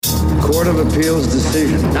Court of Appeals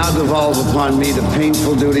decision. Now devolve upon me the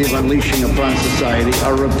painful duty of unleashing upon society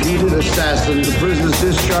a repeated assassin. The prisoner's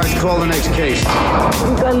discharged. Call the next case.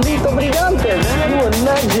 Candito Brigante, man. You a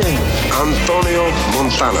legend. Antonio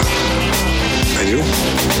Montana. And you?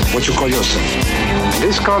 What you call yourself?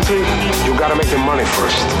 This country, you gotta make the money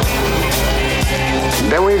first.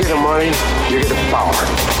 Then when you get the money, you get the power.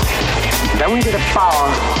 Then when you get the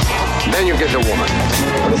power, then you get the woman.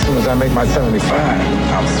 But as soon as I make my 75,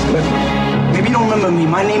 I'm splitting. Maybe you don't remember me.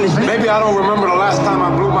 My name is... Maybe I don't remember the last time I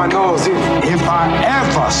blew my nose either. If I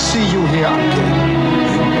ever see you here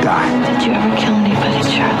again, you die. Did you ever kill anybody,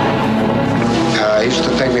 Charlie? It used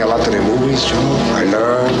to take me a lot to the movies, you know. I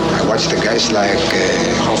learned. I watched the guys like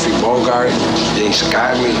Humphrey Bogart, James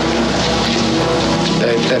Cagney.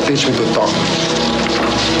 They teach me to talk.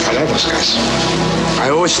 I like those guys. I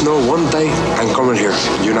always know one day I'm coming here,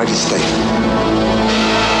 United States.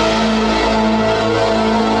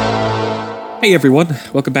 Hey everyone,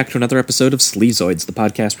 welcome back to another episode of Sleazoids, the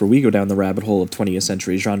podcast where we go down the rabbit hole of 20th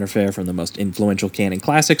century genre fare from the most influential canon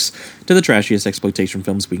classics to the trashiest exploitation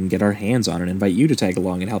films we can get our hands on, and invite you to tag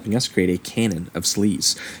along in helping us create a canon of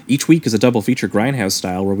sleaze. Each week is a double feature Grindhouse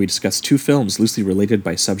style where we discuss two films loosely related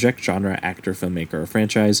by subject, genre, actor, filmmaker, or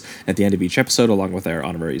franchise at the end of each episode, along with our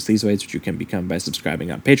honorary Sleazoids, which you can become by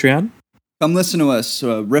subscribing on Patreon. Come listen to us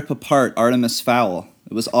rip apart Artemis Fowl.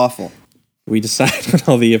 It was awful. We decide on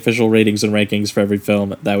all the official ratings and rankings for every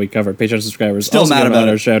film that we cover. Patreon subscribers Still also mad get about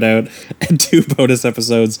our it. shout out and 2 bonus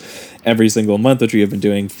episodes every single month, which we have been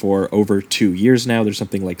doing for over 2 years now. There's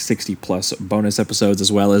something like 60 plus bonus episodes,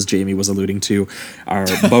 as well as Jamie was alluding to our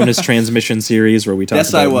bonus transmission series where we talk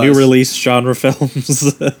about new release genre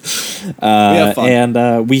films.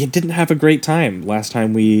 And we didn't have a great time last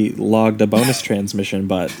time we logged a bonus transmission,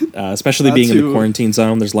 but especially being in the quarantine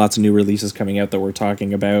zone, there's lots of new releases coming out that we're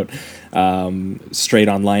talking about. Straight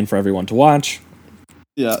online for everyone to watch.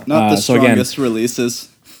 Yeah, not the strongest releases.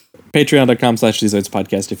 Patreon.com/Sleazoids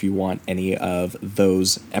podcast if you want any of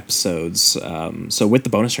those episodes. So with the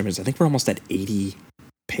bonus streamers, I think we're almost at 80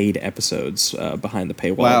 paid episodes behind the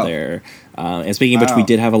paywall there. And speaking of which, we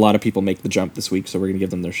did have a lot of people make the jump this week, so we're going to give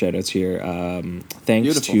them their shout outs here.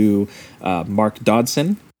 Thanks to Mark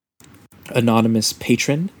Dodson, Anonymous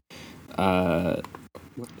Patron,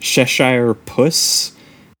 Cheshire Puss,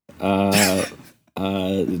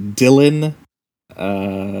 Dylan,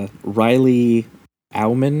 Riley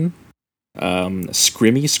Auman,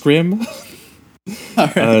 Scrimmy Scrim,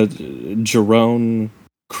 Jerome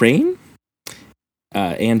Crane,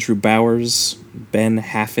 Andrew Bowers, Ben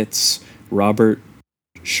Haffitz, Robert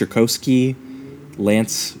Shirkowski,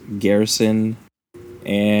 Lance Garrison,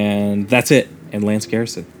 and that's it. And Lance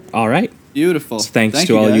Garrison. All right. Beautiful. So thanks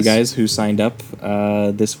to all you guys who signed up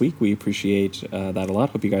this week. We appreciate that a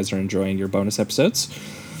lot. Hope you guys are enjoying your bonus episodes.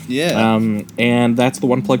 Yeah. And that's the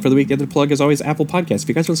one plug for the week. The other plug is always Apple Podcasts. If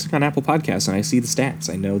you guys are listening on Apple Podcasts, and I see the stats,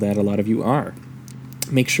 I know that a lot of you are,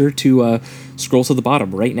 make sure to scroll to the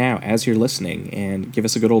bottom right now as you're listening and give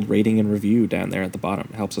us a good old rating and review down there at the bottom.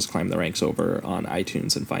 It helps us climb the ranks over on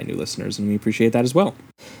iTunes and find new listeners, and we appreciate that as well.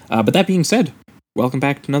 But that being said, welcome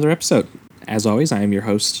back to another episode. As always, I am your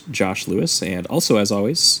host, Josh Lewis, and also, as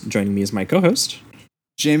always, joining me is my co-host,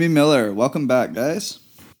 Jamie Miller. Welcome back, guys.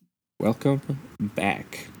 Welcome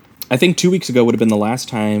back. I think 2 weeks ago would have been the last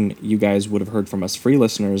time you guys would have heard from us free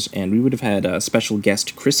listeners, and we would have had a special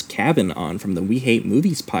guest, Chris Cabin, on from the We Hate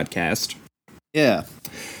Movies podcast. Yeah.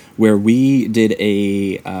 Where we did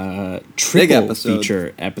a triple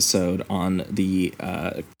feature episode on the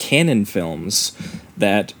canon films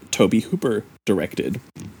that Tobe Hooper directed.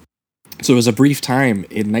 So it was a brief time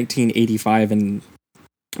in 1985 and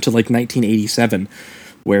to like 1987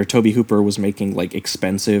 where Tobe Hooper was making like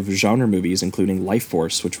expensive genre movies, including Life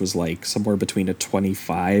Force, which was like somewhere between a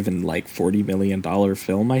 $25 and like $40 million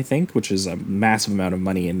film, I think, which is a massive amount of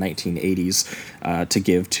money in 1980s to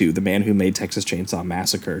give to the man who made Texas Chainsaw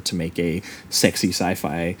Massacre to make a sexy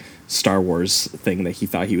sci-fi Star Wars thing that he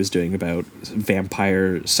thought he was doing about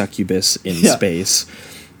vampire succubus in space.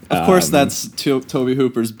 Of course, that's Tobe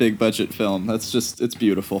Hooper's big budget film. It's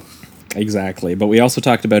beautiful. Exactly. But we also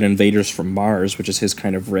talked about Invaders from Mars, which is his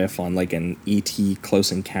kind of riff on like an E.T.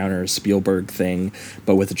 Close Encounters Spielberg thing,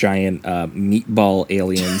 but with giant meatball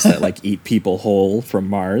aliens that like eat people whole from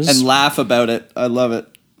Mars. And laugh about it. I love it.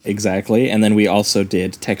 Exactly. And then we also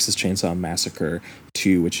did Texas Chainsaw Massacre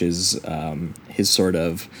 2, which is his sort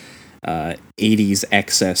of 80s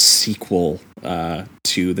excess sequel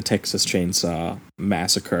to the Texas Chainsaw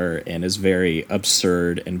Massacre, and is very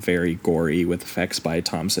absurd and very gory with effects by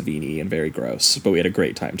Tom Savini and very gross. But we had a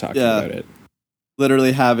great time talking about it.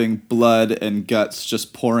 literally having blood and guts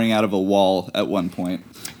just pouring out of a wall at one point.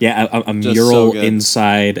 Yeah, a mural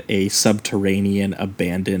inside a subterranean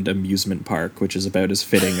abandoned amusement park, which is about as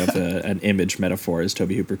fitting of an image metaphor as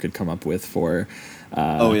Tobe Hooper could come up with for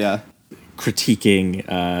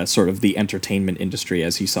critiquing sort of the entertainment industry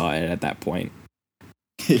as he saw it at that point.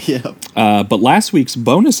 Yeah. But last week's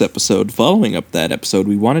bonus episode, following up that episode,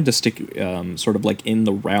 we wanted to stick sort of like in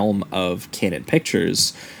the realm of Canon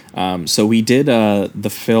Pictures. So we did the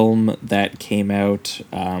film that came out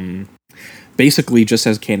basically just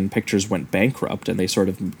as Canon Pictures went bankrupt and they sort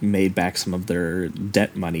of made back some of their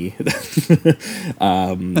debt money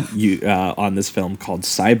on this film called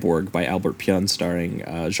Cyborg by Albert Pyun, starring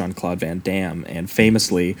Jean-Claude Van Damme. And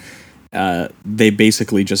famously, they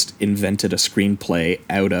basically just invented a screenplay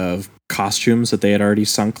out of costumes that they had already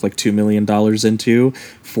sunk like $2 million into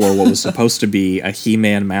for what was supposed to be a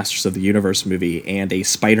He-Man Masters of the Universe movie and a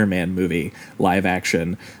Spider-Man movie live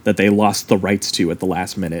action that they lost the rights to at the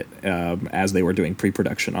last minute as they were doing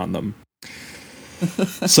pre-production on them.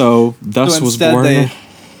 So thus was born Cyborg.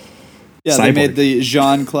 They made the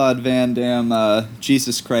Jean-Claude Van Damme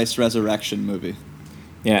Jesus Christ Resurrection movie.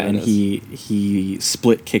 Yeah, and he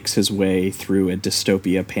split kicks his way through a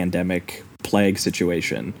dystopia pandemic plague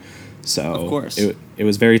situation. So of course. It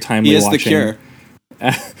was very timely watching. He is the cure.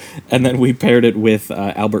 And then we paired it with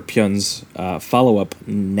Albert Pyun's follow-up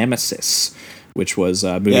Nemesis, which was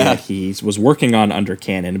a movie that he was working on under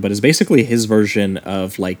Canon, but is basically his version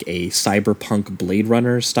of like a cyberpunk Blade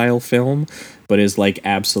Runner style film, but is like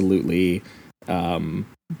absolutely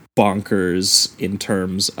bonkers in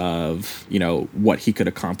terms of, you know, what he could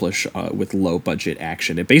accomplish with low budget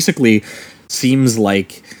action. It basically seems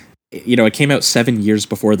like, you know, it came out 7 years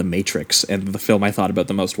before The Matrix, and the film I thought about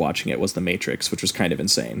the most watching it was The Matrix, which was kind of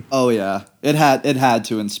insane. Oh yeah, it had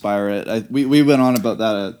to inspire it. We went on about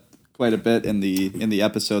that quite a bit in the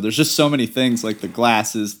episode. There's just so many things, like the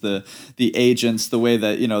glasses, the agents, the way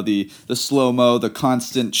that, you know, the slow-mo, the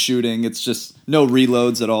constant shooting. It's just no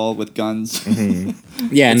reloads at all with guns. Mm-hmm.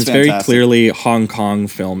 Yeah, and it's very clearly Hong Kong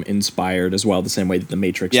film inspired as well, the same way that The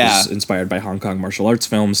Matrix was inspired by Hong Kong martial arts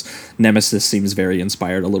films. Nemesis seems very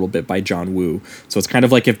inspired a little bit by John Woo. So it's kind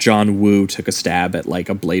of like if John Woo took a stab at like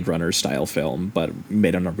a Blade Runner style film, but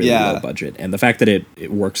made on a really low budget. And the fact that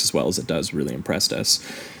it works as well as it does really impressed us.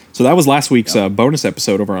 So that was last week's bonus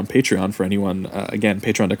episode over on Patreon for anyone, again,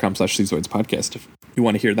 patreon.com/Sleazoids podcast if you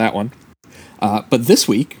want to hear that one. But this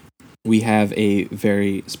week, we have a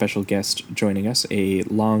very special guest joining us, a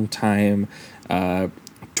longtime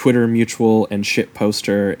Twitter mutual and shit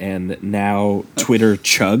poster and now Twitter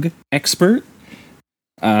chug expert,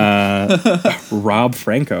 Rob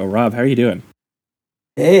Franco. Rob, how are you doing?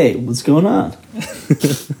 Hey, what's going on?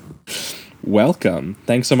 Welcome.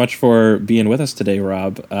 Thanks so much for being with us today,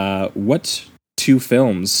 Rob. What two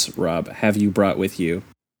films, Rob, have you brought with you,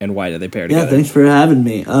 and why do they pair together? Yeah, thanks for having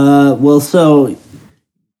me. So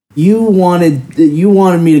you wanted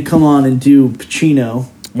me to come on and do Pacino.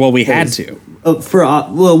 Well, we had to.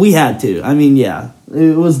 We had to. I mean, yeah,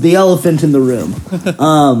 it was the elephant in the room.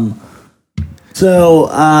 So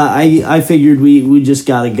I figured we just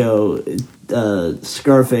got to go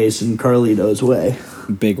Scarface and Carlito's Way.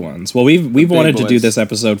 Big ones. Well, we've wanted to do this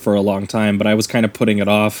episode for a long time, but I was kind of putting it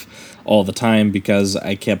off all the time because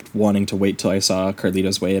I kept wanting to wait till I saw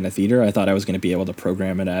Carlito's Way in a theater. I thought I was going to be able to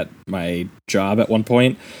program it at my job at one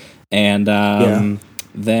point, and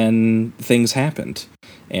then things happened.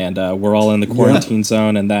 And we're all in the quarantine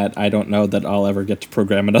zone, and that I don't know that I'll ever get to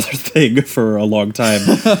program another thing for a long time.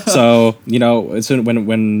 So, you know,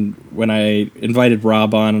 when I invited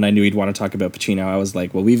Rob on and I knew he'd want to talk about Pacino, I was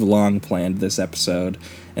like, well, we've long planned this episode,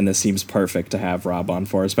 and this seems perfect to have Rob on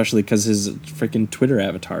for, especially because his freaking Twitter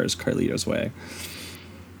avatar is Carlito's Way.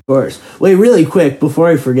 Of course. Wait, really quick, before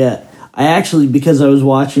I forget, I actually, because I was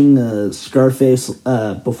watching Scarface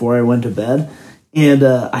before I went to bed, and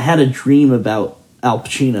I had a dream about Al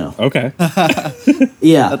Pacino. Okay.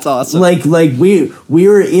 Yeah. That's awesome. Like we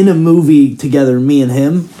were in a movie together, me and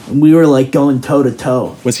him, and we were like going toe to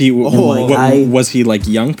toe. Was he was he like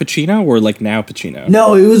young Pacino or like now Pacino?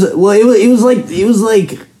 No, it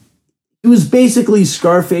was basically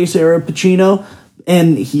Scarface era Pacino,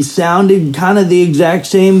 and he sounded kind of the exact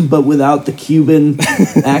same but without the Cuban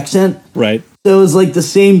accent. Right. So it was like the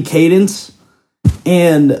same cadence,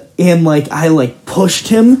 and like I like pushed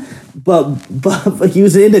him. But he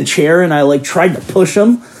was in a chair, and I like tried to push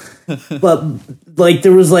him, but like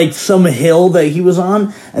there was like some hill that he was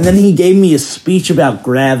on, and then he gave me a speech about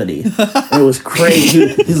gravity. And it was crazy.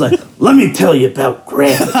 He's like, "Let me tell you about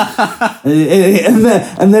gravity," and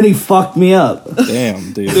then he fucked me up.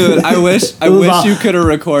 Damn, dude. Dude, I wish you could have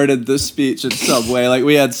recorded this speech in some way. Like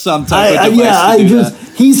we had some type of device to do that.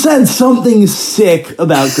 He said something sick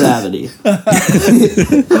about gravity.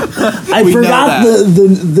 I forgot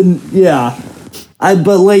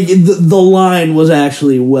but like the line was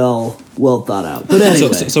actually well thought out. But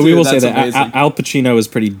anyway, so we will say that Al Pacino is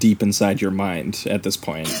pretty deep inside your mind at this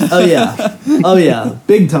point. Oh yeah,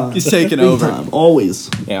 big time. He's taking over. Time,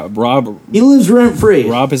 always. Yeah, Rob. He lives rent free.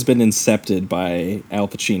 Rob has been incepted by Al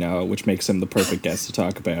Pacino, which makes him the perfect guest to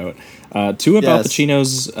talk about. Two of Al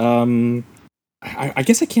Pacino's. I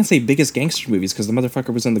guess I can't say biggest gangster movies because the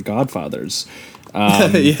motherfucker was in The Godfathers.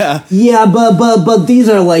 Yeah, but these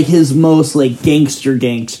are like his most like gangster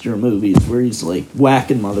movies where he's like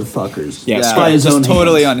whacking motherfuckers. Yeah, by his own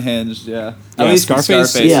totally hands. Unhinged. Yeah,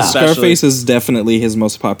 Scarface. Scarface, Scarface is definitely his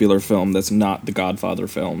most popular film. That's not the Godfather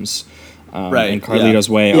films. Right. And Carlito's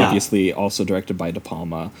Way, obviously, also directed by De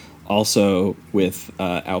Palma. Also with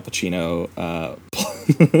Al Pacino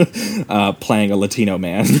playing a Latino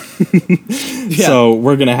man. So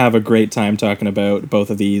we're going to have a great time talking about both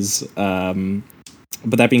of these.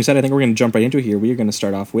 But that being said, I think we're going to jump right into it here. We are going to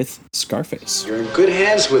start off with Scarface. You're in good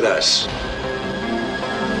hands with us.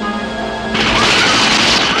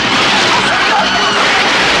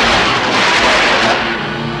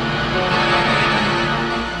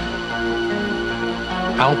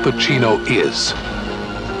 Al Pacino is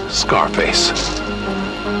Scarface.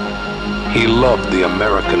 He loved the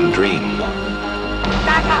American dream.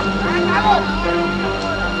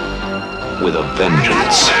 With a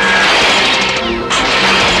vengeance.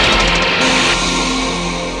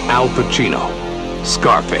 Al Pacino,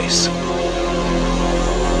 Scarface.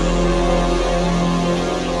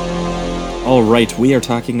 All right, we are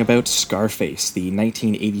talking about Scarface, the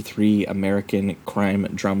 1983 American crime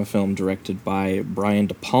drama film directed by Brian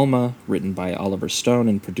De Palma, written by Oliver Stone,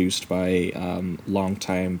 and produced by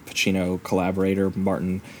longtime Pacino collaborator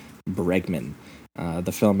Martin Bregman.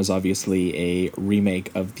 The film is obviously a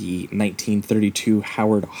remake of the 1932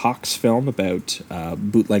 Howard Hawks film about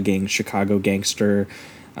bootlegging Chicago gangster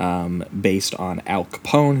based on Al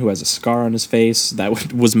Capone, who has a scar on his face.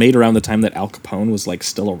 That was made around the time that Al Capone was like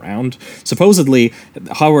still around. Supposedly,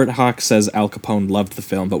 Howard Hawks says Al Capone loved the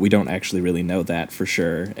film, but we don't actually really know that for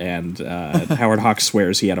sure. And Howard Hawks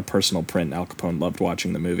swears he had a personal print. Al Capone loved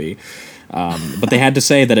watching the movie. But they had to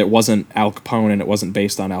say that it wasn't Al Capone and it wasn't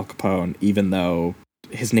based on Al Capone, even though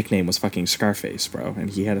his nickname was fucking Scarface, bro, and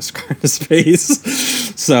he had a scar on his face.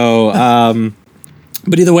 So,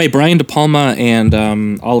 but either way, Brian De Palma and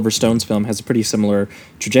Oliver Stone's film has a pretty similar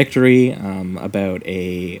trajectory about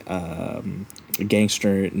a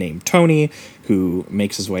gangster named Tony who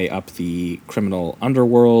makes his way up the criminal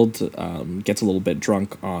underworld, gets a little bit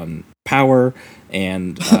drunk on power,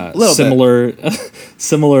 and similar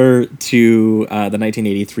to the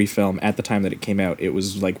 1983 film. At the time that it came out, it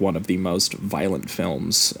was like one of the most violent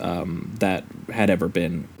films that had ever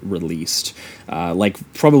been released. Like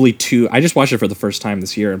probably I just watched it for the first time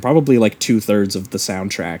this year, and probably like 2/3 of the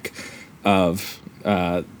soundtrack of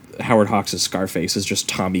Howard Hawks' Scarface is just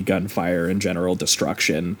Tommy gunfire and general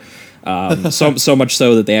destruction. So much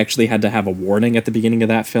so that they actually had to have a warning at the beginning of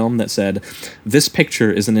that film that said, "This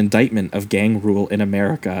picture is an indictment of gang rule in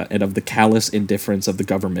America and of the callous indifference of the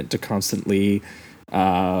government to constantly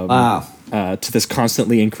to this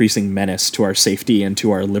constantly increasing menace to our safety and to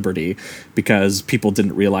our liberty," because people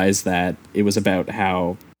didn't realize that it was about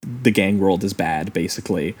how the gang world is bad,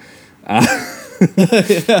 basically.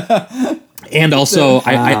 And also,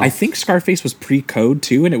 I think Scarface was pre-code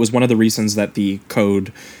too, and it was one of the reasons that the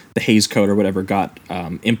Hays Code or whatever got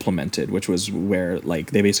implemented, which was where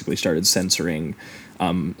like they basically started censoring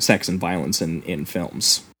sex and violence in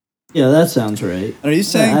films. Yeah, that sounds right. Are you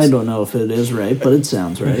saying? I don't know if it is right, but it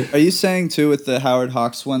sounds right. Are you saying too with the Howard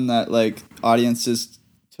Hawks one that like audiences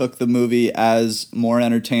took the movie as more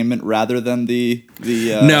entertainment rather than the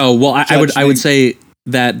No, well, I would say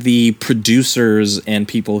that the producers and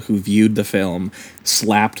people who viewed the film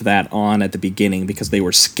slapped that on at the beginning because they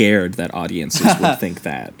were scared that audiences would think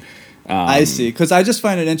that. I see, because I just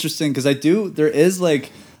find it interesting because there is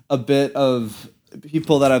like a bit of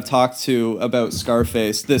people that I've talked to about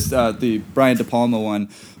Scarface, the Brian De Palma one,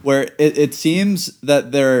 where it seems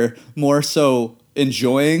that they're more so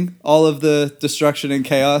enjoying all of the destruction and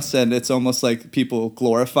chaos, and it's almost like people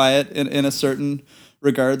glorify it in a certain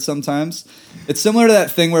regard sometimes. It's similar to that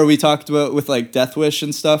thing where we talked about with like Death Wish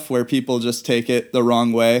and stuff, where people just take it the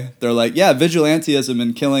wrong way. They're like, yeah, vigilantism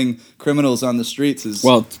and killing criminals on the streets is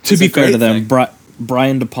to be fair to them, thing.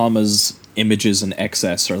 Brian De Palma's images in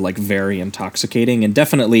excess are like very intoxicating and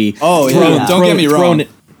definitely. Don't get me wrong.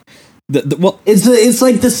 It's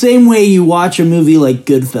like the same way you watch a movie like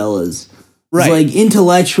Goodfellas. Right. It's like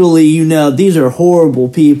intellectually, these are horrible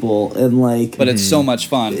people, and like, but it's so much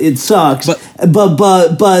fun. It sucks,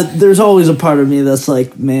 but there's always a part of me that's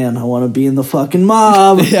like, man, I want to be in the fucking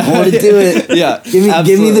mob. I want to do it.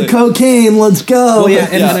 Give me the cocaine. Let's go. Well,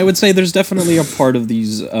 and I would say there's definitely a part of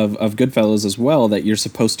these of Goodfellas as well that you're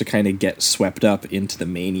supposed to kind of get swept up into the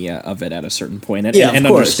mania of it at a certain point, and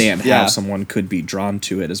understand how someone could be drawn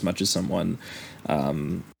to it as much as someone.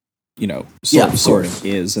 Sort of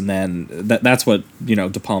is, and then that's what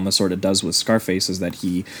De Palma sort of does with Scarface, is that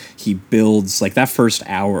he builds like that first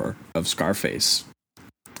hour of Scarface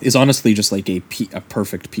is honestly just like a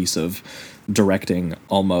perfect piece of directing,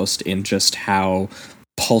 almost, in just how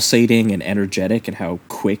pulsating and energetic and how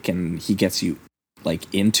quick and he gets you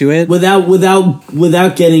like into it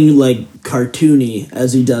without getting like cartoony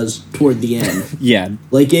as he does toward the end.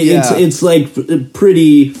 It's like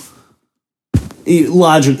pretty.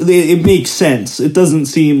 It makes sense. It doesn't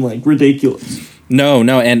seem like ridiculous. No,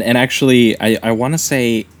 and actually, I want to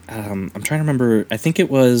say, I'm trying to remember. I think I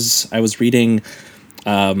was reading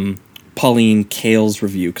Pauline Kael's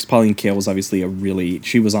review, because Pauline Kael was obviously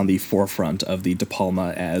she was on the forefront of the De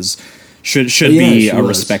Palma as should be a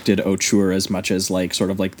respected auteur as much as like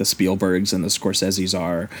sort of like the Spielbergs and the Scorseses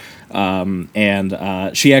are.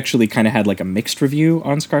 And she actually kind of had like a mixed review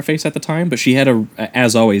on Scarface at the time, but she had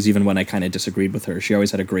as always, even when I kind of disagreed with her, she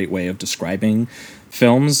always had a great way of describing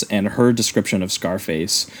films, and her description of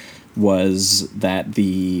Scarface was that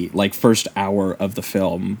the like first hour of the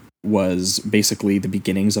film was basically the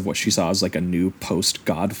beginnings of what she saw as like a new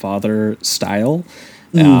post-Godfather style.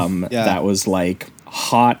 That was like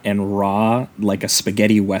hot and raw, like a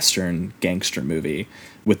spaghetti western gangster movie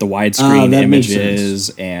with the widescreen images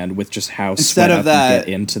and with just how sweat up you get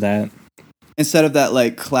into that. Instead of that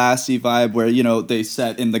like classy vibe where they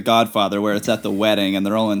set in The Godfather where it's at the wedding and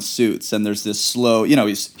they're all in suits and there's this slow,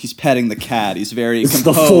 he's petting the cat, he's very composed.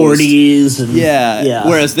 The 40s. And,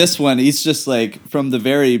 Whereas this one, he's just like from the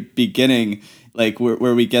very beginning, like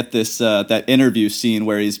where we get this that interview scene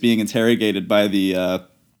where he's being interrogated by the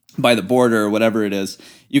border or whatever it is.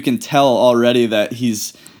 You can tell already that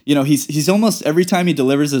he's almost, every time he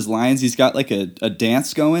delivers his lines, he's got like a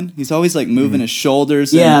dance going. He's always like moving his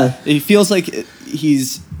shoulders. And he feels like it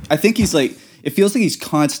feels like he's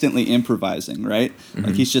constantly improvising, right? Mm-hmm.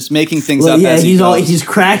 Like he's just making things up as he goes. He's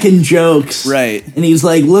cracking jokes. Right. And he's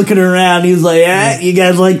like looking around. He's like, you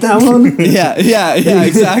guys like that one? yeah,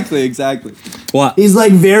 exactly. Well, he's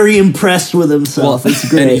like very impressed with himself. It's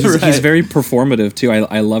great. He's very performative too.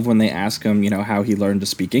 I love when they ask him, how he learned to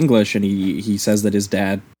speak English, and he says that his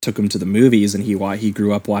dad took him to the movies, and he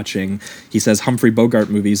grew up watching. He says Humphrey Bogart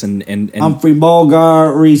movies and Humphrey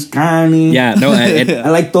Bogart, Reese Carney. Yeah, no, I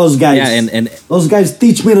like those guys. Yeah, and those guys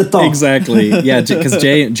teach me to talk. Exactly. Yeah, because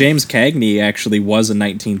James Cagney actually was a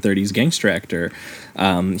 1930s gangster actor.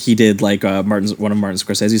 He did like one of Martin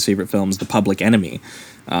Scorsese's favorite films, The Public Enemy,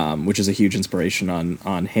 which is a huge inspiration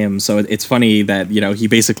on him. So it's funny that he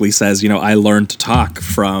basically says I learned to talk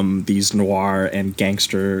from these noir and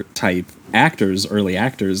gangster type early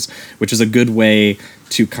actors, which is a good way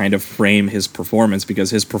to kind of frame his performance, because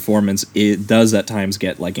his performance, it does at times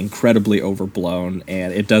get like incredibly overblown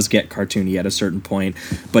and it does get cartoony at a certain point,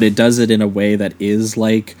 but it does it in a way that is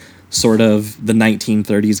like sort of the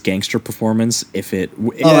 1930s gangster performance if it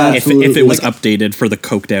was updated for the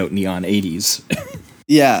coked out neon 80s.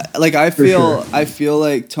 Yeah, like I feel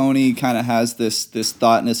like Tony kind of has this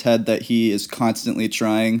thought in his head that he is constantly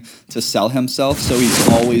trying to sell himself, so he's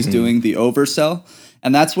always doing the oversell.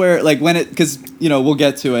 And that's where, like, because we'll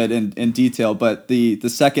get to it in detail, but the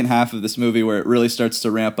second half of this movie where it really starts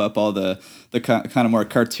to ramp up all the kind of more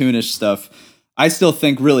cartoonish stuff, I still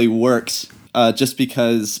think really works. Just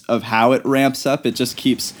because of how it ramps up, it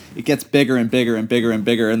gets bigger and bigger and bigger and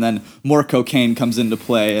bigger, and then more cocaine comes into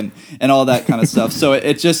play and all that kind of stuff. So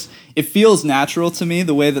it feels natural to me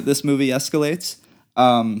the way that this movie escalates.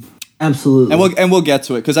 Absolutely, and we'll get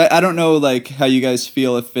to it because I don't know like how you guys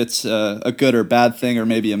feel, if it's a good or bad thing or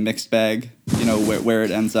maybe a mixed bag, where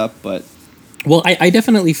it ends up, but. Well, I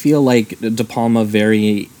definitely feel like De Palma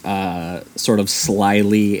very sort of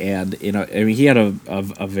slyly, and he had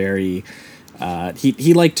a very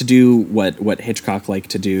he liked to do what Hitchcock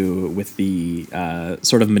liked to do with the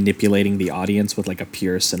sort of manipulating the audience with like a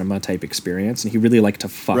pure cinema type experience, and he really liked to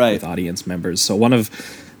fuck with audience members. So one of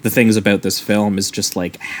the things about this film is just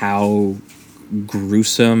like how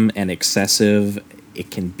gruesome and excessive it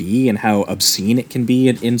can be, and how obscene it can be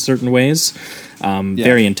in certain ways,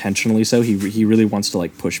 very intentionally. So he really wants to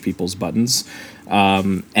like push people's buttons.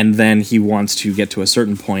 And then he wants to get to a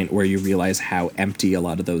certain point where you realize how empty a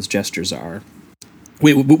lot of those gestures are,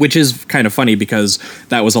 which is kind of funny because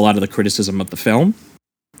that was a lot of the criticism of the film.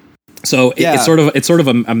 So it's sort of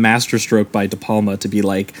a masterstroke by De Palma to be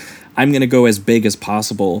like, I'm going to go as big as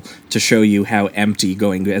possible to show you how empty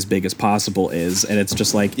going as big as possible is. And it's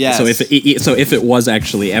just like, so if it was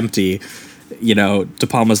actually empty, you know, De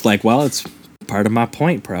Palma's like, well, it's part of my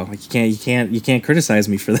point, bro. Like, you can't criticize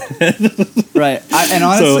me for that. Right. And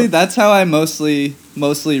honestly, that's how I mostly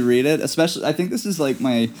read it. Especially, I think this is like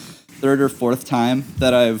my third or fourth time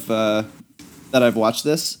that I've watched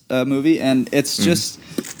this movie, and it's just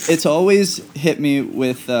it's always hit me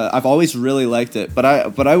with. I've always really liked it, but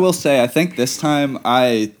I will say I think this time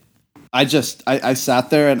I sat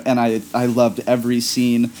there and I loved every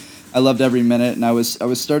scene. I loved every minute, and I was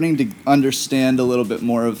starting to understand a little bit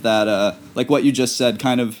more of that, like what you just said,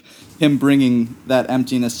 kind of him bringing that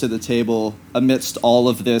emptiness to the table amidst all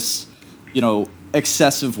of this, you know,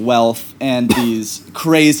 excessive wealth and these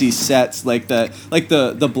crazy sets, like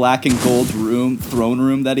the black and gold throne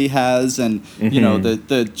room that he has, and you know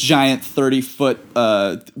the giant 30-foot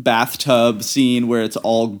bathtub scene where it's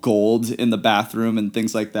all gold in the bathroom and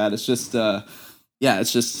things like that. It's just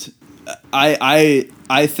it's just.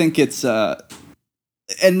 I think it's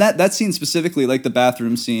and that scene specifically, like the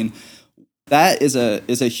bathroom scene, that is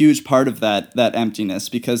a huge part of that emptiness,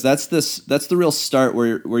 because that's the real start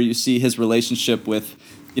where you see his relationship with,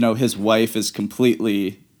 you know, his wife is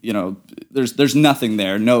completely, you know, there's nothing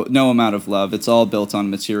there, no amount of love. It's all built on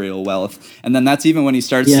material wealth, and then that's even when he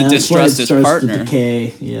starts to distrust his partner. To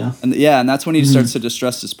decay. And that's when he starts to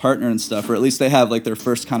distrust his partner and stuff, or at least they have like their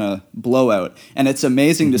first kind of blowout. And it's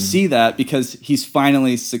amazing to see that, because he's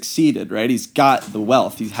finally succeeded, right? He's got the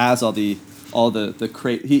wealth, he has he's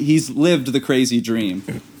lived the crazy dream,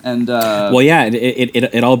 and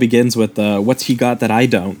it all begins with what's he got that I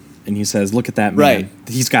don't. And he says, look at that man. Right.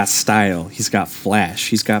 He's got style. He's got flash.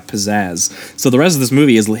 He's got pizzazz. So the rest of this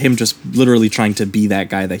movie is him just literally trying to be that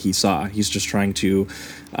guy that he saw. He's just trying to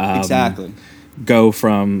go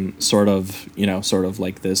from sort of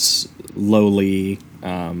like this lowly,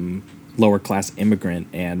 lower class immigrant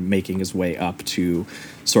and making his way up to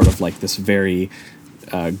sort of like this very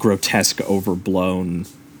grotesque, overblown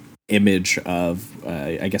image of,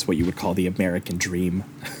 I guess, what you would call the American dream.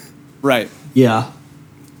 Right. Yeah.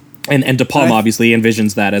 And De Palma obviously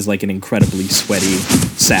envisions that as like an incredibly sweaty,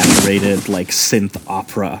 saturated, like synth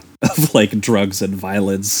opera of like drugs and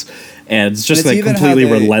violence, and it's just like completely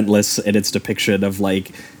relentless in its depiction of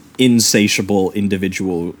like insatiable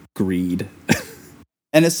individual greed.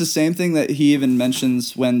 And it's the same thing that he even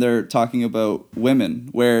mentions when they're talking about women,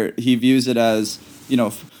 where he views it as, you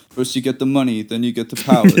know, first you get the money, then you get the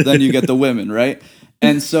power, then you get the women, right?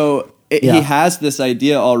 And so he has this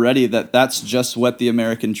idea already that that's just what the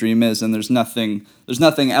American dream is, and there's nothing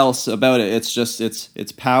else about it. It's just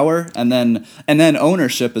it's power and then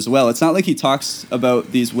ownership as well. It's not like he talks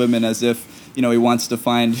about these women as if, you know, he wants to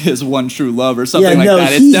find his one true love or something that.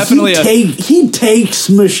 It's definitely he takes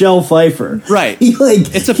Michelle Pfeiffer. Right.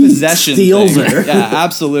 It's a possession. Steals thing. her. Yeah,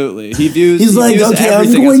 absolutely. He's like, okay,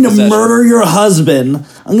 I'm going to murder your husband.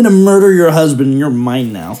 I'm going to murder your husband. You're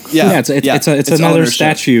mine now. Yeah, it's another ownership.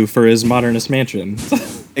 Statue for his modernist mansion.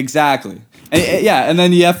 Exactly. And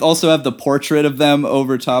then you also have the portrait of them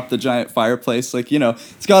over top the giant fireplace. Like, you know,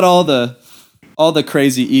 it's got all the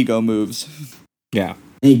crazy ego moves. Yeah.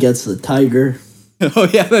 He gets the tiger. Oh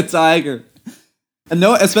yeah, the tiger. And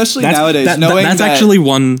especially nowadays, that's actually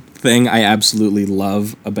one thing I absolutely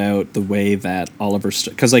love about the way that Oliver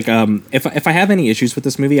Stone, because like if I have any issues with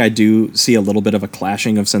this movie, I do see a little bit of a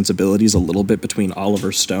clashing of sensibilities a little bit between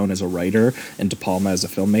Oliver Stone as a writer and De Palma as a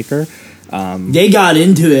filmmaker. They got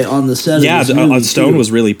into it on the set. Yeah, of this movie Stone too.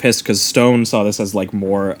 was really pissed because Stone saw this as like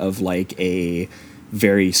more of like a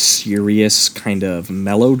very serious kind of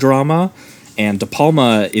melodrama. And De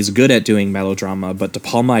Palma is good at doing melodrama, but De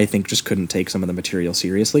Palma, I think, just couldn't take some of the material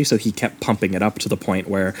seriously, so he kept pumping it up to the point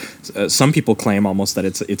where some people claim almost that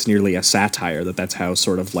it's nearly a satire, that's how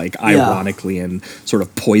sort of like ironically and sort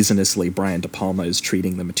of poisonously Brian De Palma is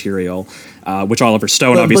treating the material, which Oliver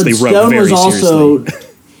Stone obviously wrote very seriously.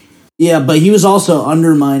 Yeah, but he was also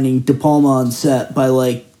undermining De Palma on set by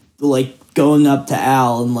like going up to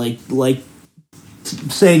Al and like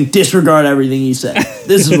saying disregard everything he said.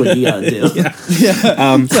 This is what you gotta do.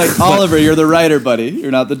 It's like, Oliver, you're the writer, buddy.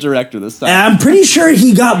 You're not the director this time. And I'm pretty sure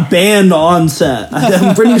he got banned on set.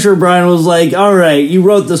 I'm pretty sure Brian was like, all right, you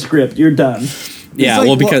wrote the script, you're done. Yeah, like,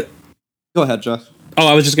 well, because... Go ahead, Josh. Oh,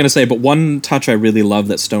 I was just going to say, but one touch I really love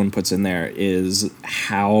that Stone puts in there is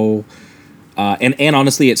how... and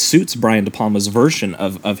honestly, it suits Brian De Palma's version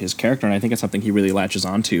of his character, and I think it's something he really latches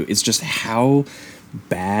onto, is just how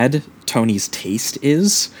bad Tony's taste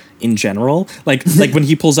is in general. Like when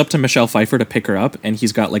he pulls up to Michelle Pfeiffer to pick her up, and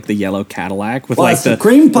he's got like the yellow Cadillac with like the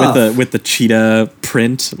cream puff with the cheetah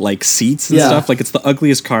print like seats and stuff. Like, it's the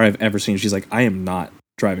ugliest car I've ever seen. She's like, I am not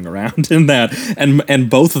driving around in that. And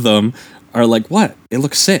both of them are like, what? It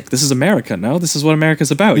looks sick. This is America. No, this is what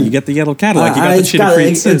America's about. You get the yellow Cadillac. You got the cheetah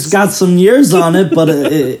print seats. It's got some years on it, but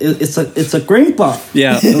it's a cream puff.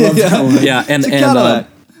 Yeah, yeah, and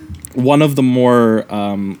one of the more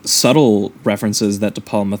subtle references that De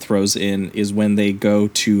Palma throws in is when they go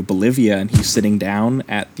to Bolivia and he's sitting down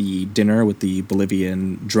at the dinner with the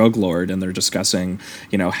Bolivian drug lord, and they're discussing,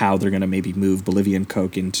 how they're going to maybe move Bolivian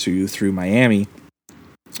coke through Miami.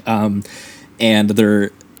 And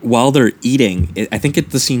while they're eating, I think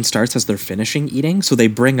the scene starts as they're finishing eating, so they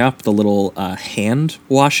bring up the little hand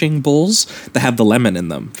washing bowls that have the lemon in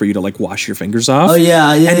them for you to like wash your fingers off. Oh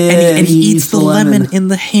yeah, and he eats the lemon in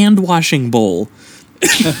the hand washing bowl.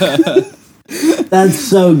 That's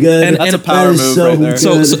so good. That's a power move right there.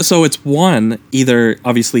 So it's one, either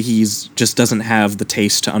obviously he's just doesn't have the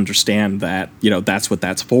taste to understand that, that's what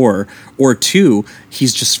that's for, or two,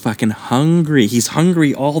 he's just fucking hungry. He's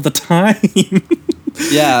hungry all the time.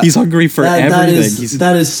 Yeah, he's hungry for everything.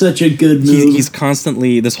 That is such a good move. He's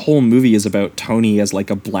constantly, this whole movie is about Tony as like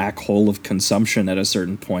a black hole of consumption at a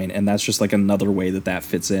certain point, and that's just like another way that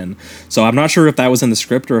fits in. So I'm not sure if that was in the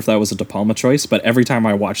script or if that was a De Palma choice, but every time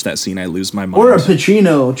I watch that scene, I lose my mind. Or a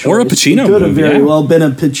Pacino choice. It could have very well been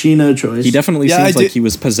a Pacino choice. He definitely seems like he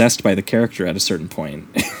was possessed by the character at a certain point.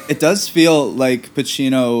 It does feel like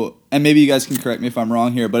Pacino, and maybe you guys can correct me if I'm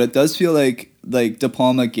wrong here, but it does feel like De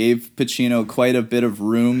Palma gave Pacino quite a bit of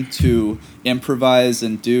room to improvise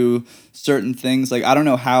and do certain things. Like, I don't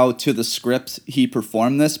know how to the script he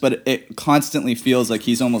performed this, but it constantly feels like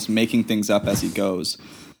he's almost making things up as he goes.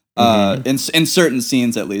 In certain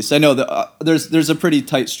scenes, at least. I know that there's a pretty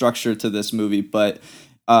tight structure to this movie, but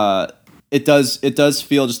it does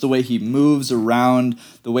feel just the way he moves around,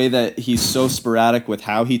 the way that he's so sporadic with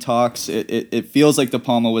how he talks. It feels like De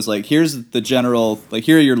Palma was like, here's the general, like,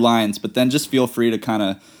 here are your lines, but then just feel free to kind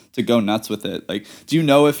of to go nuts with it. Like, do you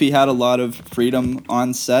know if he had a lot of freedom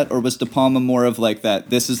on set, or was De Palma more of like that?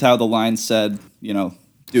 This is how the line said,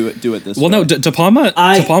 do it this way. Well, no, De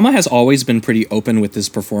Palma has always been pretty open with his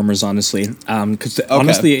performers, honestly. Because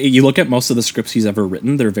honestly, you look at most of the scripts he's ever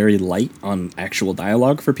written, they're very light on actual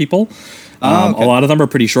dialogue for people. A lot of them are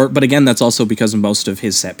pretty short, but again, that's also because most of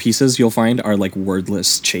his set pieces, you'll find, are like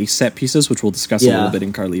wordless chase set pieces, which we'll discuss a little bit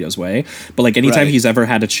in Carlito's Way. But like anytime he's ever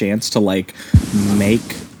had a chance to like make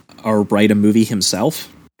or write a movie himself,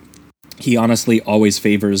 he honestly always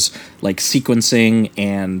favors like sequencing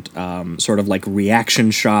and sort of like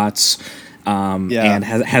reaction shots, and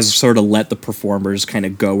has sort of let the performers kind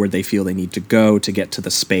of go where they feel they need to go to get to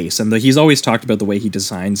the space. And he's always talked about the way he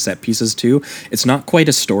designs set pieces too. It's not quite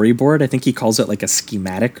a storyboard. I think he calls it like a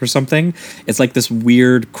schematic or something. It's like this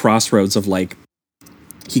weird crossroads of like,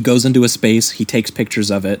 he goes into a space, he takes pictures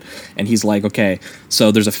of it, and he's like, okay,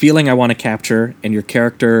 so there's a feeling I want to capture, and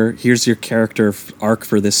here's your character arc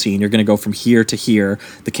for this scene. You're going to go from here to here.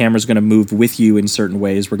 The camera's going to move with you in certain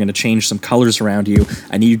ways. We're going to change some colors around you.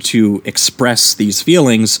 I need you to express these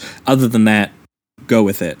feelings. Other than that, go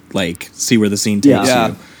with it. like, see where the scene takes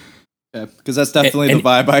you. Yeah, because that's definitely the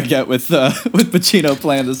vibe I get with Pacino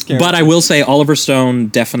playing this character. But I will say Oliver Stone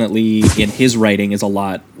definitely, in his writing, is a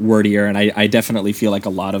lot wordier, and I definitely feel like a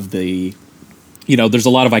lot of the, there's a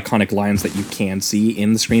lot of iconic lines that you can see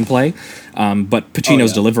in the screenplay, but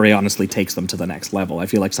Pacino's delivery honestly takes them to the next level. I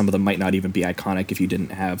feel like some of them might not even be iconic if you didn't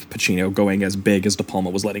have Pacino going as big as De Palma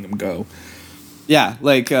was letting him go. Yeah,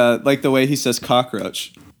 like the way he says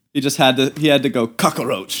cockroach. He had to go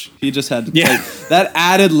cockroach. He just had to that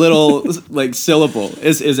added little like syllable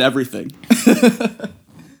is everything.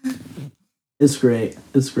 It's great.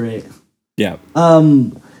 Yeah.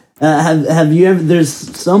 Have you ever? There's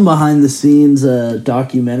some behind the scenes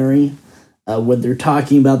documentary when they're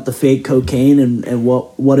talking about the fake cocaine and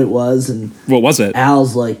what it was, and what was it?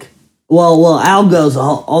 Al's like, well, Al goes,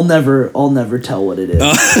 I'll never tell what it is.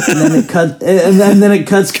 And then it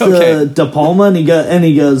cuts to De Palma, and he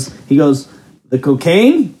goes, the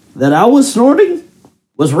cocaine that Al was snorting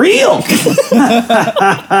was real.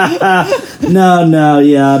 No,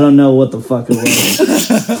 yeah, I don't know what the fuck it was.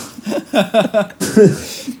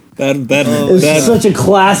 That's such a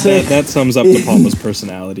classic. That sums up De Palma's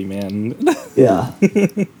personality, man. Yeah.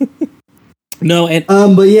 No,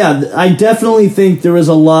 and but yeah, I definitely think there was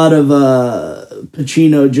a lot of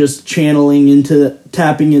Pacino just tapping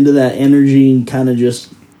into that energy and kind of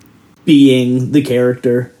just being the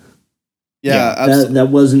character. Yeah, that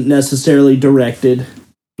wasn't necessarily directed.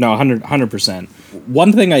 No, 100%.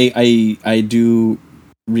 One thing I do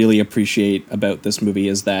really appreciate about this movie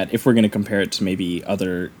is that if we're going to compare it to maybe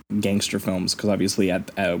other gangster films, because obviously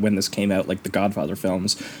when this came out, like the Godfather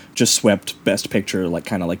films just swept Best Picture like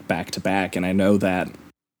kind of like back to back, and I know that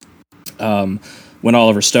when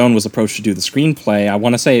Oliver Stone was approached to do the screenplay, I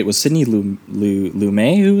want to say it was Sidney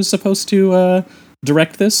Lumet who was supposed to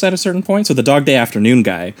direct this at a certain point. So the Dog Day Afternoon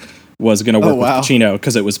guy was going to work with Pacino,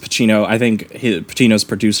 because it was Pacino. I think Pacino's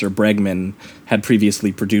producer, Bregman, had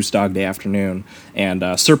previously produced Dog Day Afternoon, and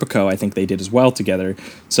Serpico, I think they did as well together.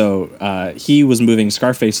 So he was moving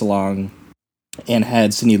Scarface along and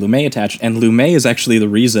had Sidney Lumet attached, and Lumet is actually the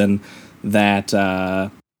reason that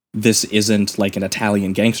this isn't like an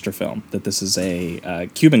Italian gangster film, that this is a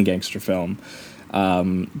Cuban gangster film,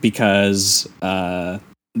 because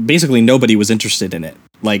basically nobody was interested in it.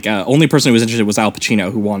 Like, only person who was interested was Al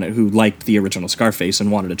Pacino, who liked the original Scarface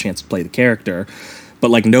and wanted a chance to play the character.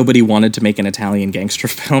 But, like, nobody wanted to make an Italian gangster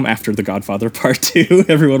film after The Godfather Part 2.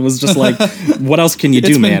 Everyone was just like, what else can you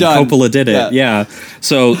do, man? Done. Coppola did it. Yeah.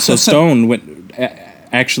 So Stone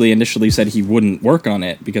actually initially said he wouldn't work on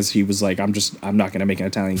it because he was like, I'm not going to make an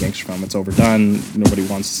Italian gangster film. It's overdone. Nobody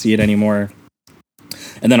wants to see it anymore.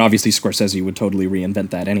 And then, obviously, Scorsese would totally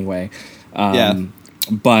reinvent that anyway.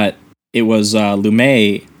 But it was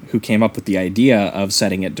Lumet who came up with the idea of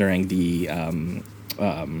setting it during the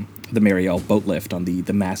Mariel boat lift on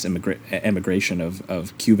the mass immigration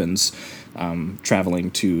of Cubans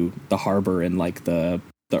traveling to the harbor in like the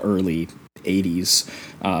early 80s,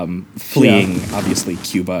 fleeing obviously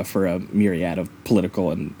Cuba for a myriad of political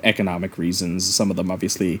and economic reasons. Some of them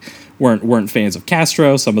obviously weren't fans of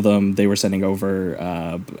Castro. Some of them they were sending over.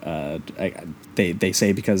 They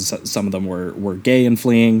say because some of them were gay and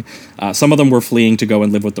fleeing. Some of them were fleeing to go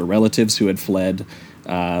and live with their relatives who had fled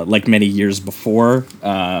like many years before.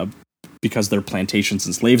 Because their plantations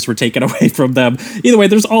and slaves were taken away from them. Either way,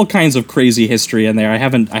 there's all kinds of crazy history in there. I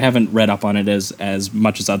haven't read up on it as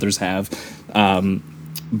much as others have,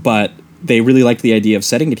 but they really liked the idea of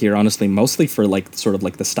setting it here. Honestly, mostly for like sort of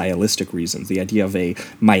like the stylistic reasons. The idea of a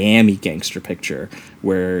Miami gangster picture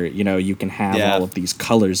where you can have all of these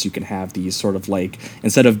colors. You can have these sort of like,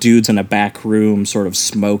 instead of dudes in a back room sort of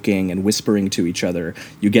smoking and whispering to each other,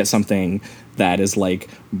 you get something that is like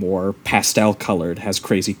more pastel colored, has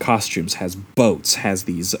crazy costumes, has boats, has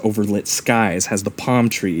these overlit skies, has the palm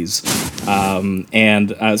trees.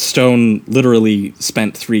 And Stone literally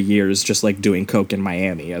spent 3 years just like doing coke in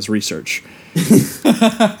Miami as research.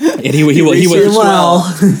 And he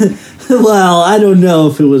well, I don't know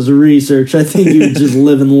if it was research. I think he was just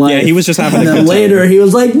living life. Yeah, he was just having a good time. And then later he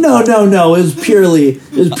was like, no, it was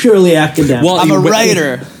purely academic. Well, I'm a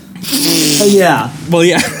writer. Yeah. Well,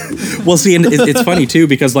 yeah. Well, see, and it's funny too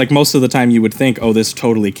because like most of the time you would think, oh, this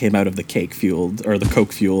totally came out of the cake-fueled or the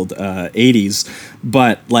coke-fueled 80s,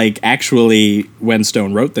 but like actually when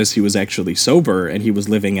Stone wrote this, he was actually sober and he was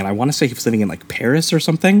living, and I want to say he was living in like Paris or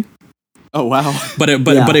something. Oh wow! But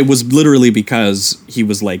it was literally because he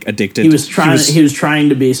was like addicted. He was trying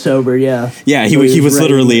to be sober. Yeah. Yeah, he was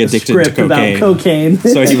literally addicted to cocaine. About cocaine.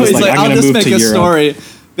 So he was like, I'm going to move to Europe. I'll just make a story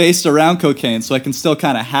based around cocaine, so I can still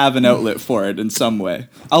kind of have an outlet for it in some way.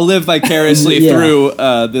 I'll live vicariously through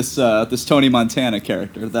this Tony Montana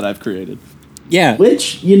character that I've created. Yeah,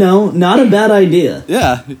 which not a bad idea.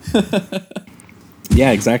 Yeah.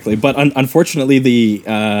 Yeah, exactly. But unfortunately,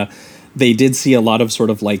 they did see a lot of sort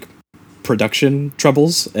of like production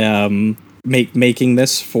troubles making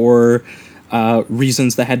this for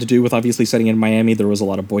reasons that had to do with obviously setting in Miami. There was a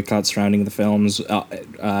lot of boycotts surrounding the films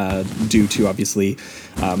due to obviously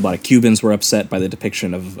a lot of Cubans were upset by the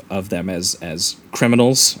depiction of them as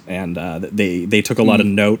criminals, and they took a lot of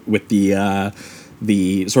note with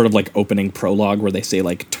the sort of like opening prologue where they say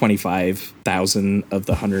like 25,000 of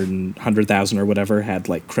the 100,000 or whatever had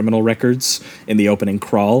like criminal records in the opening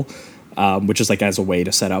crawl. Which is like as a way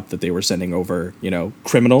to set up that they were sending over,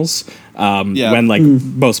 criminals. When like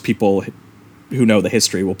most people who know the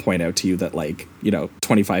history will point out to you that, like,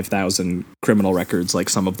 25,000 criminal records, like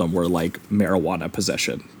some of them were like marijuana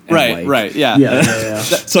possession. Right. Yeah.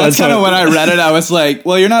 So that's kind of when I read it, I was like,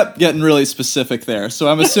 well, you're not getting really specific there. So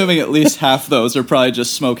I'm assuming at least half those are probably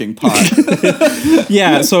just smoking pot.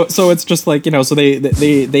 Yeah. So it's just like, so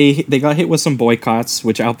they got hit with some boycotts,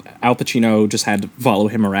 which Al Pacino just had to follow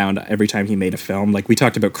him around every time he made a film. Like we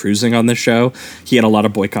talked about Cruising on this show. He had a lot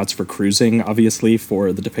of boycotts for Cruising, obviously,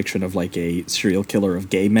 for the depiction of like a serial killer of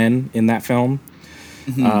gay men in that film.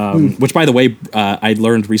 Which, by the way, I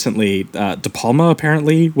learned recently, De Palma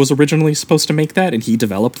apparently was originally supposed to make that, and he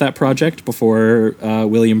developed that project before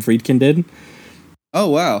William Friedkin did. Oh,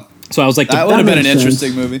 wow. So I was like, that would have been an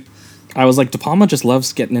interesting movie. I was like, De Palma just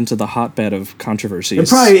loves getting into the hotbed of controversies.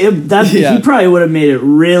 He probably would have made it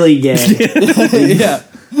really gay. Yeah.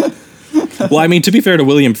 Well, I mean, to be fair to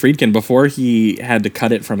William Friedkin, before he had to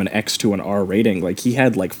cut it from an X to an R rating, like he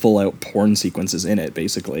had like full out porn sequences in it,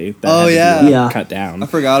 basically. That had to be cut down. I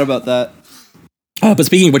forgot about that. But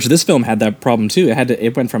speaking of which, this film had that problem too.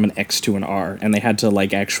 It went from an X to an R, and they had to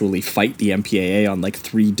like actually fight the MPAA on like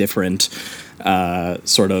 3 different I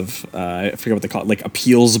forget what they call it, like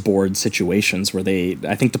appeals board situations where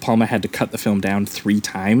I think De Palma had to cut the film down 3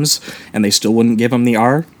 times, and they still wouldn't give him the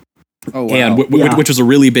R. Oh, wow. And which was a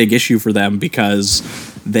really big issue for them because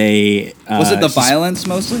they... was it the violence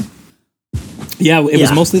mostly? Yeah, it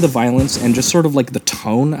was mostly the violence and just sort of like the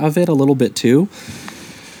tone of it a little bit too.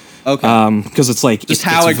 Okay. Because it's like... Just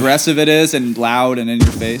how aggressive it is and loud and in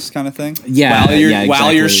your face kind of thing? Yeah,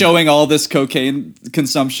 While you're showing all this cocaine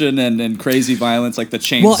consumption and crazy violence, like the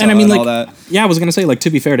chainsaw and all that. Yeah, I was going to say, like,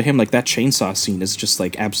 to be fair to him, like, that chainsaw scene is just,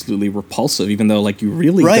 like, absolutely repulsive, even though, like, you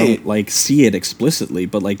really don't, like, see it explicitly,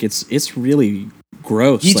 but, like, it's really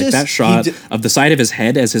gross. That shot of the side of his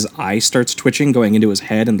head as his eye starts twitching, going into his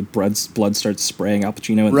head, and the blood starts spraying Al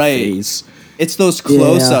Pacino in the face. It's those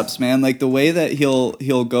close-ups, man. Like the way that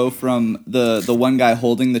he'll go from the one guy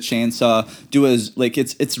holding the chainsaw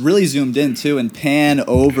it's really zoomed in too, and pan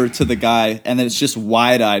over to the guy, and then it's just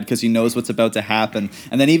wide-eyed because he knows what's about to happen.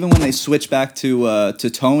 And then even when they switch back to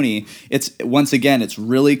Tony, it's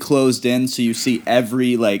really closed in, so you see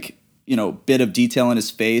every bit of detail in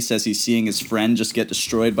his face as he's seeing his friend just get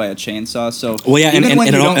destroyed by a chainsaw. So even when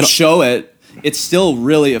you don't show it, it's still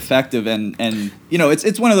really effective, and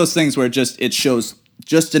it's one of those things where it shows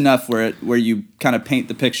just enough where you kind of paint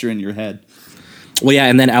the picture in your head. Well, yeah,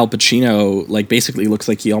 and then Al Pacino like basically looks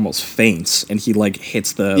like he almost faints, and he like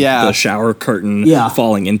hits the shower curtain,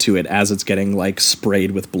 falling into it as it's getting like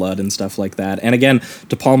sprayed with blood and stuff like that. And again,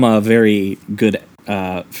 De Palma, a very good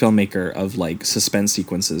filmmaker of like suspense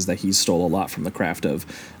sequences, that he stole a lot from the craft of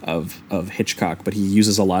Hitchcock, but he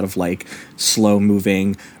uses a lot of like slow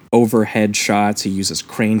moving overhead shots. He uses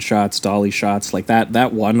crane shots, dolly shots, like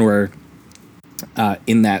that one where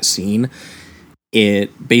in that scene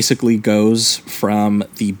it basically goes from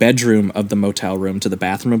the bedroom of the motel room to the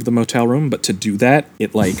bathroom of the motel room, but to do that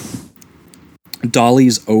it like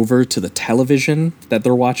dollies over to the television that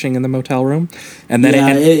they're watching in the motel room, and then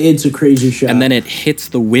it's a crazy shot, and then it hits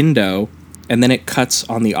the window, and then it cuts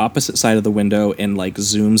on the opposite side of the window and like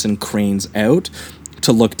zooms and cranes out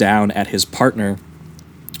to look down at his partner,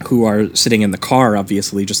 who are sitting in the car,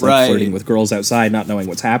 obviously, just like flirting with girls outside, not knowing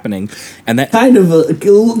what's happening, and that kind of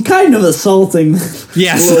assaulting.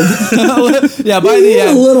 Yes, yeah. By the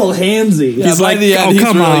end, a little handsy. Yeah, by the end, he's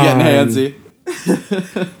really getting handsy.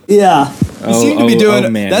 Yeah, he seemed to be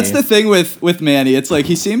doing. That's the thing with Manny. It's like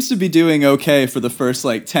he seems to be doing okay for the first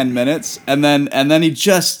like 10 minutes, and then he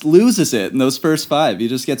just loses it in those first 5. He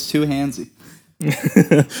just gets too handsy.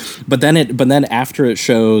 But then after it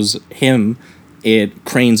shows him, it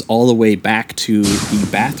cranes all the way back to the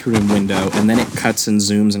bathroom window, and then it cuts and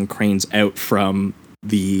zooms and cranes out from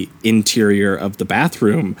the interior of the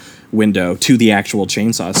bathroom window to the actual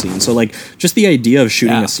chainsaw scene. So like just the idea of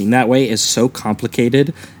shooting a scene that way is so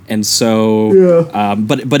complicated, and so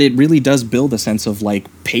but it really does build a sense of like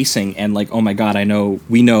pacing and like, oh my god,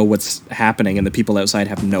 we know what's happening, and the people outside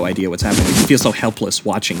have no idea what's happening. You feel so helpless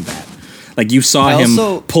watching that. Like you saw him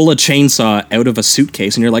pull a chainsaw out of a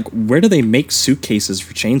suitcase, and you're like, where do they make suitcases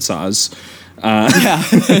for chainsaws?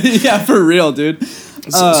 Yeah, for real, dude.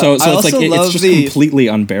 So it's like it's just completely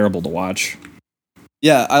unbearable to watch.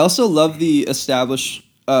 Yeah, I also love the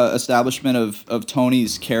establishment of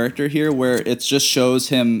Tony's character here, where it just shows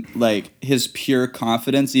him like his pure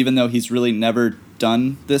confidence, even though he's really never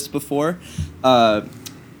done this before,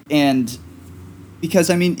 and.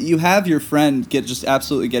 Because, I mean, you have your friend just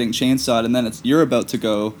absolutely getting chainsawed, and then you're about to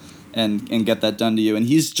go and get that done to you. And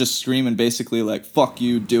he's just screaming basically like, fuck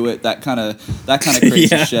you, do it, that kind of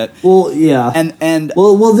crazy shit. Well, yeah. And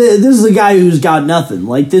well, this is a guy who's got nothing.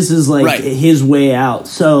 Like, this is like Right. his way out.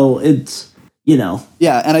 So it's, you know.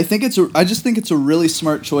 Yeah, and I just think it's a really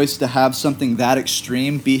smart choice to have something that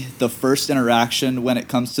extreme be the first interaction when it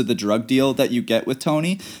comes to the drug deal that you get with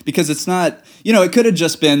Tony, because it's not, you know, it could have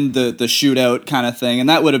just been the shootout kind of thing, and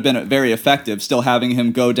that would have been very effective, still having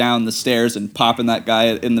him go down the stairs and popping that guy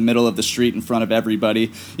in the middle of the street in front of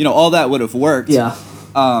everybody. You know, all that would have worked. Yeah.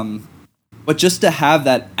 But just to have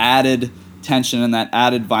that added tension and that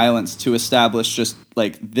added violence to establish just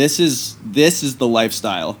like this is the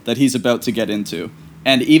lifestyle that he's about to get into,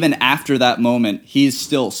 and even after that moment he's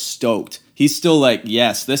still stoked. He's still like,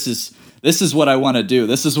 yes, this is what I want to do,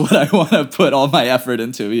 this is what I want to put all my effort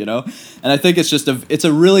into, you know. And I think it's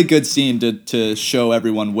a really good scene to show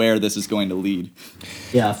everyone where this is going to lead.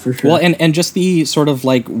 Yeah, for sure. Well, and just the sort of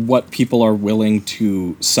like what people are willing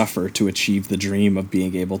to suffer to achieve the dream of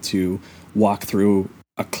being able to walk through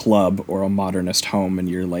a club or a modernist home in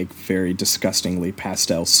your like very disgustingly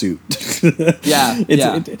pastel suit.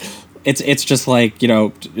 It's just like, you know,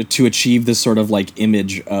 to achieve this sort of like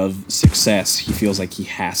image of success, he feels like he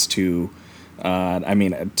has to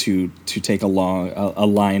to take a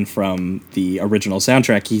line from the original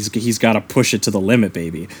soundtrack, he's got to push it to the limit,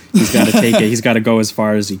 baby. He's got to take it. He's got to go as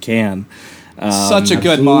far as he can. Such a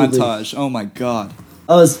good montage. Oh my god.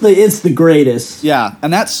 Oh, it's the greatest. Yeah,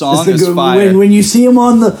 and that song is fire. When you see him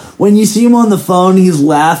on the phone, he's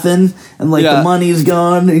laughing and like the money's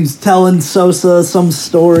gone. He's telling Sosa some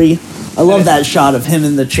story. I love that shot of him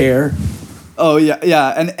in the chair. Oh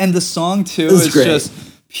yeah, and the song too is just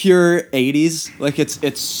pure 80s. Like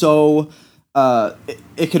it's so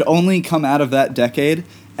it could only come out of that decade.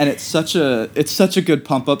 And it's such a good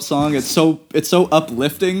pump up song. It's so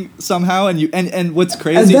uplifting somehow. And what's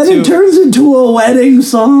crazy and then too, it turns into a wedding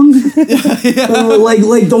song. like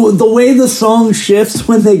the way the song shifts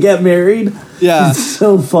when they get married. Yeah, it's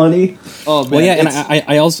so funny. Oh man. Well, yeah, and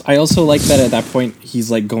I also like that at that point he's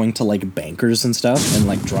like going to like bankers and stuff and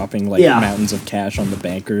like dropping like mountains of cash on the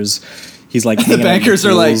bankers. He's like the bankers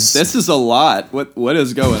are like, this is a lot. What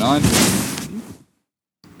is going on?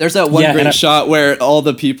 There's that one great shot where all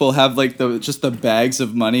the people have like the bags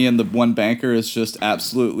of money, and the one banker is just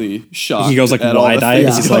absolutely shocked. He goes like wide-eyed.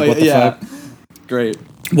 He's like, "What the fuck?" Great.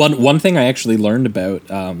 One thing I actually learned about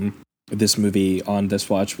this movie on this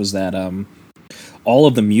watch was that all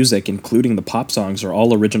of the music, including the pop songs, are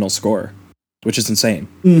all original score, which is insane.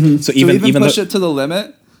 Mm-hmm. So even push it to the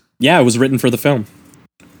limit. Yeah, it was written for the film.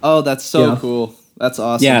 Oh, that's so cool. That's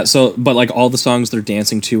awesome. Yeah, so, but like all the songs they're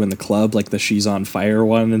dancing to in the club, like the She's on Fire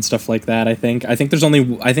one and stuff like that, I think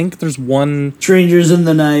there's one... Strangers in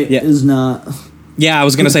the Night is not. Yeah, I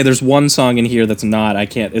was going to say there's one song in here that's not.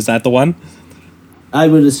 Is that the one? I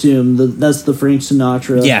would assume that's the Frank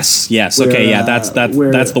Sinatra. Yes. Where, okay, yeah, that's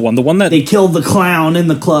the one. The one that they killed the clown in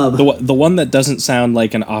the club. The one that doesn't sound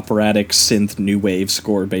like an operatic synth new wave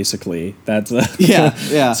score. Basically, that's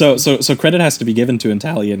yeah. So credit has to be given to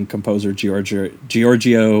Italian composer Giorgio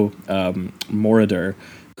Moroder,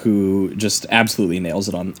 who just absolutely nails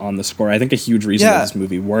it on the score. I think a huge reason that this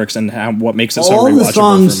movie works and what makes it so rewatchable. All the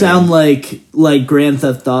songs sound like Grand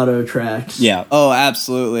Theft Auto tracks. Yeah. Oh,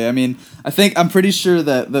 absolutely. I mean, I'm pretty sure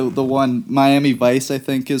that the one Miami Vice, I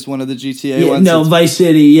think, is one of the GTA ones. No, Vice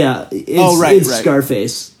City. Yeah. It's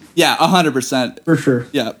Scarface. Yeah, 100%. For sure.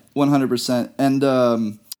 Yeah, 100%.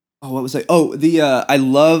 And what was I? Oh, I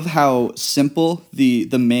love how simple the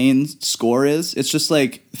main score is. It's just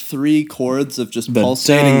like 3 chords of just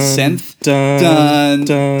pulsating synth. Dun,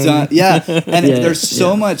 dun. Yeah, and there's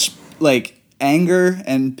so much like anger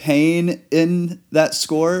and pain in that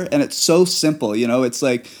score, and it's so simple. You know, it's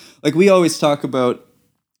like we always talk about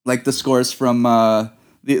like the scores from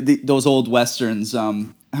those old westerns. How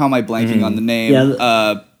am I blanking on the name?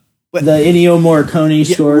 Yeah, the Ennio Morricone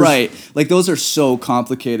scores. Right. Like those are so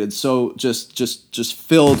complicated, so just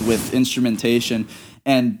filled with instrumentation.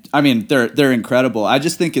 And I mean, they're incredible. I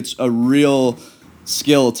just think it's a real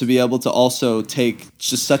skill to be able to also take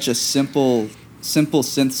just such a simple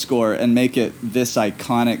synth score and make it this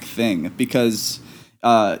iconic thing, because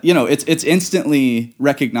it's instantly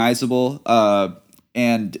recognizable,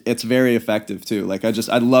 and it's very effective too. Like I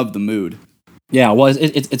love the mood. Yeah, well,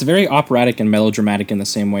 it's very operatic and melodramatic in the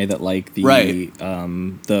same way that like the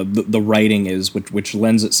the writing is, which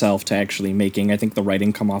lends itself to actually making, I think, the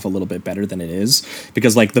writing come off a little bit better than it is,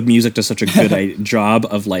 because like the music does such a good job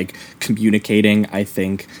of like communicating, I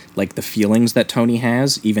think, like the feelings that Tony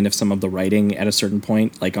has, even if some of the writing at a certain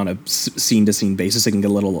point, like on a scene to scene basis, it can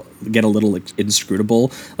get a little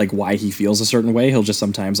inscrutable, like why he feels a certain way. He'll just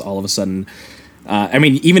sometimes all of a sudden. I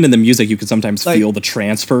mean, even in the music, you could sometimes feel the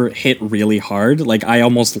transfer hit really hard. Like, I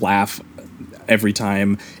almost laugh every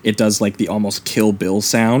time it does, like, the almost Kill Bill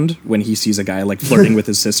sound when he sees a guy, like, flirting with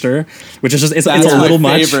his sister, which is just, it's a little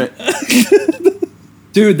much.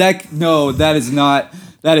 Dude, that is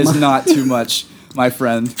not too much, my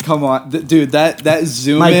friend. Come on. Dude, that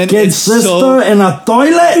zoom my in. My kid's sister in a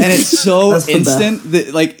toilet? And it's so instant,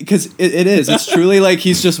 that, like, because it is. It's truly like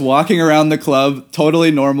he's just walking around the club, totally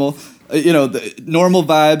normal. The normal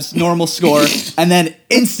vibes, normal score, and then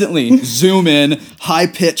instantly zoom in,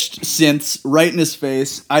 high-pitched synths right in his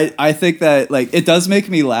face. I think that, like, it does make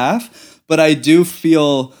me laugh, but I do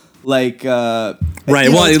feel like right.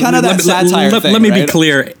 Well, it's kind of that satire thing. Let me be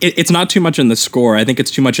clear. It's not too much in the score. I think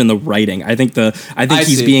it's too much in the writing. I think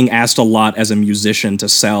he's being asked a lot as a musician to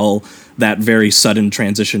sell that very sudden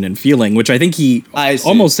transition in feeling, which I think he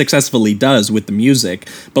almost successfully does with the music.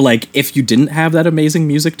 But like, if you didn't have that amazing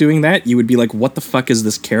music doing that, you would be like, what the fuck is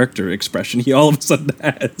this character expression he all of a sudden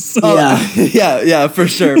has? Yeah, for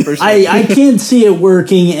sure. I can't see it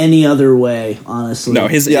working any other way, honestly. No,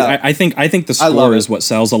 I think the score is what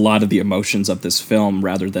sells a lot of the emotions of this film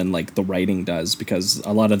rather than like the writing does, because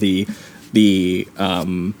a lot of a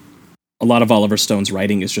lot of Oliver Stone's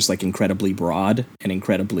writing is just like incredibly broad and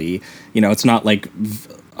incredibly, it's not like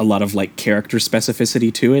a lot of like character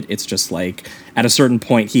specificity to it. It's just like at a certain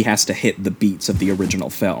point he has to hit the beats of the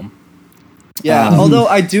original film. Yeah, although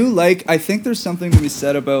I think there's something to be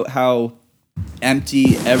said about how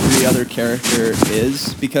empty every other character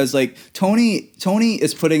is, because like Tony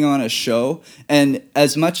is putting on a show, and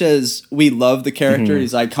as much as we love the character,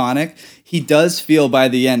 he's iconic, he does feel by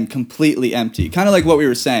the end completely empty, kind of like what we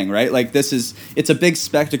were saying, right? Like it's a big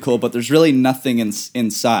spectacle, but there's really nothing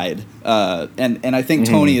inside, and I think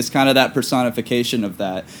Tony is kind of that personification of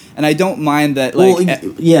that, and I don't mind that. Like,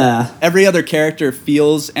 every other character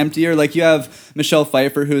feels emptier. Like you have Michelle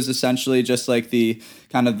Pfeiffer, who's essentially just like the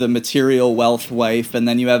kind of the material wealth wife, and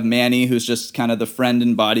then you have Manny, who's just kind of the friend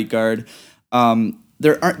and bodyguard.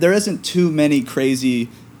 There isn't too many crazy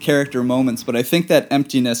character moments, but I think that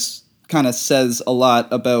emptiness kind of says a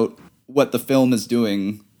lot about what the film is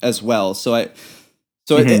doing as well. So I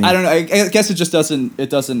don't know. I guess it just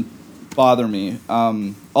doesn't bother me.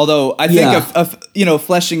 Although I think of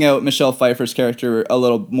fleshing out Michelle Pfeiffer's character a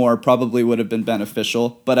little more probably would have been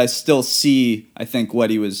beneficial. But I still see, I think, what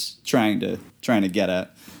he was trying to get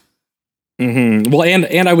at. Well,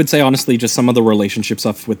 and I would say honestly, just some of the relationship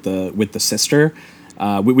stuff with the sister.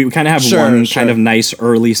 We kind of have one kind of nice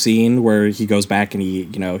early scene where he goes back and he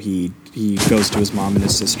goes to his mom and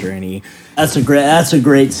his sister, and that's a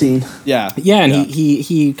great scene. And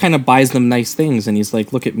he kind of buys them nice things, and he's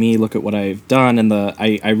like, look at me, look at what I've done. And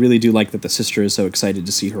I really do like that the sister is so excited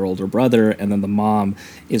to see her older brother, and then the mom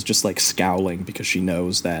is just like scowling because she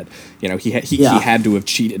knows that he had to have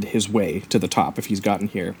cheated his way to the top if he's gotten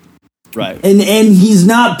here. Right, and he's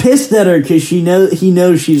not pissed at her because he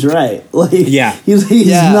knows she's right. Like,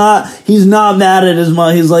 he's not mad at his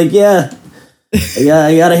mom. He's like, I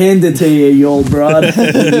gotta hand it to you, you old broad.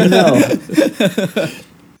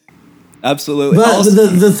 Absolutely. But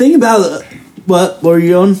the thing about what were you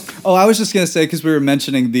going? Oh, I was just gonna say, because we were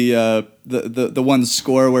mentioning the one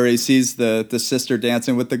score where he sees the sister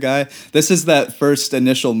dancing with the guy. This is that first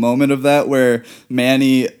initial moment of that where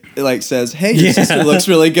Manny like says, "Hey, your sister looks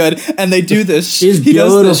really good," and they do this. He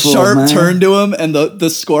does this sharp turn to him, and the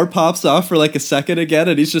score pops off for like a second again,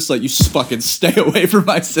 and he's just like, "You fucking stay away from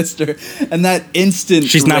my sister." And that instant,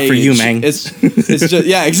 she's not for you, man. It's just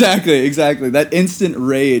exactly. That instant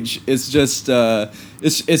rage is just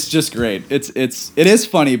it's just great. It is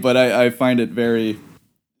funny, but I find it very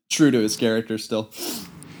true to his character still.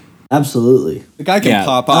 Absolutely, the guy can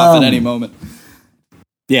pop off at any moment.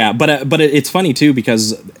 Yeah, but it's funny too,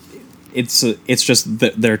 because it's just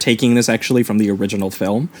that they're taking this actually from the original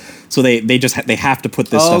film, so they have to put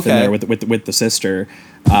this stuff in there with the sister.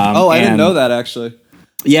 I didn't know that actually.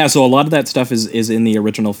 Yeah, so a lot of that stuff is in the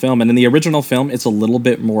original film, and in the original film, it's a little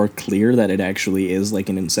bit more clear that it actually is like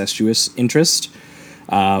an incestuous interest.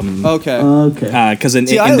 Because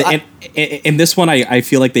in this one, I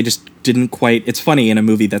feel like they just didn't quite. It's funny, in a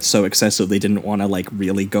movie that's so excessive, they didn't want to like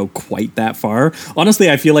really go quite that far. Honestly,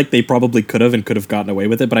 I feel like they probably could have gotten away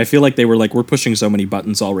with it, but I feel like they were like, we're pushing so many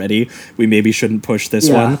buttons already, we maybe shouldn't push this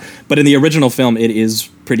one. But in the original film, it is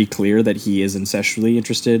pretty clear that he is incestually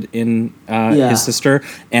interested in his sister.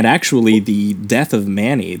 And actually, the death of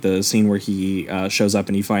Manny, the scene where he shows up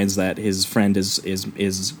and he finds that his friend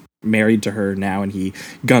is married to her now, and he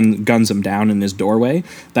guns him down in his doorway,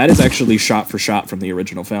 that is actually shot for shot from the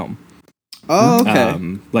original film. Oh,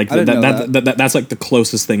 okay. That's like the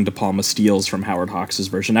closest thing De Palma steals from Howard Hawks'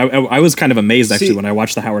 version. I was kind of amazed actually when I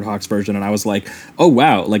watched the Howard Hawks version, and I was like, oh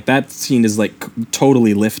wow, like that scene is like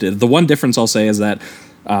totally lifted. The one difference I'll say is that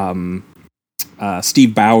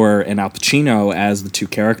Steve Bauer and Al Pacino as the two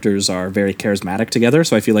characters are very charismatic together,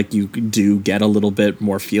 so I feel like you do get a little bit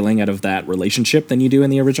more feeling out of that relationship than you do in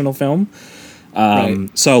the original film.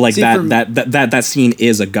 So like that scene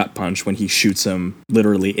is a gut punch when he shoots him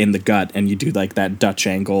literally in the gut, and you do like that Dutch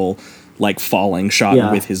angle like falling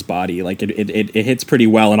shot with his body. Like it hits pretty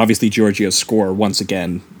well, and obviously Giorgio's score once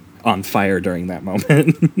again on fire during that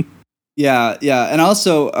moment. Yeah, and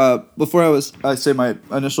also before I say my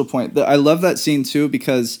initial point, I love that scene too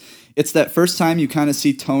because it's that first time you kind of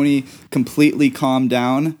see Tony completely calm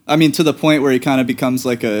down. I mean, to the point where he kind of becomes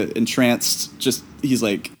like a entranced. He's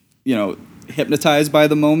like, hypnotized by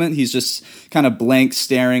the moment. He's just kind of blank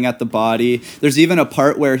staring at the body. There's even a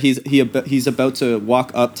part where he's about to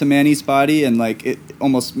walk up to Manny's body and like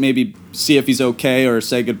almost maybe see if he's okay or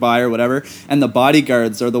say goodbye or whatever, and the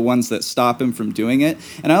bodyguards are the ones that stop him from doing it.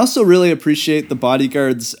 And I also really appreciate the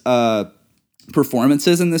bodyguards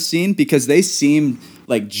performances in this scene because they seem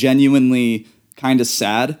like genuinely kind of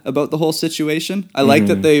sad about the whole situation. I like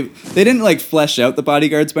that they didn't like flesh out the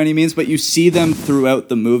bodyguards by any means, but you see them throughout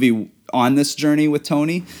the movie on this journey with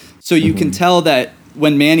Tony. So you can tell that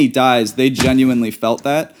when Manny dies, they genuinely felt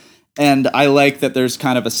that. And I like that there's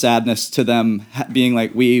kind of a sadness to them being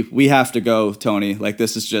like, we have to go, Tony. Like,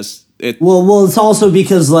 this is just it. Well, it's also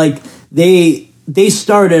because like they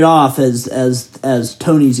started off as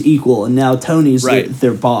Tony's equal, and now Tony's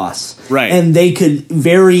their boss. Right. And they could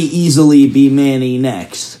very easily be Manny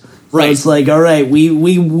next. So it's like, all right,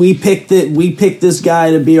 we picked this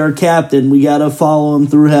guy to be our captain. We got to follow him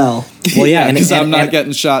through hell. Well, yeah, because I'm not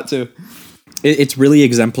getting shot too. It's really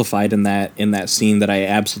exemplified in that scene that I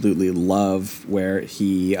absolutely love, where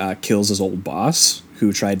he kills his old boss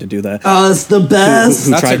who tried to do that. Oh, it's the best.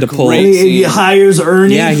 Who tried to pull. He hires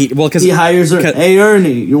Ernie. Yeah, he hires Ernie. Hey,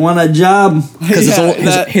 Ernie, you want a job?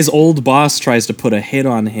 Because his old boss tries to put a hit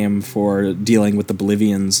on him for dealing with the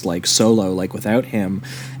Bolivians like solo, like without him.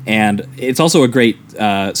 And it's also a great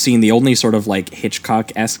scene. The only sort of like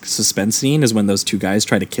Hitchcock-esque suspense scene is when those two guys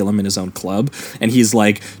try to kill him in his own club, and he's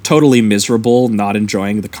like totally miserable, not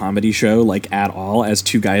enjoying the comedy show like at all, as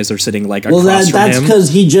two guys are sitting like across from him. That's because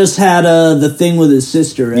he just had the thing with his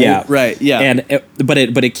sister, right? Yeah, right. Yeah, and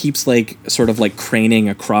it keeps like sort of like craning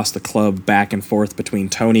across the club back and forth between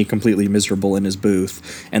Tony completely miserable in his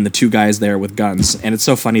booth and the two guys there with guns. And it's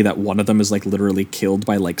so funny that one of them is like literally killed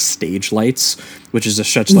by like stage lights, which is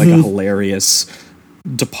such like a hilarious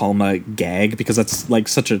De Palma gag, because that's like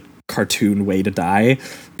such a cartoon way to die,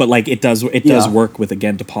 but like it does work with,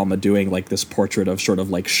 again, De Palma doing like this portrait of sort of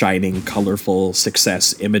like shining, colorful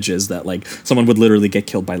success images that like someone would literally get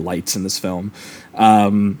killed by lights in this film.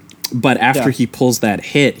 But after he pulls that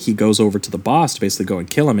hit, he goes over to the boss to basically go and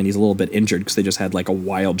kill him, and he's a little bit injured because they just had like a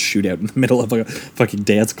wild shootout in the middle of a fucking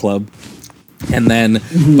dance club. And then,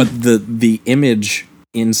 but the image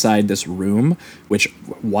inside this room, which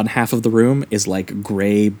one half of the room is like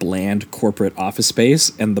gray, bland corporate office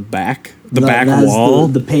space, and the back wall,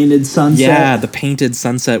 the painted sunset. Yeah, the painted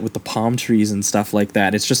sunset with the palm trees and stuff like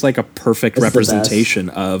that. It's just like a perfect representation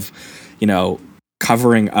of,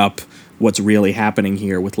 covering up what's really happening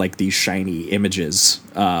here with like these shiny images.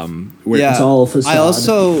 It's all a facade. I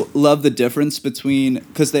also love the difference between,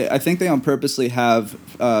 because I think they on purposely have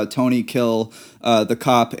Tony kill the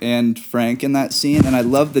cop and Frank in that scene, and I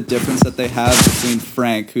love the difference that they have between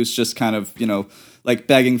Frank, who's just kind of like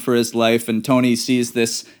begging for his life, and Tony sees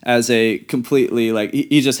this as a completely like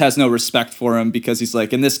he just has no respect for him, because he's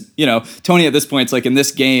like, in this, Tony at this point, it's like, in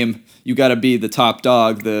this game you got to be the top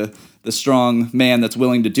dog, the strong man that's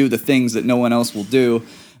willing to do the things that no one else will do.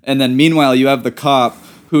 And then meanwhile you have the cop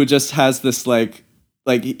who just has this like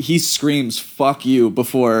he screams "fuck you"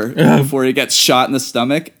 before he gets shot in the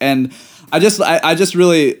stomach. And I just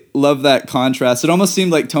really love that contrast. It almost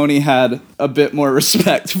seemed like Tony had a bit more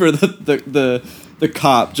respect for the the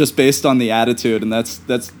cop just based on the attitude, and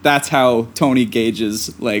that's how Tony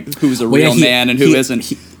gauges like who's a real man and who isn't.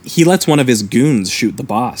 He lets one of his goons shoot the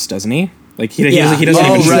boss, doesn't he? Like he doesn't even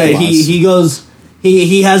shoot right. the boss. He goes.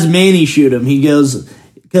 He has Manny shoot him. He goes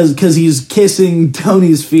because he's kissing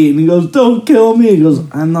Tony's feet, and he goes, "Don't kill me." He goes,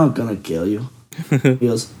 "I'm not gonna kill you." He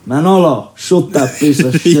goes, "Manolo, shoot that piece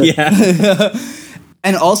of shit." Yeah.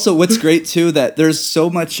 And also, what's great too that there's so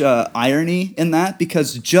much irony in that,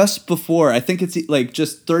 because just before, I think it's like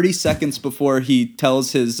just 30 seconds before he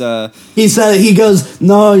tells his he goes,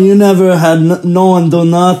 "No, you never had no one do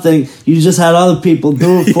nothing. You just had other people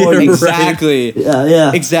do it for you." Exactly.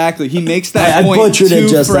 Yeah. Exactly. He makes that point I butchered too it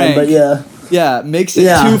just frank. then, but yeah. Yeah, makes it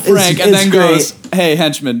too frank, and then goes, "Hey,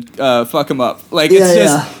 henchman, fuck him up." Like it's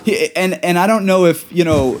just, and I don't know if you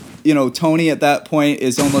know Tony at that point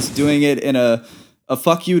is almost doing it in a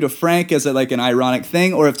fuck you to Frank as like an ironic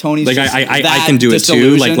thing, or if Tony's like just I can do it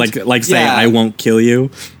too, like saying I won't kill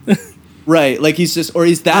you. Right, like he's just, or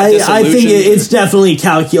he's that I think disillusioned. it's definitely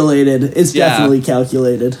calculated. It's definitely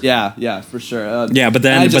calculated. Yeah, for sure. But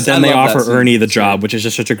then they offer Ernie the job, which is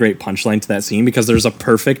just such a great punchline to that scene, because there's a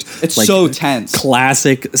perfect, it's so tense,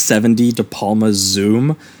 classic 70 De Palma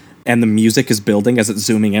zoom, and the music is building as it's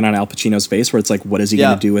zooming in on Al Pacino's face, where it's like, what is he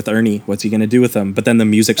going to do with Ernie? What's he going to do with him? But then the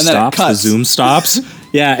music stops, the zoom stops.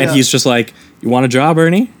 And he's just like, "You want a job,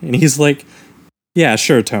 Ernie?" And he's like, "Yeah,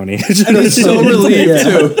 sure, Tony." And he's so relieved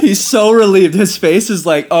too. He's so relieved. His face is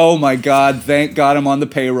like, "Oh my God, thank God I'm on the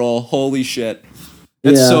payroll. Holy shit."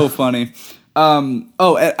 It's so funny.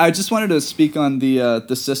 I just wanted to speak on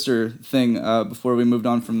the sister thing before we moved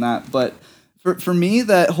on from that. But for me,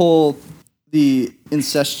 that whole the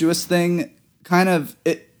incestuous thing kind of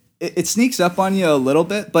it sneaks up on you a little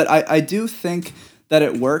bit, but I do think that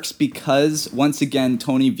it works because once again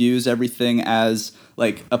Tony views everything as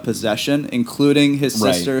like a possession, including his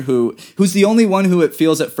sister, who's the only one who it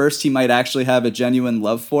feels at first he might actually have a genuine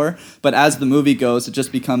love for, but as the movie goes, it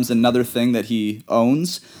just becomes another thing that he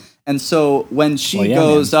owns. And so when she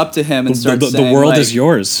goes up to him and starts saying, the world like, is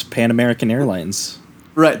yours, Pan American Airlines.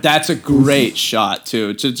 Right, that's a great shot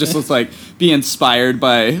too. To just looks like be inspired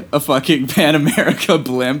by a fucking Pan America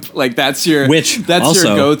blimp. Like that's your also,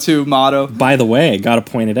 your go-to motto. By the way, gotta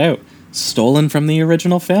point it out, stolen from the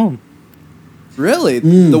original film. Really,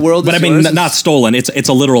 the world. But is I mean, yours not stolen. It's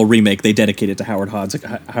a literal remake. They dedicated to Howard Hawks at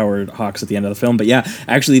the end of the film. But yeah,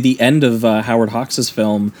 actually, the end of Howard Hawks'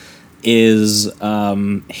 film is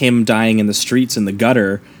him dying in the streets in the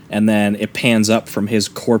gutter. And then it pans up from his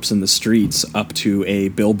corpse in the streets up to a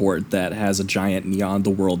billboard that has a giant neon, "The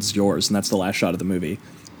world's yours," and that's the last shot of the movie.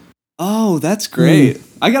 Oh, that's great!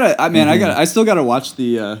 I still gotta watch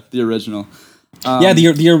the original.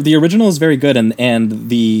 The original is very good, and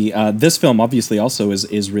the this film obviously also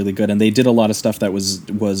is really good, and they did a lot of stuff that was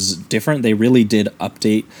different. They really did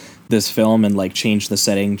update this film and like change the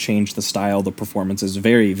setting, change the style, the performances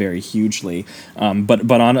very, very hugely.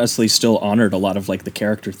 But honestly, still honored a lot of like the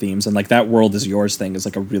character themes, and like that "world is yours" thing is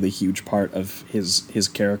like a really huge part of his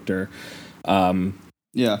character.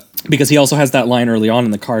 Because he also has that line early on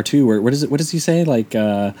in the car too, where what does he say? Like,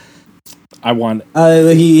 I want.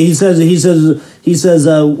 He says,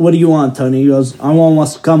 "What do you want, Tony?" He goes, "I want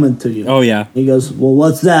what's coming to you." Oh yeah. He goes, "Well,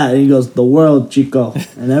 what's that?" And he goes, "The world, Chico,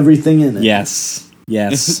 and everything in it." Yes.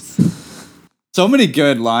 So many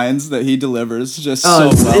good lines that he delivers, just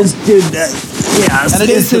well. And it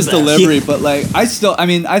is his delivery, but like I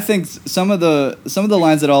think some of the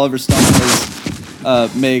lines that Oliver Stone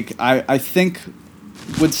has make I think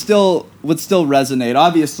would still resonate.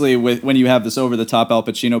 Obviously, when you have this over the top Al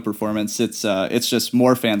Pacino performance, it's just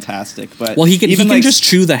more fantastic. But he can just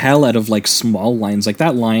chew the hell out of like small lines, like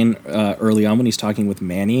that line early on when he's talking with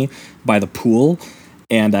Manny by the pool.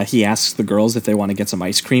 And he asks the girls if they want to get some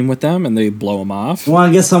ice cream with them, and they blow him off. You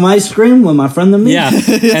want to get some ice cream with my friend and me? Yeah.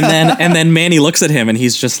 and then Manny looks at him, and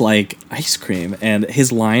he's just like, "Ice cream." And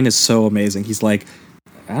his line is so amazing. He's like,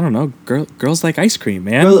 "I don't know, girls like ice cream,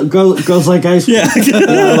 man." Girls like ice cream. Yeah.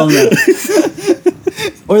 I love that.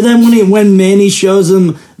 Or then when Manny shows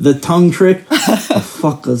him the tongue trick, the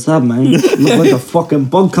fuck is that, man? You look like a fucking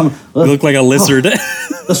bug coming. You look like a lizard.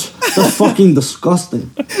 That's fucking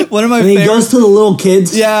disgusting. One of my he goes to the little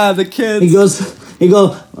kids. Yeah, the kids. He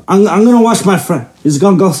goes, I'm gonna watch my friend. He's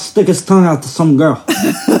gonna go stick his tongue out to some girl.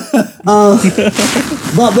 But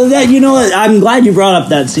that, you know what? I'm glad you brought up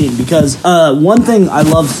that scene, because one thing I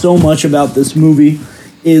love so much about this movie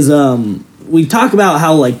is we talk about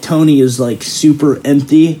how like Tony is like super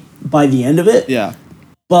empty by the end of it. Yeah.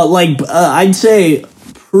 But like I'd say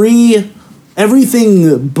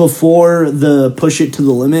everything before the push it to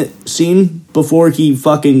the limit scene, before he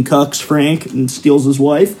fucking cucks Frank and steals his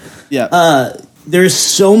wife. Yeah. there's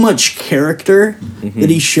so much character that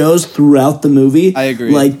he shows throughout the movie. I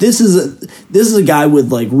agree. Like this is a guy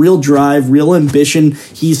with like real drive, real ambition.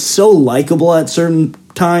 He's so likable at certain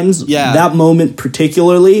times. Yeah. That moment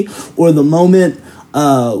particularly, or the moment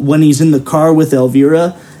when he's in the car with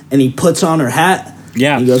Elvira and he puts on her hat.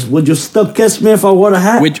 Yeah. He goes, "Would you still kiss me if I wore a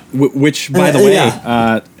hat?" Which by the way,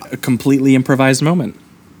 a completely improvised moment.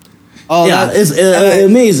 Oh, yeah, it's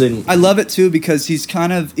amazing. I love it too because he's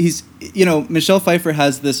Michelle Pfeiffer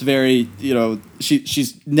has this very,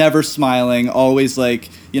 she's never smiling, always like,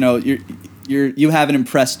 you haven't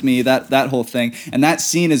impressed me, that whole thing. And that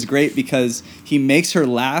scene is great because he makes her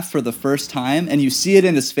laugh for the first time and you see it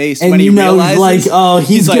in his face and when he realizes like, oh,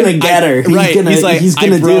 he's gonna get her. He's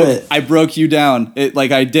gonna do it. I broke you down.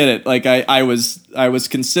 I did it. Like I was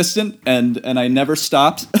consistent and I never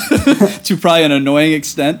stopped to probably an annoying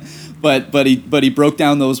extent. But he broke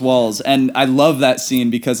down those walls, and I love that scene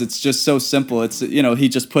because it's just so simple. It's he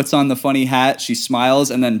just puts on the funny hat, she smiles,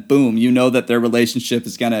 and then boom, that their relationship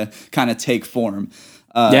is gonna kind of take form.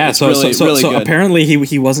 So good. Apparently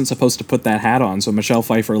he wasn't supposed to put that hat on. So Michelle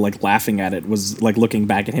Pfeiffer, like laughing at it, was like looking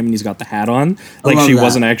back at him, and he's got the hat on, like she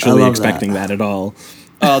wasn't actually expecting that at all.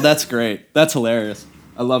 Oh, that's great. That's hilarious.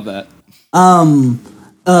 I love that.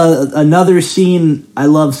 Another scene I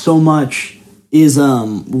love so much is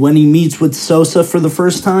when he meets with Sosa for the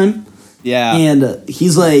first time. Yeah. And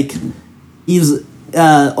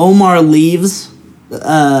Omar leaves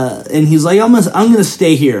and he's like, I'm gonna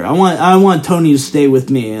stay here. I want Tony to stay with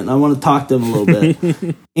me and I want to talk to him a little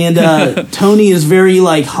bit. And Tony is very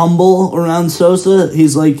like humble around Sosa.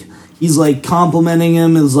 He's like complimenting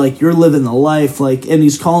him, is like, you're living the life, like, and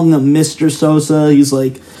he's calling him Mr. Sosa. He's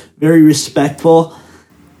like very respectful.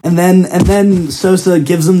 And then Sosa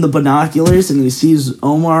gives him the binoculars, and he sees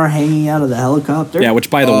Omar hanging out of the helicopter. Yeah, which,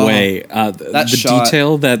 by the way, the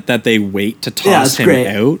detail that they wait to toss him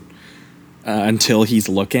out until he's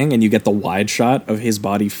looking, and you get the wide shot of his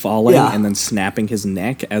body falling and then snapping his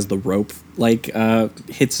neck as the rope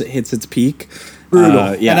hits its peak. Brutal.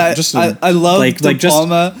 And I love De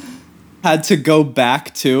Palma had to go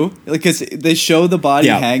back too, because they show the body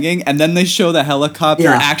hanging and then they show the helicopter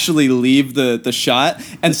actually leave the shot,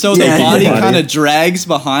 and so the body kind of drags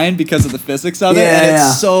behind because of the physics of it, and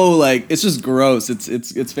it's so like, it's just gross.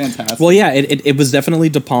 It's fantastic. Well, yeah, it was definitely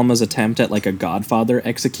De Palma's attempt at like a Godfather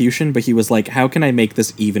execution, but he was like, how can I make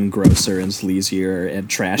this even grosser and sleazier and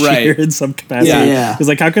trashier in some capacity? Yeah. He's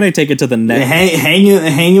like, how can I take it to the next?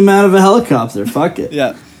 Hang him out of a helicopter. Fuck it.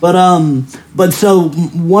 Yeah. But so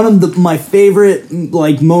one of my favorite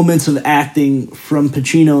like moments of acting from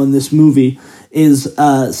Pacino in this movie is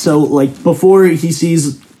before he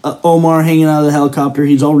sees Omar hanging out of the helicopter,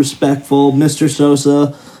 he's all respectful, Mr.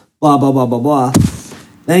 Sosa, blah blah blah blah blah.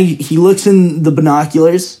 Then he looks in the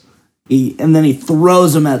binoculars, and then he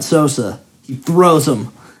throws them at Sosa. He throws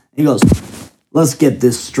them. He goes, "Let's get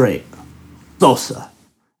this straight, Sosa."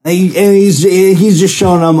 And he's just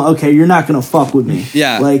showing them, okay, you're not gonna fuck with me.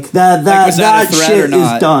 Yeah, like that shit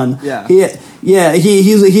is done. Yeah.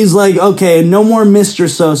 He's like, okay, no more Mr.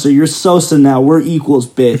 Sosa. You're Sosa now. We're equals,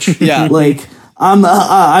 bitch. Yeah, like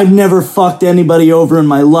I've never fucked anybody over in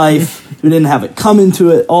my life who didn't have it coming to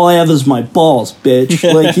it. All I have is my balls, bitch.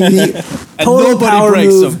 Like total power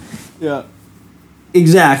move. Them. Yeah.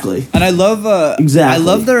 Exactly. And I love exactly. I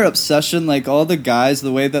love their obsession. Like all the guys,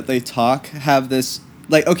 the way that they talk, have this.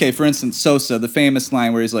 Like, okay, for instance, Sosa, the famous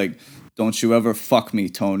line where he's like, "Don't you ever fuck me,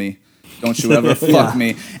 Tony. Don't you ever fuck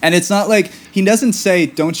me." And it's not like, he doesn't say,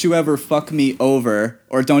 "Don't you ever fuck me over,"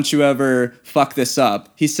 or "Don't you ever fuck this up."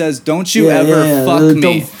 He says, "Don't you ever fuck me."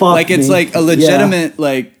 Don't fuck like, it's me. like a legitimate,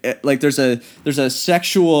 like there's a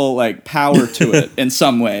sexual like power to it in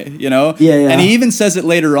some way, Yeah. And he even says it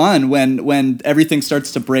later on when everything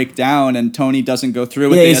starts to break down and Tony doesn't go through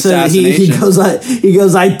with the assassination. He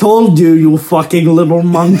goes, "I told you, you fucking little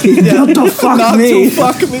monkey, not to fuck not me." to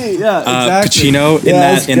fuck me. Yeah, exactly.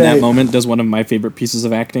 Pacino in that moment does one of my favorite pieces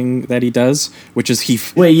of acting that he does, which is he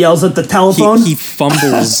yells at the telephone. He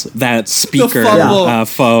fumbles that speaker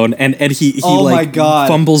phone, and he my God.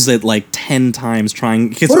 fumbles it like 10 times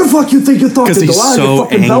trying. What the fuck you think you're talking to? Because he's so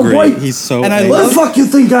angry. He's so angry. What the fuck you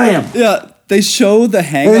think I am? Yeah. They show the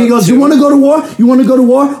hangout. And he goes, "You want to go to war? You want to go to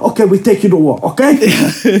war? Okay, we take you to war. Okay."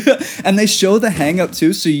 And they show the hang up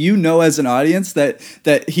too, so as an audience that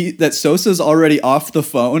Sosa's already off the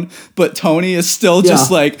phone, but Tony is still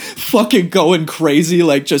just like fucking going crazy,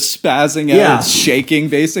 like just spazzing out, shaking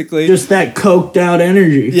basically. Just that coked out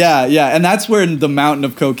energy. Yeah, and that's where the mountain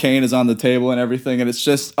of cocaine is on the table and everything, and it's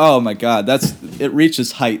just, oh my God, it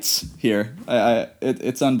reaches heights here.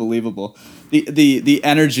 It's unbelievable. the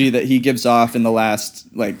energy that he gives off in the last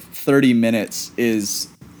like 30 minutes is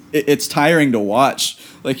it's tiring to watch.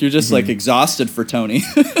 Like you're just like exhausted for Tony.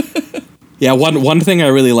 Yeah, one thing I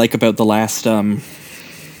really like about the last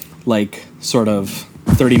like sort of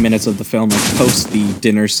 30 minutes of the film, like post the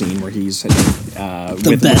dinner scene where he's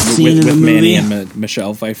with Manny and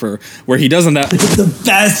Michelle Pfeiffer, where he doesn't the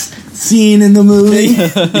best scene in the movie.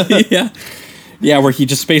 yeah, where he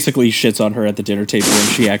just basically shits on her at the dinner table, and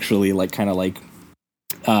she actually like kind of like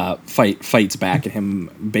fights back at him.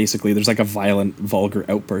 Basically, there's like a violent, vulgar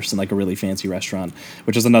outburst in like a really fancy restaurant,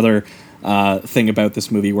 which is another thing about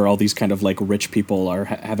this movie where all these kind of like rich people are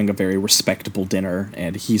having a very respectable dinner,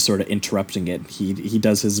 and he's sort of interrupting it. He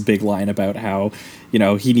does his big line about how, you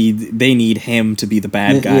know, they need him to be the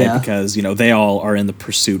bad guy because, you know, they all are in the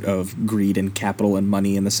pursuit of greed and capital and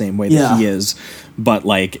money in the same way that he is, but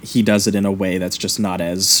like he does it in a way that's just not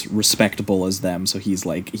as respectable as them. So he's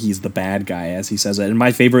the bad guy, as he says it. And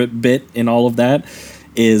my favorite bit in all of that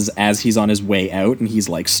is as he's on his way out and he's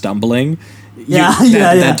like stumbling.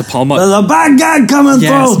 That De Palma, the bad guy coming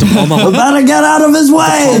through. De Palma, we better get out of his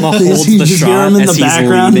way. De Palma holds the shot as he's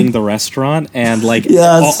leaving the restaurant, and like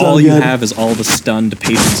all you have is all the stunned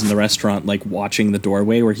patrons in the restaurant like watching the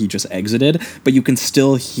doorway where he just exited, but you can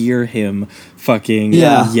still hear him fucking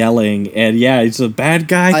yelling, and it's a bad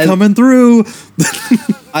guy coming through.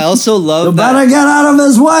 I also love that. Better get out of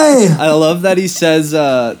his way. I love that he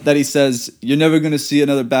says you're never gonna see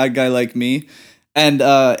another bad guy like me. And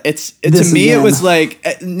it was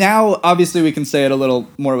like, now obviously we can say it a little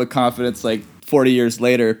more with confidence like 40 years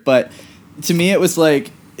later, but to me it was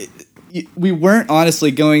like we weren't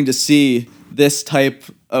honestly going to see this type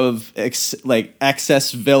of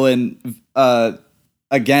excess villain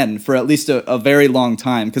again for at least a very long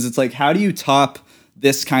time, because it's like, how do you top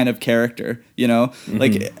this kind of character, you know?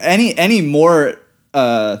 Like any more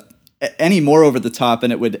over the top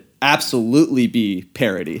and it would absolutely be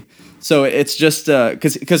parody. So it's just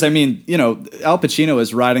because I mean, you know, Al Pacino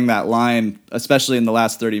is riding that line, especially in the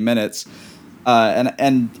last 30 minutes,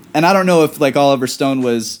 and I don't know if like Oliver Stone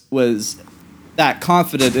was that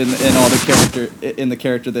confident in the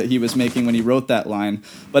character that he was making when he wrote that line,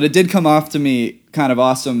 but it did come off to me kind of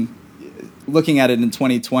awesome looking at it in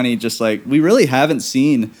 2020. Just like, we really haven't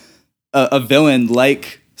seen a villain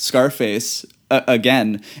like Scarface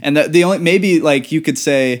again, and the only, maybe like you could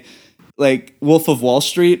say, like Wolf of Wall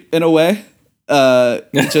Street in a way,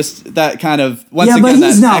 just that kind of again, but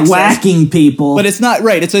he's not whacking people. But it's not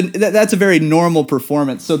right. That's a very normal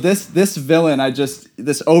performance. So this villain,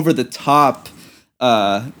 this over the top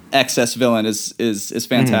excess villain is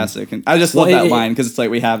fantastic, and I just love that line because it's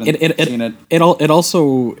like we haven't seen it.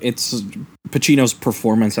 It's Pacino's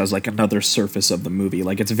performance as like another surface of the movie.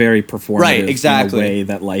 Like it's very performative, in a way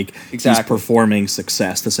that like he's performing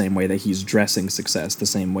success the same way that he's dressing success, the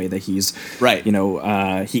same way that he's you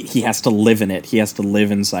know, he has to live in it. He has to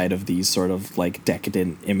live inside of these sort of like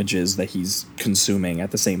decadent images that he's consuming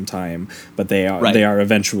at the same time. But they are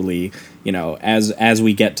eventually, you know, as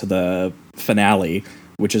we get to the finale,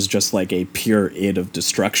 which is just like a pure id of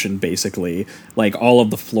destruction, basically. Like all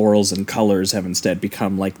of the florals and colors have instead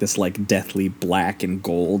become like this like deathly black and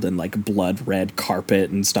gold and like blood red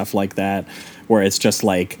carpet and stuff like that, where it's just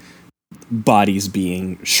like bodies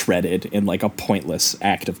being shredded in like a pointless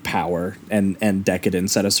act of power and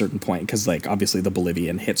decadence at a certain point, because like obviously the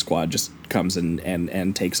Bolivian hit squad just comes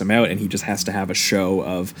and takes him out, and he just has to have a show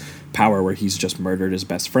of power where he's just murdered his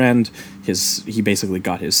best friend, he basically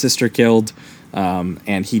got his sister killed,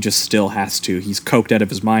 and he just still has to, he's coked out of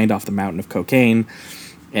his mind off the mountain of cocaine,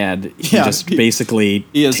 and he basically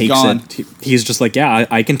takes it. He's just like,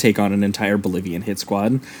 I can take on an entire Bolivian hit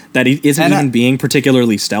squad that isn't even being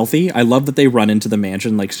particularly stealthy. I love that they run into the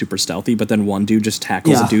mansion like super stealthy, but then one dude just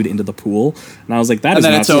tackles a dude into the pool, and I was like, that is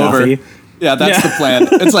not stealthy. Over. Yeah, that's the plan.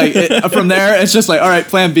 It's like from there, it's just like, all right,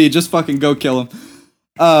 plan B, just fucking go kill him.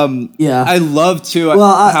 I love too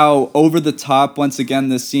how over the top once again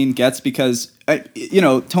this scene gets, because you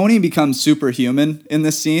know, Tony becomes superhuman in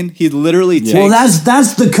this scene. He literally takes. Well,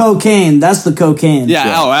 that's the cocaine. That's the cocaine.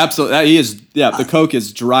 Yeah. Oh, absolutely. He is. Yeah. The coke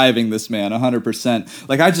is driving this man 100%.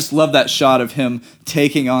 Like, I just love that shot of him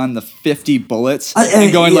taking on the 50 bullets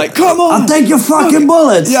and going like, "Come on, I'll take your fucking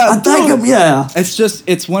bullets. Yeah, I'll take them." Yeah.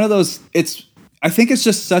 It's one of those. I think it's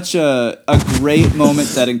just such a great moment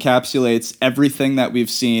that encapsulates everything that we've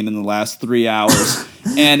seen in the last 3 hours.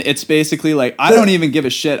 And it's basically like, I don't even give a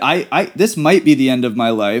shit. This might be the end of my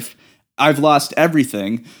life. I've lost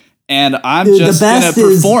everything. And I'm just going to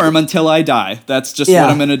perform until I die. That's just what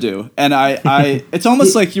I'm going to do. And it's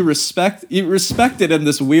almost like you respect it in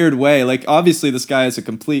this weird way. Like, obviously this guy is a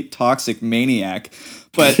complete toxic maniac,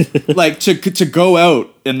 but like to go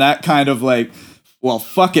out in that kind of like, well,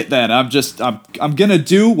 fuck it then. I'm gonna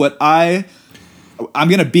do what I'm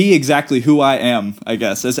gonna be exactly who I am, I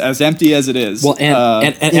guess, as empty as it is. Well,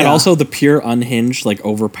 and also the pure unhinged, like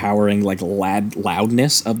overpowering, like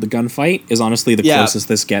loudness of the gunfight is honestly the closest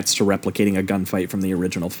this gets to replicating a gunfight from the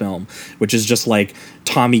original film, which is just like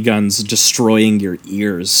Tommy guns destroying your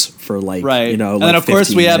ears for like, right. you know, and like then of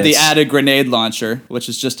course we have the added grenade launcher, which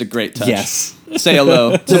is just a great touch. Yes. Say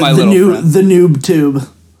hello to my little friend. The noob tube.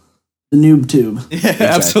 The noob tube. Yeah, exactly.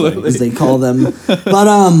 Absolutely. As they call them. But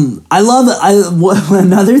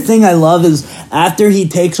another thing I love is after he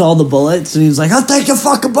takes all the bullets and he's like, I'll take your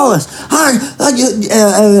fucking bullets. By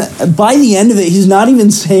the end of it, he's not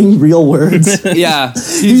even saying real words. Yeah.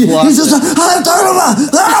 He's just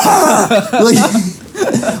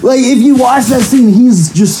like if you watch that scene,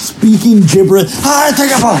 he's just speaking gibberish. Yeah.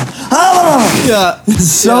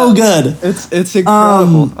 It's so good. It's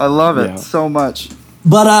incredible. I love it so much.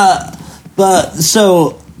 But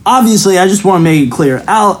so obviously, I just want to make it clear: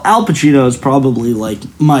 Al Pacino is probably like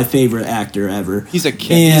my favorite actor ever. He's a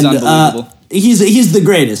kid. He's unbelievable. He's the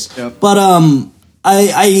greatest. Yep. But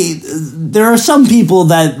I there are some people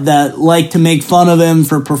that like to make fun of him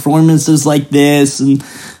for performances like this and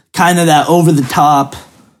kind of that over the top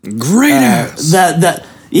great ass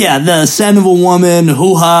the scent of a woman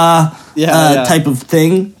hoo-ha type of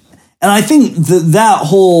thing. And I think that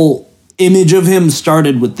whole image of him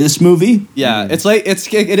started with this movie. Yeah, it is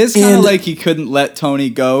kind of like he couldn't let Tony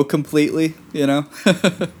go completely, you know.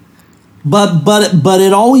 but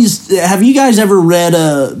it always. Have you guys ever read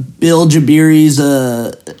Bill Jabiri's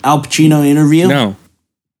Al Pacino interview? No.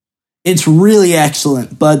 It's really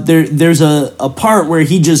excellent, but there's a part where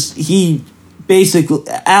he basically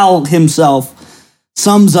Al himself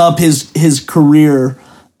sums up his career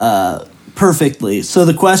perfectly. So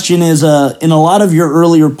the question is, in a lot of your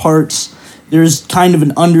earlier parts, there's kind of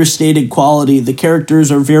an understated quality. The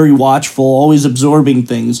characters are very watchful, always absorbing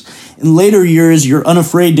things. In later years, you're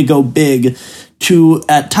unafraid to go big, to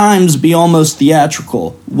at times be almost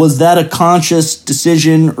theatrical. Was that a conscious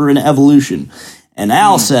decision or an evolution? And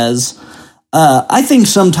Al says, I think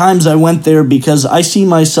sometimes I went there because I see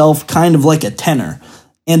myself kind of like a tenor,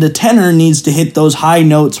 and a tenor needs to hit those high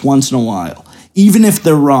notes once in a while, even if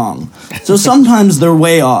they're wrong. So sometimes they're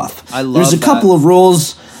way off. I love There's a couple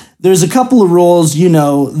of roles, you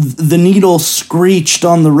know, the needle screeched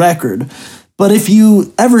on the record. But if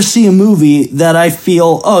you ever see a movie that I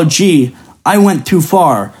feel, oh, gee, I went too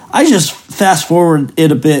far, I just fast forward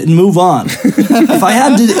it a bit and move on. And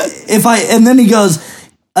then he goes,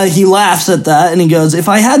 he laughs at that and he goes, if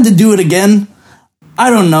I had to do it again, I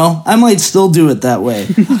don't know. I might still do it that way.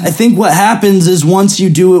 I think what happens is once you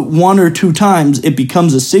do it one or two times, it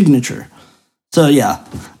becomes a signature. So, yeah,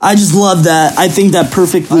 I just love that. I think that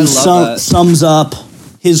perfectly sums up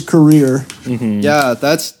his career. Mm-hmm. Yeah,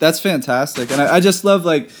 that's fantastic. And I just love,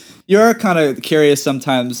 like, you're kind of curious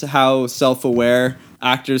sometimes how self-aware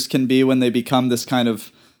actors can be when they become this kind of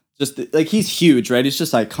just, like, he's huge, right? He's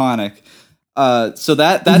just iconic. So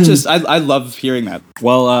that just I love hearing that.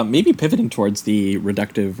 Well, maybe pivoting towards the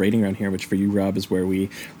reductive rating around here, which for you, Rob, is where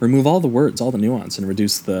we remove all the words, all the nuance, and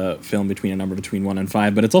reduce the film between a number between 1 and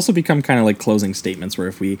 5. But it's also become kind of like closing statements, where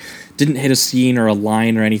if we didn't hit a scene or a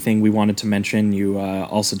line or anything we wanted to mention, you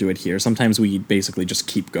also do it here. Sometimes we basically just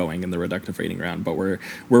keep going in the reductive rating round, but we're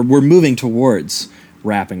moving towards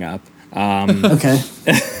wrapping up. Okay.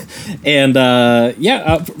 And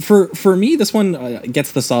for me, this one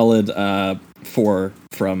gets the solid 4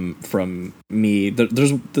 from me.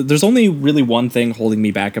 There's only really one thing holding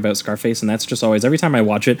me back about Scarface, and that's just always every time I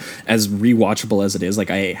watch it, as rewatchable as it is,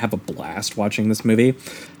 like I have a blast watching this movie,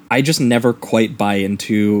 I just never quite buy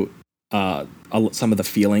into some of the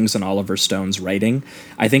feelings in Oliver Stone's writing.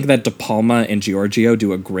 I think that De Palma and Giorgio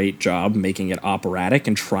do a great job making it operatic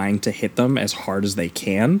and trying to hit them as hard as they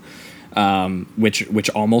can. Which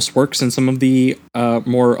almost works in some of the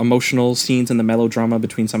more emotional scenes and the melodrama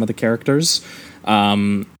between some of the characters.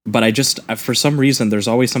 But I just, for some reason, there's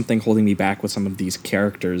always something holding me back with some of these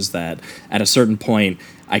characters that at a certain point,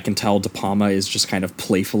 I can tell De Palma is just kind of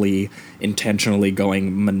playfully, intentionally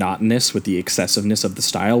going monotonous with the excessiveness of the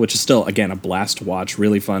style, which is still, again, a blast to watch,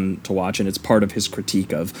 really fun to watch. And it's part of his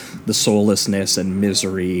critique of the soullessness and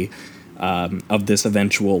misery of this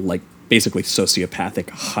eventual, like, basically sociopathic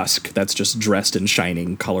husk that's just dressed in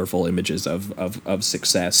shining, colorful images of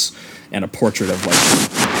success and a portrait of like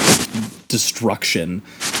destruction.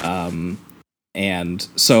 And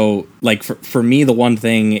so, like, for me, the one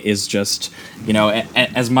thing is just, you know,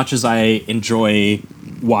 as much as I enjoy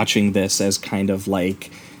watching this as kind of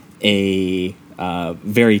like a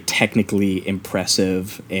very technically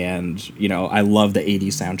impressive, and I love the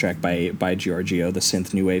 '80s soundtrack by Giorgio. The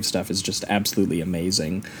synth new wave stuff is just absolutely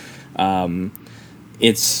amazing.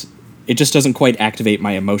 It just doesn't quite activate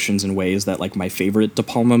my emotions in ways that like my favorite De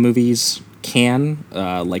Palma movies can,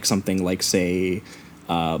 like something like say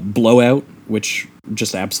Blowout, which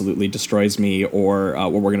just absolutely destroys me, or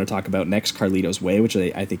what we're going to talk about next, Carlito's Way, which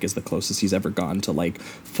I think is the closest he's ever gone to like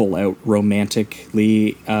full out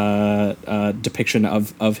romantically depiction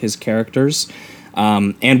of his characters.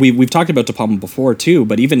 And we've talked about De Palma before too,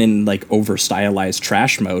 but even in like over stylized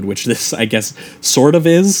trash mode, which this I guess sort of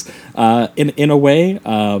is in a way.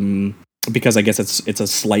 Because I guess it's a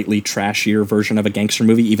slightly trashier version of a gangster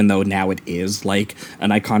movie, even though now it is like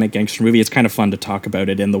an iconic gangster movie. It's kind of fun to talk about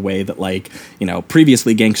it in the way that like,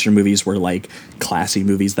 previously gangster movies were like classy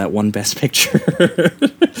movies that won Best Picture.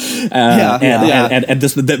 And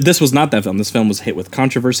this was not that film. This film was hit with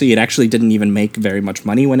controversy. It actually didn't even make very much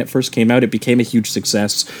money when it first came out. It became a huge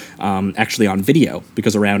success actually on video,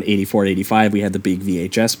 because around 84, 85, we had the big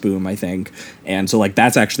VHS boom, I think. And so like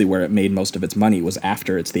that's actually where it made most of its money, was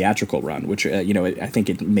after its theatrical run. Which I think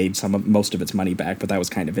it made most of its money back, but that was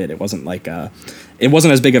kind of it. It wasn't like it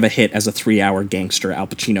wasn't as big of a hit as a 3-hour gangster Al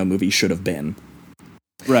Pacino movie should have been.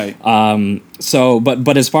 Right.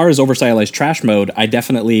 But as far as over-stylized trash mode, I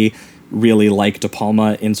definitely really like De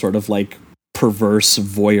Palma in sort of like perverse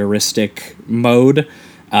voyeuristic mode,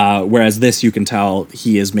 whereas this, you can tell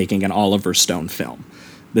he is making an Oliver Stone film.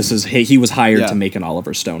 He was hired to make an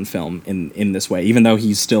Oliver Stone film in this way, even though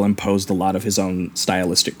he's still imposed a lot of his own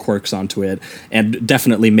stylistic quirks onto it, and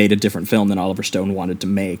definitely made a different film than Oliver Stone wanted to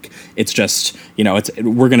make. It's just,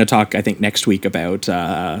 we're going to talk, I think, next week about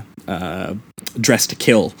Dressed to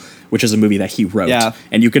Kill, which is a movie that he wrote. Yeah.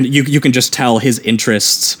 And you can just tell his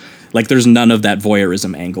interests. Like, there's none of that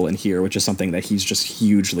voyeurism angle in here, which is something that he's just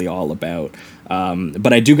hugely all about.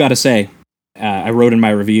 But I do got to say, I wrote in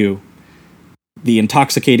my review, the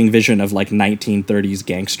intoxicating vision of like 1930s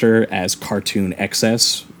gangster as cartoon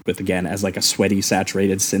excess, with again as like a sweaty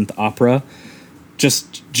saturated synth opera,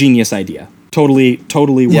 just genius idea. Totally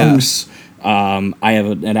works. I have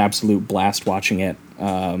an absolute blast watching it.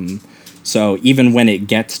 So even when it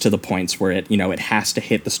gets to the points where it has to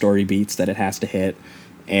hit the story beats that it has to hit,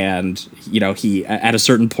 and he at a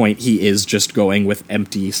certain point he is just going with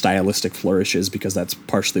empty stylistic flourishes, because that's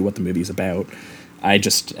partially what the movie's about. I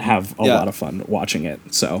just have a lot of fun watching it.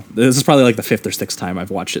 So this is probably like the 5th or 6th time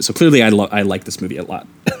I've watched it. So clearly I like this movie a lot.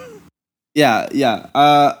 Yeah.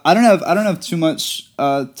 I don't have too much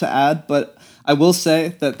to add, but I will say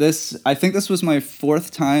that I think this was my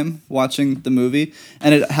 4th time watching the movie,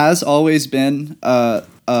 and it has always been a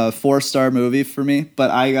 4-star movie for me.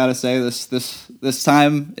 But I gotta say this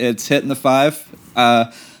time it's hitting the 5.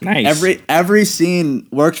 Nice. Every scene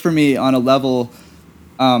worked for me on a level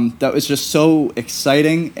that was just so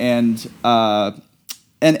exciting and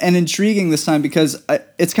intriguing this time, because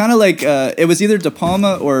it's kind of like it was either De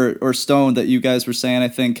Palma or Stone that you guys were saying. I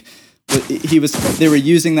think they were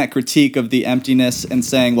using that critique of the emptiness and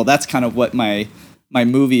saying, well, that's kind of what my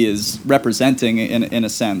movie is representing in a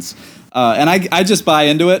sense. And I just buy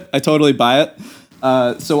into it. I totally buy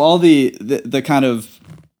it. So all the kind of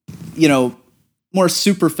more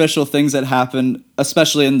superficial things that happen,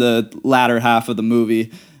 especially in the latter half of the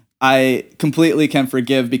movie, I completely can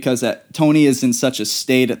forgive, because Tony is in such a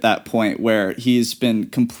state at that point where he's been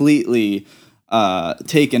completely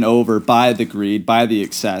taken over by the greed, by the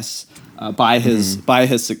excess, by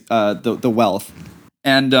the wealth,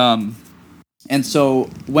 and so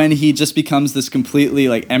when he just becomes this completely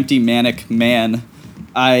like empty manic man,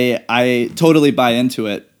 I totally buy into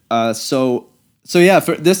it. So yeah,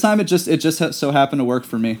 for this time it just so happened to work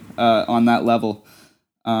for me on that level.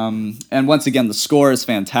 And once again, the score is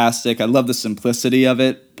fantastic. I love the simplicity of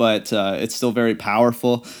it, but it's still very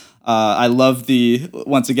powerful. I love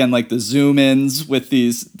once again, like the zoom ins with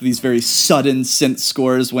these very sudden synth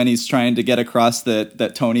scores when he's trying to get across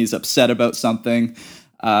that Tony's upset about something.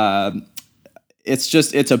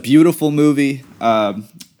 It's a beautiful movie.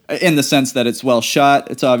 In the sense that it's well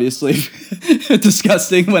shot. It's obviously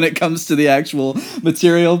disgusting when it comes to the actual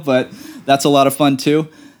material, but that's a lot of fun too.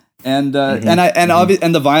 And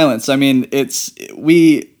and the violence. I mean,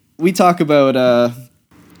 we talk about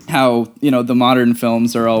how the modern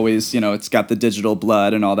films are always it's got the digital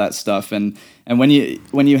blood and all that stuff, and when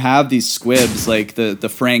you have these squibs like the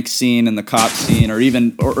Frank scene and the cop scene, or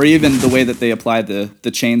even the way that they apply the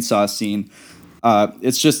chainsaw scene.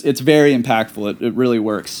 It's very impactful. It really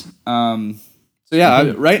works. So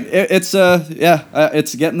yeah, right.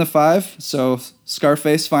 It's getting the 5. So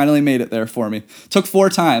Scarface finally made it there for me. Took 4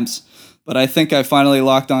 times, But I think I finally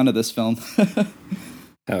locked onto this film.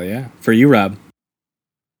 Hell yeah. For you, Rob.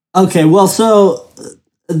 Okay, well, so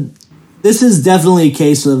this is definitely a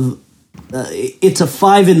case of it's a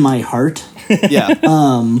 5 in my heart. Yeah.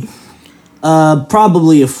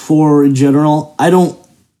 Probably a 4 in general. I don't.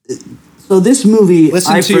 So this movie,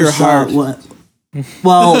 Listen I to first your saw heart.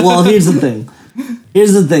 Well, here's the thing.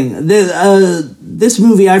 This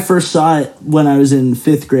movie, I first saw it when I was in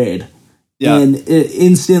 5th grade. Yeah. And it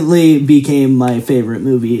instantly became my favorite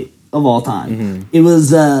movie of all time. Mm-hmm. It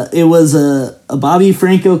was a Bobby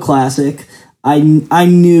Franco classic. I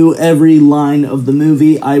knew every line of the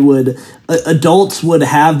movie. Adults would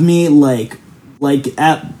have me like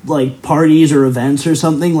at like parties or events or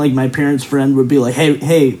something. Like my parents' friend would be like,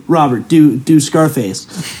 "Hey, Robert, do Scarface."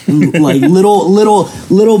 And like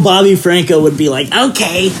little Bobby Franco would be like,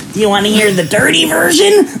 "Okay, do you want to hear the dirty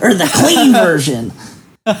version or the clean version?"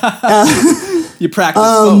 You practice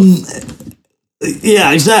both.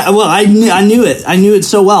 Yeah, exactly. Well, I knew it. I knew it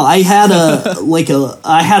so well. I had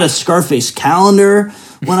a Scarface calendar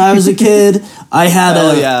when I was a kid. I had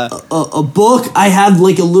a book. I had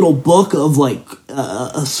like a little book of like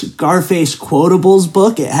a Scarface quotables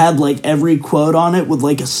book. It had like every quote on it with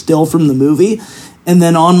like a still from the movie. And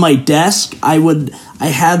then on my desk, I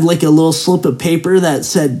had like a little slip of paper that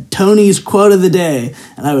said Tony's quote of the day,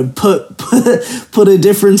 and I would put a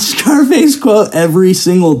different Scarface quote every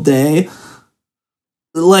single day.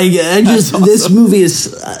 Like awesome. This movie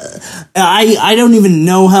is I don't even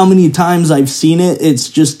know how many times I've seen it. It's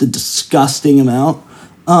just a disgusting amount.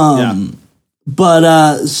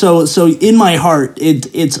 But so in my heart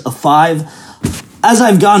it's a 5. As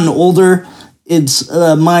I've gotten older, it's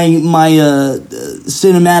my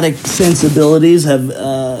cinematic sensibilities have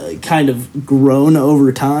kind of grown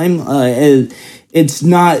over time. It's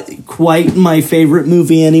not quite my favorite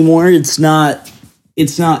movie anymore. It's not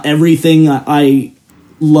everything I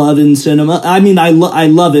love in cinema. I mean, I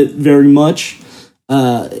love it very much.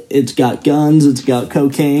 It's got guns, it's got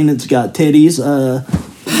cocaine, it's got titties.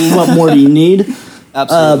 What more do you need?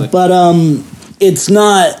 Absolutely. But it's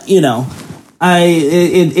not,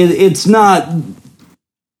 it's not.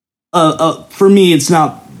 For me, it's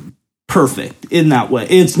not perfect in that way.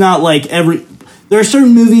 It's not like there are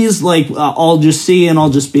certain movies like I'll just see and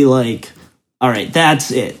I'll just be like, all right,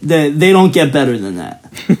 that's it. They don't get better than that.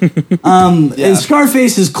 And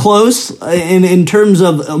Scarface is close in terms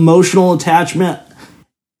of emotional attachment.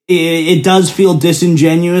 It does feel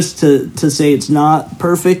disingenuous to say it's not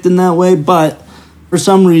perfect in that way, but for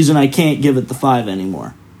some reason I can't give it the 5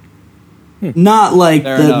 anymore. Not like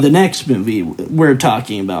the next movie we're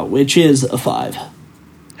talking about, which is a 5.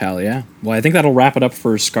 Hell yeah. Well, I think that'll wrap it up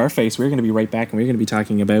for Scarface. We're going to be right back, and we're going to be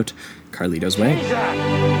talking about Carlito's Way.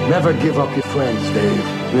 Never give up your friends, Dave.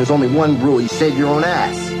 And there's only one rule: you save your own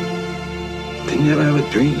ass. Didn't you ever have a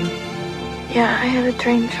dream? Yeah, I had a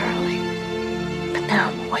dream, Charlie. But now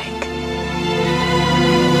I'm awake.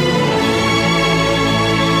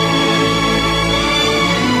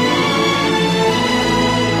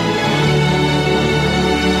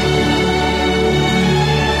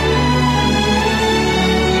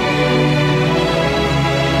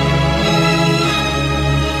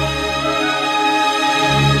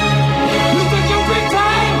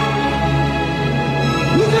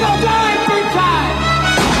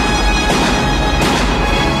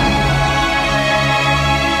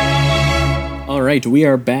 All right, we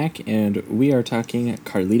are back, and we are talking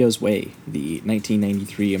Carlito's Way, the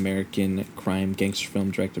 1993 American crime gangster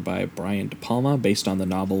film directed by Brian De Palma, based on the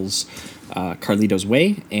novels Carlito's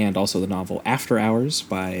Way and also the novel After Hours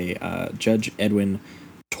by Judge Edwin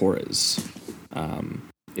Torres.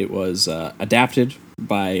 It was adapted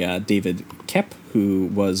by David Koepp, who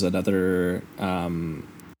was another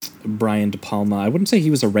Brian De Palma. I wouldn't say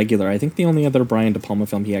he was a regular. I think the only other Brian De Palma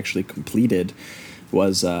film he actually completed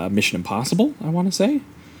was Mission Impossible, I want to say,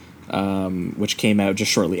 which came out just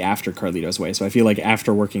shortly after Carlito's Way. So I feel like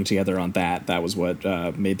after working together on that was what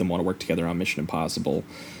made them want to work together on Mission Impossible.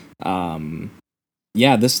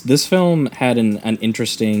 This film had an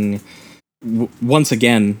interesting... Once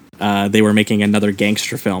again, they were making another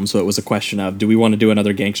gangster film, so it was a question of, do we want to do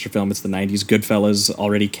another gangster film? It's the 90s. Goodfellas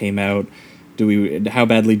already came out. How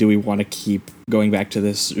badly do we want to keep going back to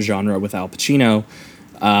this genre with Al Pacino?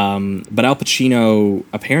 But Al Pacino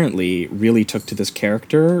apparently really took to this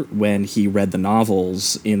character when he read the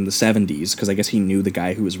novels in the 70s, because I guess he knew the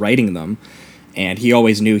guy who was writing them, and he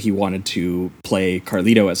always knew he wanted to play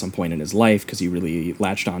Carlito at some point in his life because he really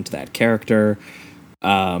latched on to that character.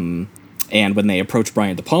 And when they approached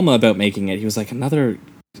Brian De Palma about making it, he was like, another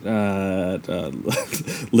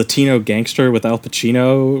Latino gangster with Al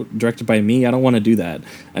Pacino, directed by me. I don't want to do that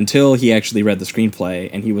until he actually read the screenplay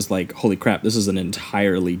and he was like, "Holy crap, this is an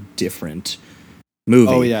entirely different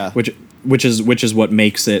movie." Oh yeah, which is what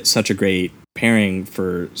makes it such a great pairing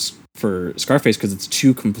for Scarface, because it's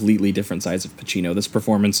two completely different sides of Pacino. This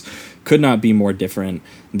performance could not be more different.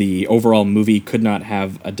 The overall movie could not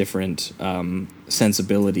have a different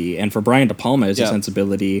sensibility. And for Brian De Palma, is a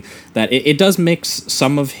sensibility that it does mix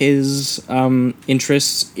some of his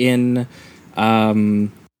interests in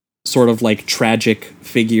sort of like tragic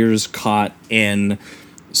figures caught in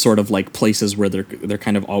sort of like places where they're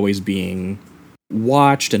kind of always being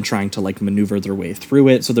watched and trying to like maneuver their way through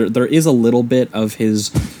it. So there is a little bit of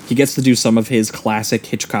he gets to do some of his classic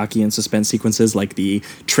Hitchcockian suspense sequences, like the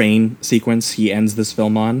train sequence he ends this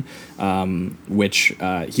film on, which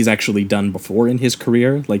he's actually done before in his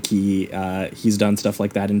career. Like he's done stuff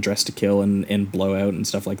like that in Dress to Kill and Blowout and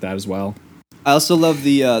stuff like that as well. I also love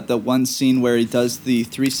the one scene where he does the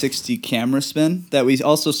 360 camera spin that we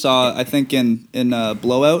also saw, I think, in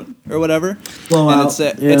Blowout or whatever. Blowout.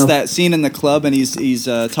 And it's that scene in the club, and he's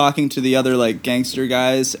talking to the other like gangster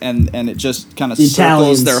guys, and it just kind of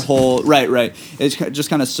circles their whole right. It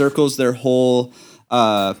just kind of circles their whole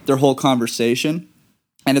conversation.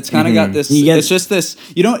 And it's kind of got this. It's just this.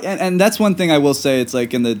 You don't. And that's one thing I will say. It's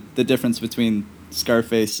like in the difference between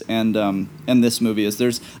Scarface and this movie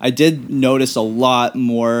is I did notice a lot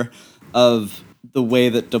more of the way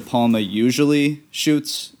that De Palma usually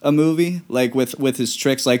shoots a movie, like with his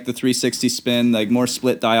tricks, like the 360 spin, like more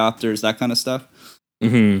split diopters, that kind of stuff.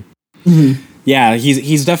 Yeah,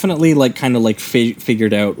 he's definitely like kind of like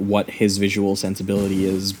figured out what his visual sensibility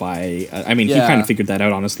is by. He kind of figured that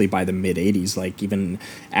out honestly by the mid '80s, like even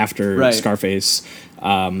after Scarface.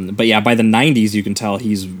 But yeah, by the 90s, you can tell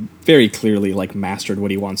he's very clearly like mastered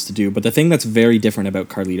what he wants to do. But the thing that's very different about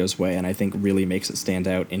Carlito's Way, and I think really makes it stand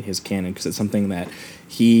out in his canon, because it's something that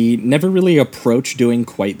he never really approached doing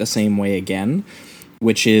quite the same way again,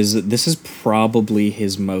 which is this is probably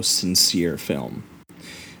his most sincere film.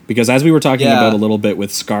 Because as we were talking about a little bit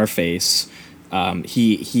with Scarface,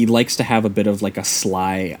 he likes to have a bit of like a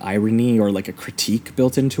sly irony or like a critique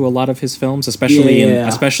built into a lot of his films,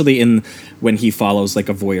 especially in when he follows like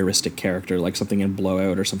a voyeuristic character, like something in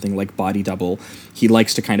Blowout or something like Body Double. He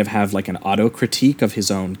likes to kind of have like an auto critique of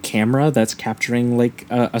his own camera that's capturing like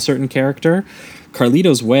a certain character.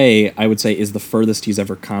 Carlito's Way, I would say, is the furthest he's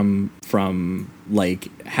ever come from like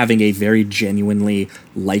having a very genuinely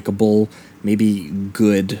likable, maybe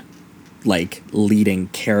good, like leading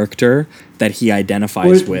character that he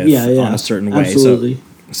identifies with on a certain way. Absolutely.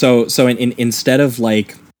 So instead of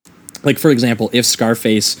like for example, if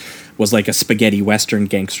Scarface was like a spaghetti western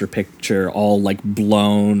gangster picture, all like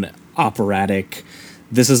blown, operatic,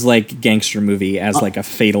 this is like gangster movie as like a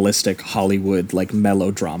fatalistic Hollywood like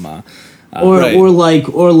melodrama. Or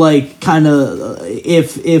like kind of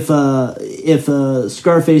if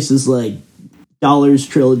Scarface is like Dollars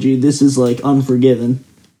trilogy, this is like Unforgiven.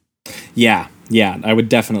 Yeah, I would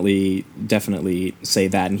definitely say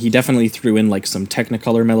that. And he definitely threw in like some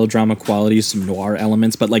Technicolor melodrama qualities, some noir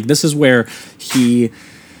elements, but like this is where he,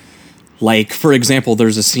 like, for example,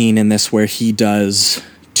 there's a scene in this where he does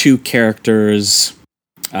two characters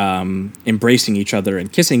embracing each other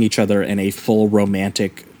and kissing each other in a full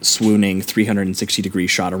romantic swooning 360-degree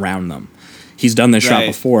shot around them. He's done this shot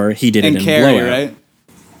before. He did it in Blowout. Right?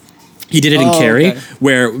 He did it in Carrie,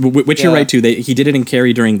 which you're right too. He did it in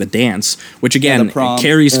Carrie during the dance, which again,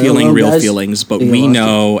 Carrie's feeling real feelings, but we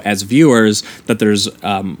know as viewers that there's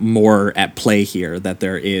more at play here. That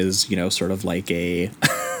there is, sort of like a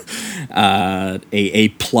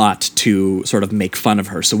plot to sort of make fun of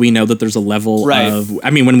her. So we know that there's a level of. I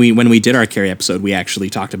mean, when we did our Carrie episode, we actually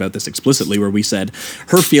talked about this explicitly, where we said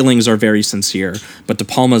her feelings are very sincere, but De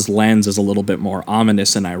Palma's lens is a little bit more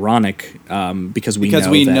ominous and ironic because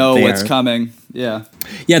we know what's coming.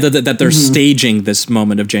 That they're staging this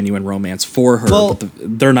moment of genuine romance for her, but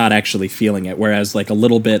they're not actually feeling it. Whereas like a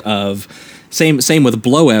little bit of same with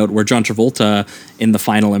Blowout, where John Travolta in the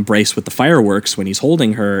final embrace with the fireworks when he's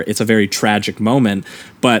holding her, it's a very tragic moment,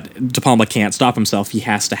 but De Palma can't stop himself. He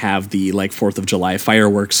has to have the like 4th of July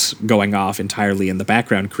fireworks going off entirely in the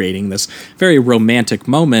background, creating this very romantic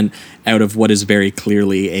moment out of what is very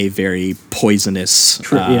clearly a very poisonous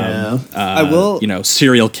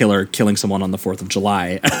serial killer killing someone on the 4th of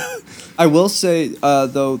July. I will say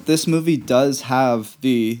though, this movie does have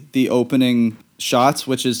the opening shots,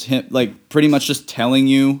 which is him like pretty much just telling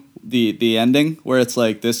you the ending, where it's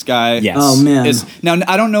like this guy is now,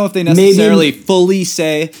 I don't know if they necessarily fully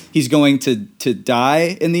say he's going to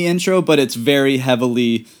die in the intro, but it's very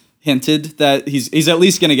heavily hinted that he's at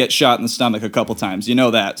least going to get shot in the stomach a couple times. You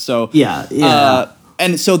know that. So yeah.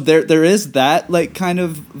 And so there is that like kind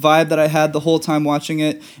of vibe that I had the whole time watching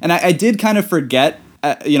it, and I did kind of forget,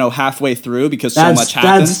 halfway through because so much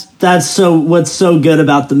happens. That's so what's so good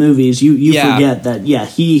about the movies. You forget that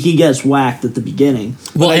he gets whacked at the beginning.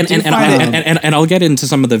 Well, and I'll get into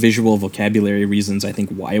some of the visual vocabulary reasons I think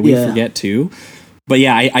why we forget too. But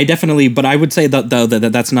yeah, I definitely. But I would say that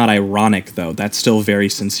that's not ironic though. That's still very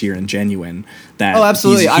sincere and genuine. That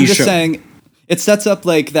absolutely. I'm just saying. It sets up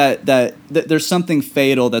like that there's something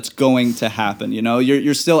fatal that's going to happen.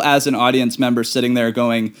 You're still as an audience member sitting there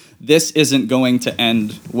going, this isn't going to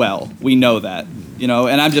end well. We know that, and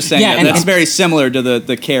I'm just saying that's very similar to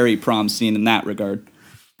the Carrie prom scene in that regard.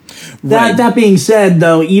 That being said,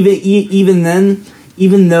 though, even then,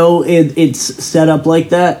 even though it's set up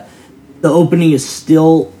like that, the opening is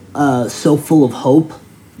still so full of hope.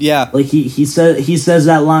 Yeah, like he says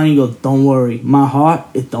that line. He goes, "Don't worry, my heart,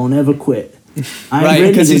 it don't ever quit. I'm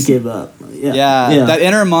ready to give up." Yeah, that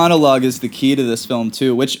inner monologue is the key to this film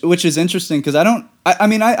too, which is interesting because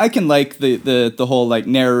I can like the whole like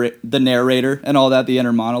the narrator and all that, the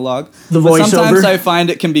inner monologue. The voiceover. Sometimes I find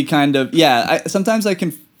it can be kind of sometimes I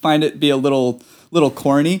can find it be a little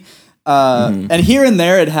corny. And here and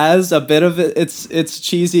there it has a bit of its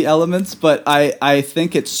cheesy elements, but I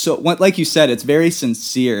think it's so, like you said, it's very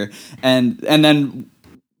sincere, and then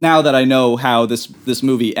now that I know how this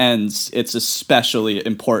movie ends, it's especially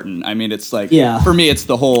important. I mean, it's like for me, it's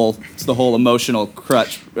the whole emotional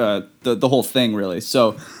crutch, the whole thing really.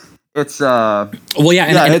 So it's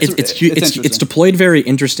it's deployed very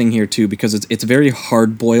interesting here too, because it's very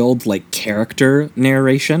hard boiled like character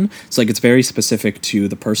narration. It's like it's very specific to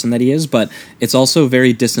the person that he is, but it's also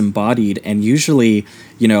very disembodied. And usually,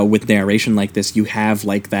 with narration like this, you have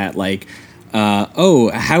like that like.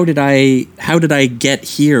 How did I get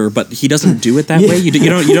here? But he doesn't do it that way. You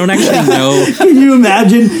don't actually know. Can you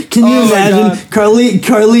imagine?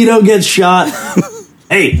 Carlito gets shot.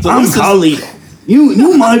 Hey, I'm Carlito.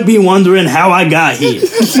 You might be wondering how I got here.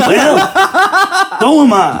 Well, so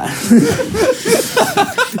am I.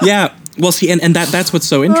 Yeah. Well, see, and that's what's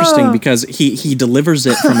so interesting, because he delivers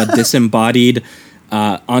it from a disembodied,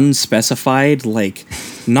 unspecified, like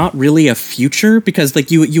not really a future, because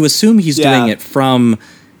like you assume he's doing it from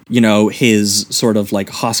his sort of like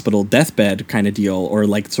hospital deathbed kind of deal, or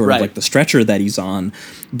like sort of like the stretcher that he's on.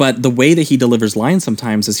 But the way that he delivers lines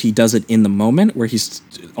sometimes is he does it in the moment, where he's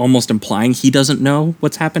almost implying he doesn't know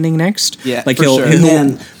what's happening next. Yeah, like for he'll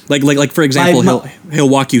sure. like for example, he'll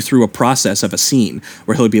walk you through a process of a scene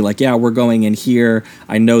where he'll be like, yeah, we're going in here.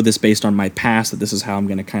 I know this based on my past, that this is how I'm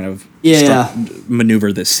going to kind of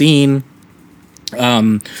maneuver this scene.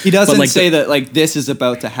 He doesn't say that like this is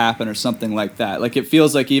about to happen or something like that. Like it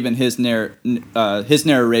feels like even his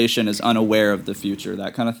narration is unaware of the future,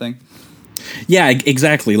 that kind of thing. Yeah,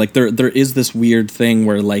 exactly. Like there is this weird thing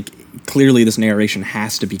where like clearly this narration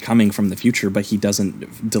has to be coming from the future, but he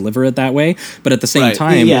doesn't deliver it that way. But at the same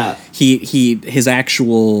time, his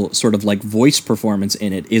actual sort of like voice performance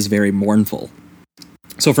in it is very mournful.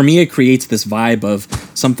 So for me, it creates this vibe of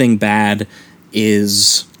something bad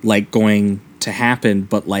is like going to happen,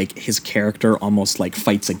 but like his character almost like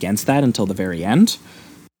fights against that until the very end.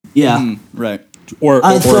 Yeah. Right. Or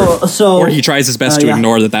he tries his best to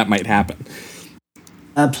ignore that might happen.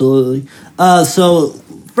 Absolutely. So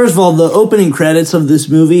first of all, the opening credits of this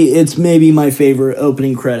movie, it's maybe my favorite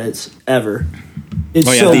opening credits ever. It's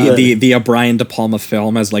the Brian De Palma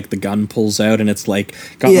film, as like the gun pulls out and it's like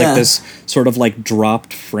got like this sort of like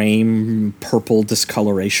dropped frame purple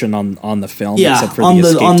discoloration on the film, except for the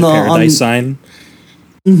Escape to Paradise sign.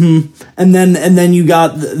 Mm-hmm. And then you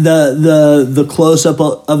got the close up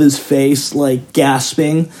of his face like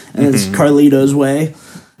gasping, and it's Carlito's way.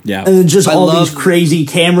 Yeah, and then just these crazy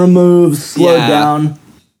camera moves, slowed down.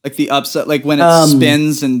 Like the upside, like when it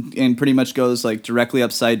spins and pretty much goes like directly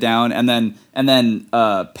upside down, and then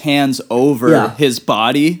pans over his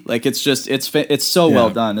body. Like it's so well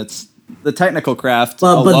done. It's the technical craft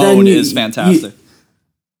alone is fantastic.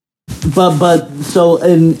 But so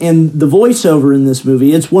in the voiceover in this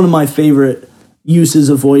movie, it's one of my favorite uses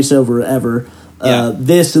of voiceover ever.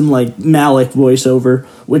 This and like Malick voiceover,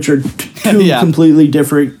 which are two completely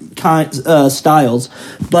different styles,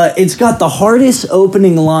 but it's got the hardest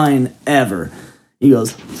opening line ever. He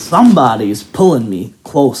goes, "Somebody's pulling me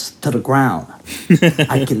close to the ground.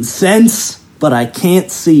 I can sense, but I can't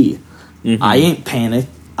see. I ain't panicked.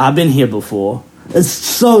 I've been here before." It's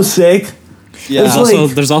so sick. Yeah.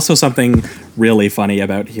 There's also something really funny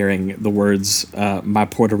about hearing the words "my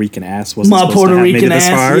Puerto Rican ass wasn't supposed to have made it this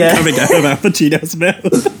far" coming out of Al Pacino's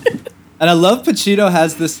mouth. And I love Pacino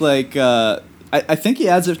has this like I think he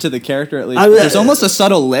adds it to the character at least. There's almost a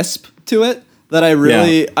subtle lisp to it that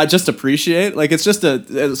I just appreciate. Like it's just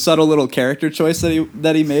a subtle little character choice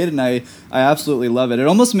that he made, and I absolutely love it. It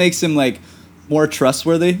almost makes him like more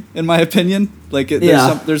trustworthy, in my opinion. Like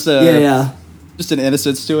there's just an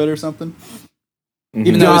innocence to it or something. Mm-hmm.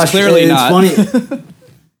 Even though it's clearly not. Funny.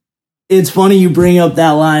 It's funny you bring up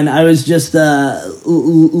that line. I was just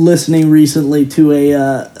listening recently to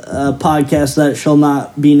a podcast that shall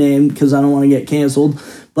not be named because I don't want to get canceled.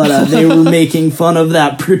 But they were making fun of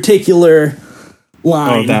that particular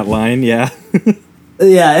line. Oh, that line, yeah.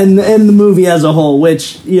 Yeah, and the movie as a whole,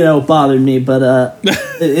 which bothered me, but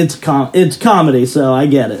it's comedy, so I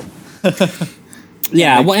get it.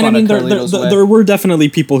 Yeah, well, and I mean, there were definitely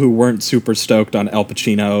people who weren't super stoked on Al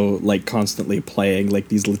Pacino, like, constantly playing, like,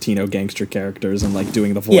 these Latino gangster characters and, like,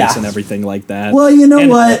 doing the voice and everything like that. Well, you know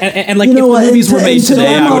what? And like, if the movies were made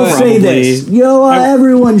today, I would probably... say this. You know what?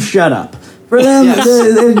 Everyone shut up. For them,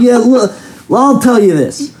 I'll tell you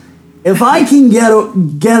this. If I can get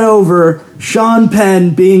over Sean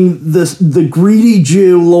Penn being the greedy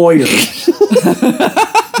Jew lawyer,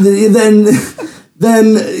 then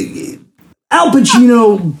Al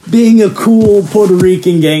Pacino being a cool Puerto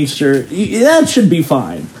Rican gangster, that should be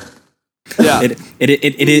fine. Yeah,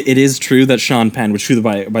 it is true that Sean Penn, which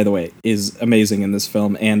by the way is amazing in this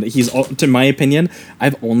film, and he's, to my opinion,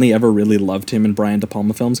 I've only ever really loved him in Brian De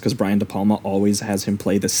Palma films because Brian De Palma always has him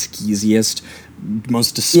play the skeeziest,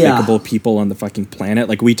 most despicable people on the fucking planet.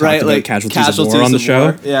 Like we talked about Casualties of War on the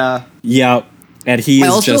show. Yeah, and he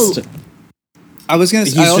is just.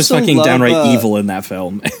 He's just fucking downright evil in that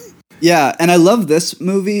film. Yeah, and I love this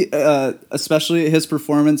movie, especially his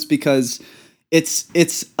performance, because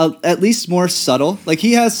it's at least more subtle. Like,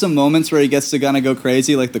 he has some moments where he gets to kind of go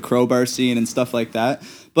crazy, like the crowbar scene and stuff like that.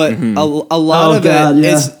 But a lot of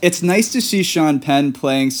it, it's nice to see Sean Penn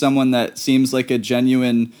playing someone that seems like a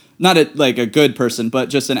genuine, not like a good person, but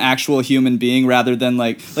just an actual human being rather than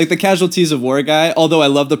like the Casualties of War guy. Although I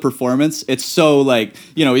love the performance, it's so like,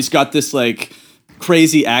 he's got this like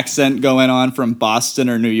crazy accent going on from Boston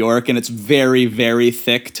or New York, and it's very, very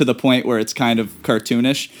thick to the point where it's kind of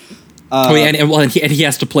cartoonish. And he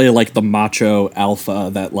has to play like the macho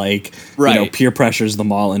alpha that like peer pressures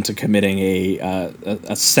them all into committing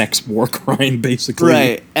a sex war crime, basically.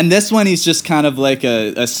 Right, and this one he's just kind of like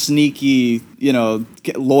a sneaky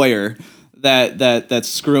lawyer that's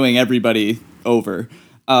screwing everybody over.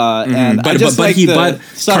 But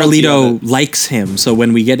Carlito likes him, so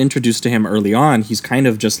when we get introduced to him early on, he's kind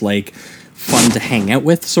of just like fun to hang out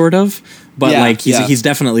with, sort of. But he's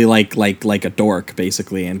definitely like a dork,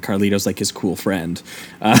 basically, and Carlito's like his cool friend,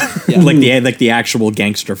 like the actual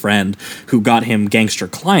gangster friend who got him gangster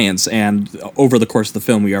clients. And over the course of the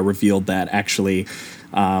film, we are revealed that actually.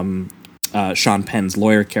 Sean Penn's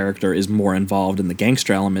lawyer character is more involved in the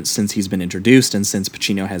gangster element since he's been introduced, and since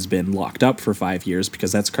Pacino has been locked up for 5 years,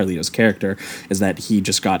 because that's Carlito's character, is that he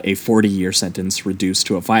just got a 40-year sentence reduced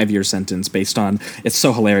to a 5-year sentence based on, it's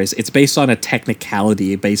so hilarious, it's based on a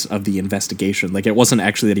technicality of the investigation. Like, it wasn't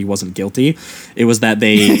actually that he wasn't guilty, it was that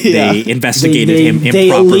they investigated him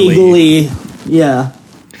improperly.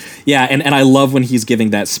 Yeah, and I love when he's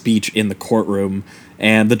giving that speech in the courtroom,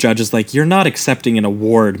 and the judge is like, "You're not accepting an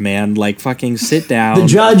award, man. Like, fucking sit down." The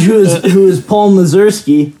judge who is Paul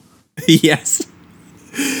Mazursky. Yes.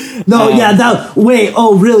 No,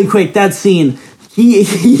 really quick, that scene.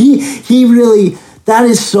 He really, that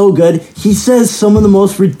is so good. He says some of the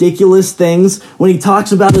most ridiculous things when he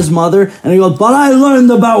talks about his mother, and he goes, "But I learned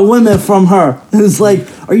about women from her." And it's like,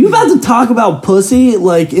 are you about to talk about pussy,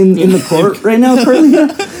 like, in the court right now,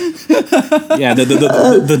 Carlito? Yeah, the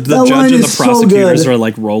judge and the prosecutors are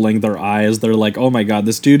like rolling their eyes. They're like, "Oh my god,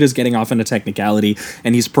 this dude is getting off into technicality,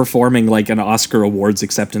 and he's performing like an Oscar Awards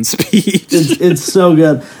acceptance speech." It's so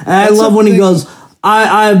good. And I love when he goes,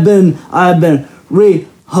 "I've been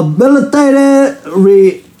rehabilitated,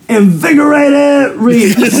 reinvigorated,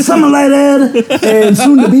 re-assimilated, and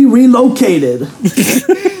soon to be relocated."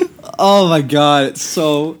 Oh my god,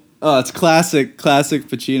 it's classic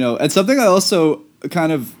Pacino. And something I also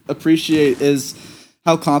kind of appreciate is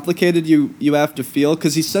how complicated you have to feel,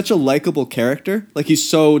 because he's such a likable character. Like, he's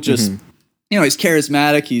so just he's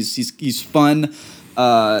charismatic, he's fun,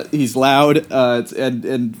 he's loud,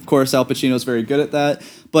 and of course Al Pacino's very good at that.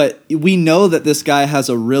 But we know that this guy has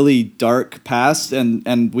a really dark past,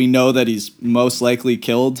 and we know that he's most likely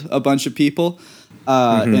killed a bunch of people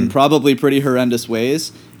in probably pretty horrendous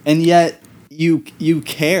ways, and yet you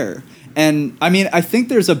care. And I mean, I think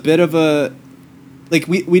there's a bit of a, like,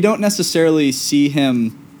 we don't necessarily see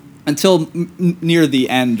him until near the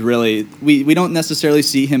end, really, we don't necessarily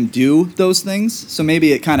see him do those things. So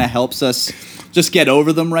maybe it kind of helps us just get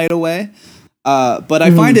over them right away. But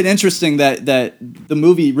I find it interesting that the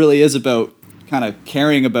movie really is about kind of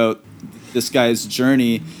caring about this guy's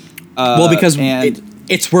journey. Well, because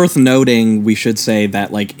it's worth noting, we should say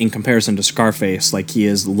that, like, in comparison to Scarface, like, he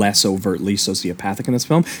is less overtly sociopathic in this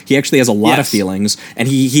film. He actually has a lot of feelings, and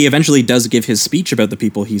he eventually does give his speech about the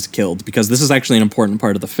people he's killed, because this is actually an important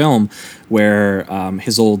part of the film where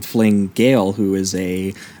his old fling, Gail, who is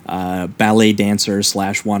a ballet dancer /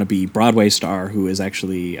 wannabe Broadway star who is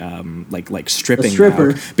actually like stripping, a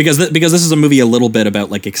stripper. Now. Because this is a movie a little bit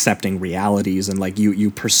about like accepting realities and like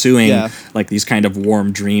you pursuing like these kind of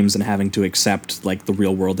warm dreams and having to accept like the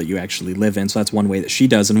real world that you actually live in. So that's one way that she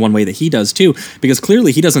does, and one way that he does too, because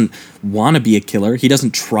clearly he doesn't want to be a killer. He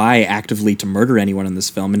doesn't try actively to murder anyone in this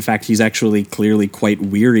film. In fact, he's actually clearly quite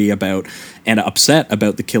weary about and upset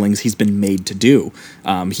about the killings he's been made to do.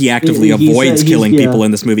 He actively avoids killing people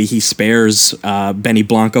in this movie. He spares Benny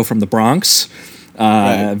Blanco from the Bronx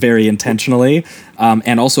very intentionally.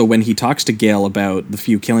 And also when he talks to Gail about the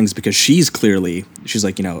few killings, because she's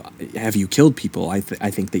like, you know, have you killed people? I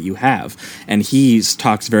think that you have. And he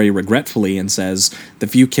talks very regretfully and says, the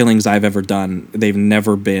few killings I've ever done, they've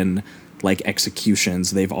never been like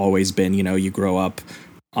executions. They've always been, you know, you grow up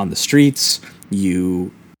on the streets,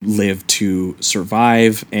 you live to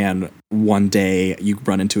survive, and one day you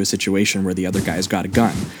run into a situation where the other guy's got a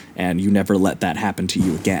gun, and you never let that happen to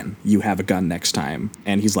you again. You have a gun next time.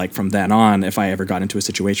 And he's like, from then on, if I ever got into a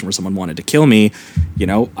situation where someone wanted to kill me, you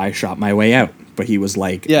know, I shot my way out. But he was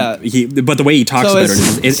like, but the way he talks about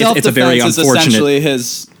it, it's a very unfortunate. Essentially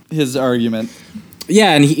his argument.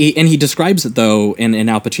 Yeah, and he describes it, though, in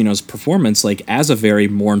Al Pacino's performance, like, as a very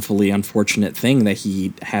mournfully unfortunate thing that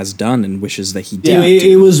he has done and wishes that he didn't.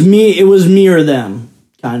 Yeah, it was me or them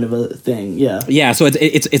kind of a thing. Yeah. Yeah, so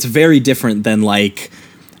it's very different than like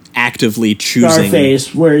actively choosing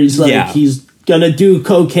Scarface, where he's like he's gonna do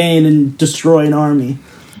cocaine and destroy an army.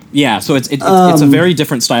 Yeah, so it's a very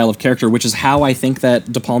different style of character, which is how I think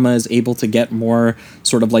that De Palma is able to get more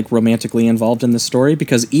sort of like romantically involved in this story,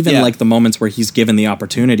 because even like the moments where he's given the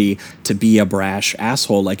opportunity to be a brash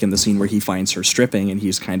asshole, like in the scene where he finds her stripping and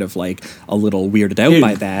he's kind of like a little weirded out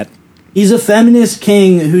by that. He's a feminist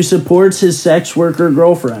king who supports his sex worker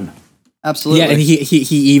girlfriend. Absolutely. Yeah, and he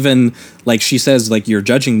even, like, she says, like, you're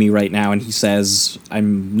judging me right now, and he says,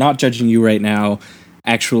 I'm not judging you right now.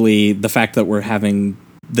 Actually, the fact that we're having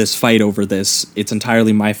this fight over this, it's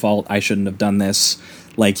entirely my fault. I shouldn't have done this.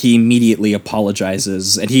 Like, he immediately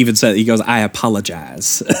apologizes, and he even said, he goes, I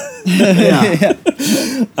apologize.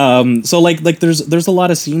 So like there's a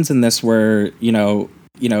lot of scenes in this where, you know,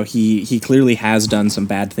 he clearly has done some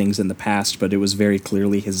bad things in the past, but it was very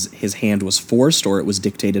clearly his hand was forced, or it was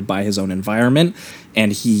dictated by his own environment,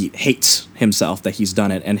 and he hates himself that he's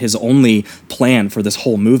done it. And his only plan for this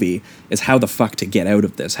whole movie is how the fuck to get out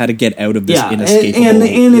of this, inescapable and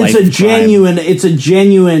it's a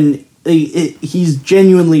genuine, crime. He's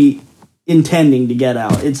genuinely intending to get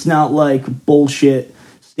out. It's not like bullshit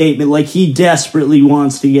statement. Like, he desperately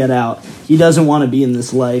wants to get out. He doesn't want to be in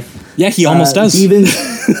this life. Yeah, he almost does. Even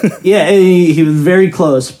he was very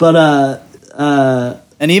close. But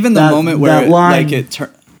and even the moment where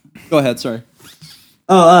go ahead. Sorry.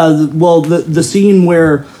 Well, the scene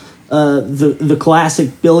where the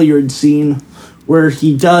classic billiard scene where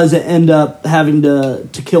he does end up having to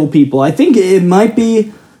kill people. I think it might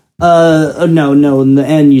be. No. In the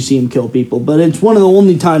end, you see him kill people, but it's one of the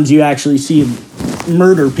only times you actually see him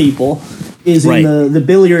murder people is in the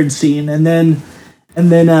billiard scene, and then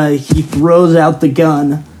he throws out the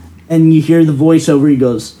gun, and you hear the voiceover. He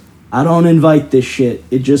goes, "I don't invite this shit.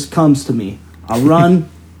 It just comes to me. I run,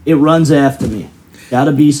 it runs after me.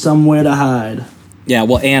 Gotta be somewhere to hide." Yeah,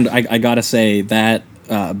 well, and I gotta say that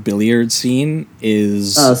billiard scene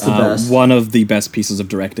is one of the best pieces of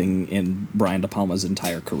directing in Brian De Palma's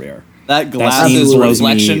entire career. That glasses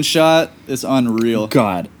reflection shot is unreal.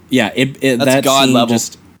 God, yeah, that God scene level.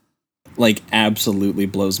 Just like absolutely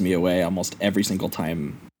blows me away almost every single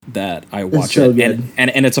time that I watch it.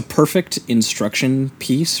 And it's a perfect instruction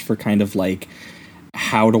piece for kind of like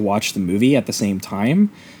how to watch the movie at the same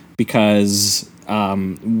time, because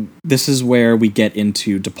this is where we get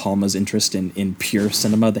into De Palma's interest in pure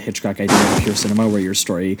cinema, the Hitchcock idea of pure cinema, where your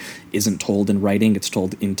story isn't told in writing, it's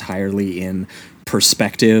told entirely in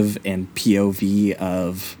perspective and POV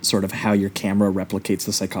of sort of how your camera replicates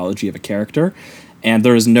the psychology of a character. And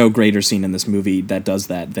there is no greater scene in this movie that does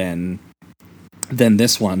that than than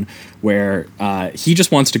this one, where he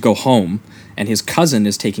just wants to go home, and his cousin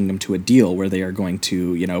is taking him to a deal where they are going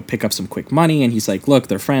to, you know, pick up some quick money, and he's like, look,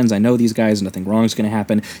 they're friends, I know these guys, nothing wrong is going to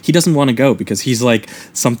happen. He doesn't want to go because he's like,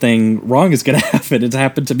 something wrong is going to happen. It's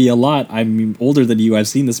happened to me a lot. I'm older than you, I've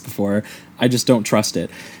seen this before. I just don't trust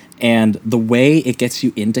it. And the way it gets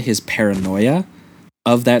you into his paranoia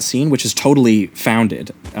of that scene, which is totally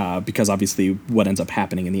founded, because obviously what ends up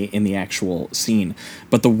happening in the actual scene,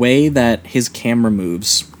 but the way that his camera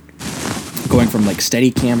moves, going from like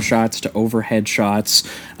steady cam shots to overhead shots,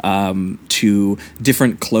 to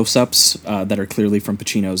different close-ups that are clearly from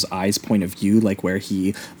Pacino's eyes point of view, like where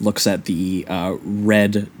he looks at the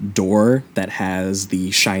red door that has the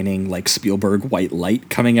shining like Spielberg white light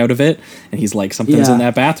coming out of it, and he's like, something's in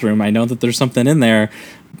that bathroom, I know that there's something in there.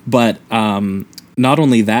 But not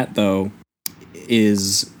only that, though,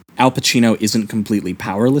 is Al Pacino isn't completely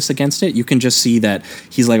powerless against it. You can just see that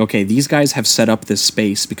he's like, okay, these guys have set up this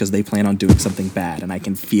space because they plan on doing something bad, and I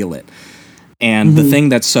can feel it. And the thing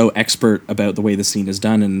that's so expert about the way the scene is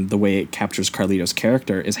done and the way it captures Carlito's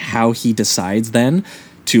character is how he decides then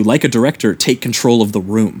to, like a director, take control of the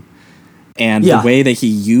room. And the way that he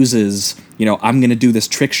uses, you know, I'm going to do this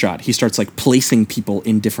trick shot. He starts like placing people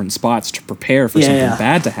in different spots to prepare for something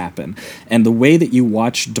bad to happen. And the way that you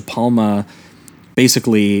watch De Palma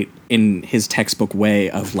basically in his textbook way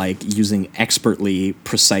of like using expertly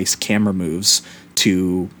precise camera moves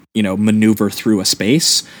to, you know, maneuver through a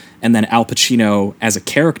space. And then Al Pacino as a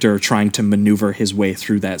character trying to maneuver his way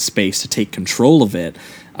through that space to take control of it.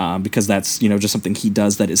 Because that's, you know, just something he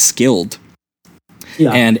does that is skilled.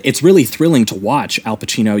 Yeah. And it's really thrilling to watch Al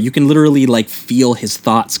Pacino. You can literally like feel his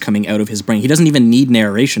thoughts coming out of his brain. He doesn't even need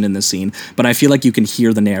narration in this scene, but I feel like you can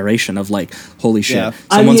hear the narration of like, holy shit,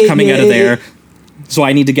 someone's coming out of there. So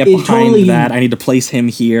I need to get behind that. I need to place him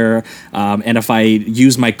here. And if I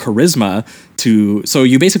use my charisma to... So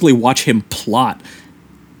you basically watch him plot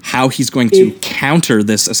how he's going to counter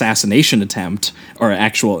this assassination attempt, or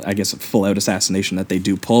actual, I guess, full-out assassination that they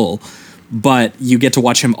do pull. But you get to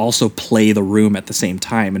watch him also play the room at the same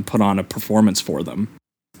time and put on a performance for them.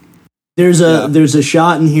 There's a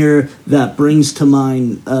shot in here that brings to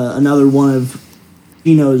mind another one of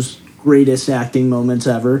Pacino's greatest acting moments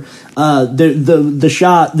ever. The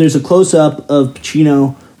shot, there's a close-up of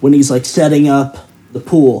Pacino when he's like setting up the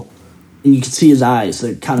pool, and you can see his eyes,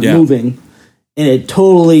 they're kind of moving, and it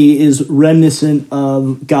totally is reminiscent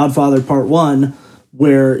of Godfather Part 1,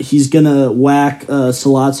 where he's gonna whack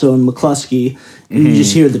Sollozzo and McCluskey, and you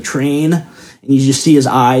just hear the train, and you just see his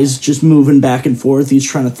eyes just moving back and forth. He's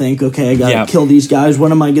trying to think, okay, I gotta kill these guys.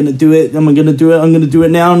 When am I gonna do it? Am I gonna do it? I'm gonna do it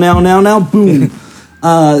now. Boom.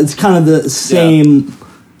 It's kind of the same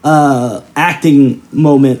acting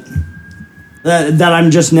moment that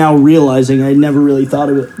I'm just now realizing. I never really thought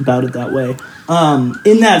about it that way.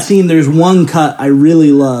 In that scene, there's one cut I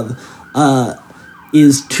really love.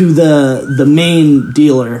 Is to the main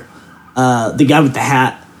dealer, the guy with the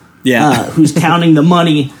hat, who's counting the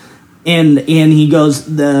money, and he goes,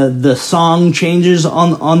 the song changes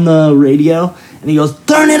on the radio, and he goes,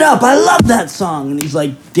 turn it up, I love that song, and he's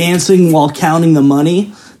like dancing while counting the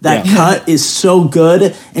money. That cut is so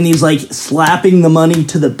good, and he's like slapping the money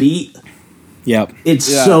to the beat. Yep, it's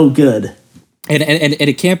so good. And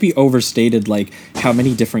it can't be overstated, like how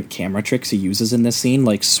many different camera tricks he uses in this scene,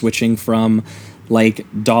 like switching from like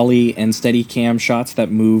dolly and steady cam shots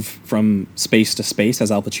that move from space to space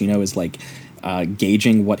as Al Pacino is like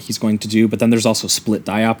gauging what he's going to do. But then there's also split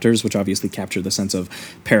diopters, which obviously capture the sense of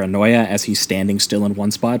paranoia as he's standing still in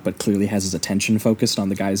one spot, but clearly has his attention focused on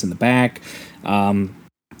the guys in the back.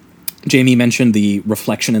 Jamie mentioned the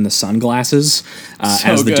reflection in the sunglasses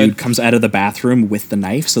as the dude comes out of the bathroom with the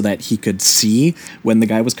knife so that he could see when the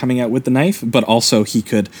guy was coming out with the knife, but also he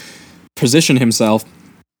could position himself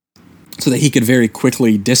so that he could very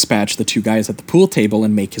quickly dispatch the two guys at the pool table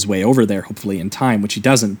and make his way over there, hopefully in time, which he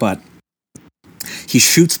doesn't, but he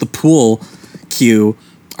shoots the pool cue,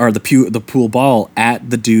 or the pool ball, at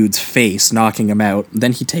the dude's face, knocking him out.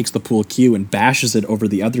 Then he takes the pool cue and bashes it over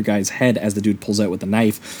the other guy's head as the dude pulls out with the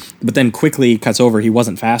knife, but then quickly cuts over. He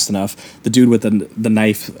wasn't fast enough. The dude with the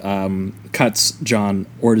knife cuts John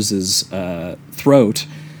Ordiz's throat,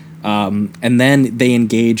 and then they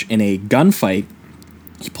engage in a gunfight.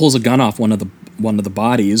 He pulls a gun off one of the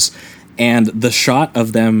bodies, and the shot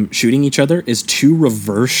of them shooting each other is two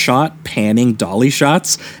reverse shot panning dolly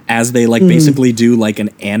shots as they like basically do like an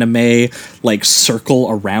anime like circle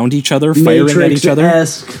around each other, firing at each other.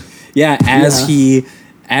 As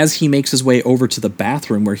he makes his way over to the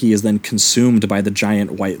bathroom where he is then consumed by the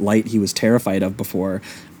giant white light he was terrified of before.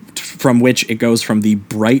 from which it goes from the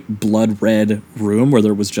bright blood red room where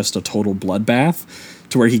there was just a total bloodbath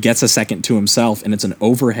to where he gets a second to himself, and it's an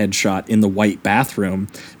overhead shot in the white bathroom,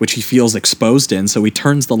 which he feels exposed in. So he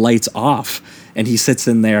turns the lights off, and he sits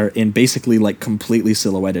in there in basically like completely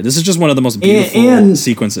silhouetted. This is just one of the most beautiful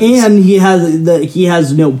sequences. And he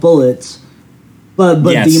has no bullets. But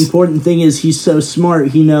yes. The important thing is he's so smart.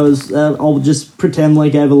 He knows I'll just pretend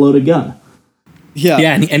like I have a loaded gun. Yeah,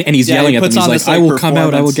 and he's yelling at them. He's like, "I will come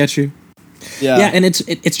out. I will get you." Yeah, and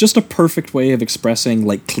it's just a perfect way of expressing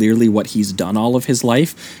like clearly what he's done all of his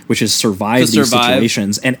life, which is survive these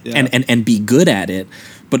situations and be good at it,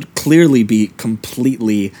 but clearly be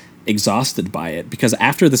completely exhausted by it. Because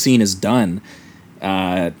after the scene is done,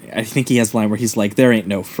 I think he has a line where he's like, "There ain't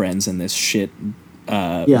no friends in this shit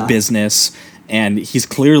business." And he's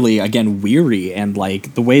clearly, again, weary, and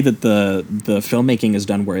like the way that the filmmaking is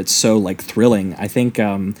done, where it's so like thrilling. I think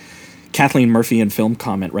Kathleen Murphy in Film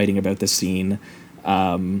Comment, writing about this scene,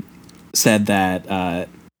 said that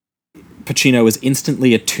Pacino is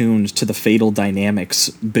instantly attuned to the fatal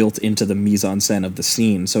dynamics built into the mise-en-scène of the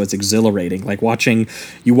scene. So it's exhilarating. Like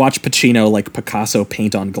you watch Pacino like Picasso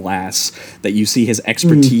paint on glass, that you see his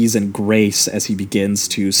expertise and grace as he begins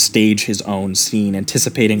to stage his own scene,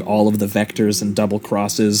 anticipating all of the vectors and double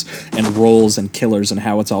crosses and rolls and killers and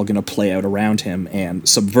how it's all going to play out around him and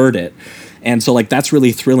subvert it. And so, like, that's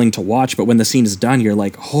really thrilling to watch. But when the scene is done, you're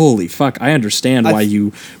like, holy fuck, I understand why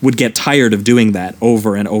you would get tired of doing that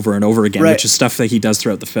over and over and over again, which is stuff that he does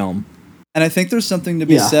throughout the film. And I think there's something to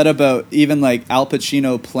be said about even, like, Al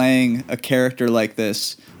Pacino playing a character like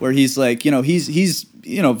this, where he's, like, he's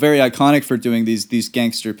very iconic for doing these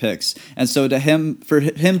gangster picks. And so for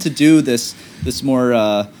him to do this more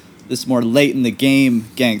late in the game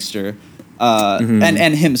gangster,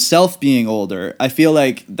 and himself being older, I feel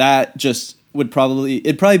like that just it'd probably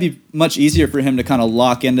be much easier for him to kind of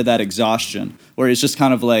lock into that exhaustion, where it's just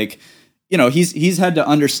kind of like, he's had to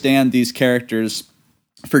understand these characters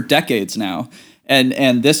for decades now,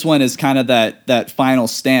 and this one is kind of that final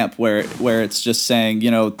stamp where it's just saying,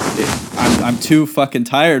 I'm too fucking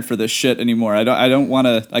tired for this shit anymore.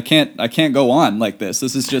 I can't go on like this.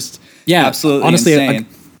 This is just absolutely honestly insane.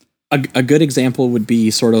 A good example would be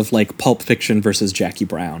sort of like Pulp Fiction versus Jackie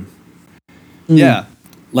Brown. Yeah.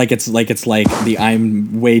 Like it's like the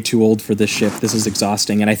I'm way too old for this shit. This is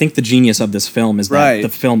exhausting. And I think the genius of this film is that the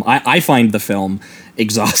film, I find the film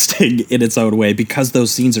exhausting in its own way, because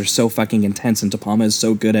those scenes are so fucking intense, and De Palma is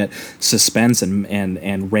so good at suspense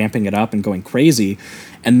and ramping it up and going crazy.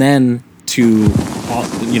 And then to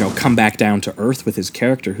come back down to earth with his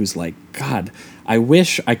character, who's like, God, I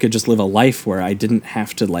wish I could just live a life where I didn't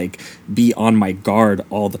have to like be on my guard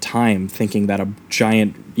all the time, thinking that a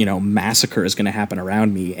giant massacre is going to happen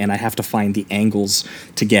around me, and I have to find the angles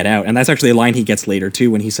to get out. And that's actually a line he gets later too,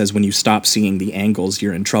 when he says, "When you stop seeing the angles,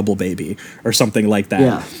 you're in trouble, baby," or something like that.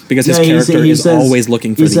 Yeah. Because his character is always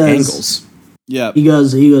looking for the angles. Yeah. He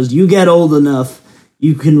goes, you get old enough,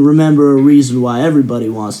 you can remember a reason why everybody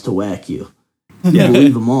wants to whack you. You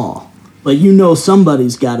believe them all. But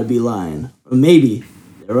somebody's got to be lying. Or maybe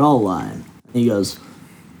they're all lying. And he goes,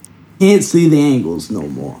 can't see the angles no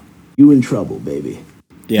more. You in trouble, baby.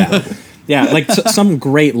 Yeah. Yeah, like some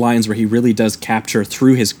great lines where he really does capture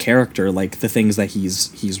through his character like the things that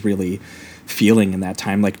he's really feeling in that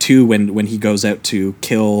time. Like too, when he goes out to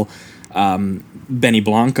kill Benny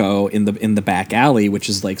Blanco in the back alley, which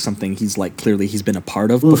is like something he's like clearly he's been a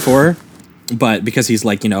part of before, but because he's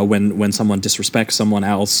like, when someone disrespects someone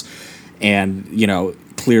else, and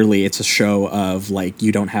clearly it's a show of like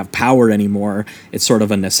you don't have power anymore, it's sort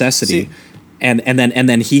of a necessity. And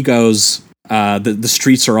then he goes, the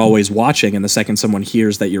streets are always watching, and the second someone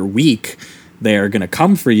hears that you're weak, they're gonna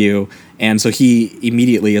come for you. And so he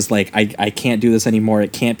immediately is like, I can't do this anymore.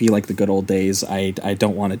 It can't be like the good old days. I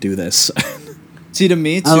don't want to do this. See, to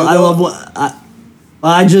me too, I love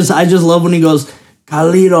I just love when he goes,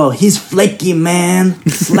 Carlito, he's flaky, man,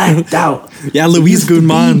 slacked out. Yeah, Luis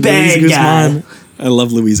Guzman. I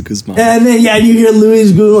love Luis Guzman. And then you hear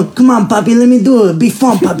Luis Guzman, come on, papi, let me do it. Be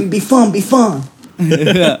fun, papi, be fun.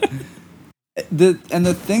 Yeah. The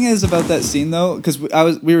thing is about that scene though, because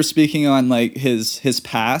we were speaking on like his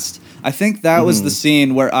past. I think that was the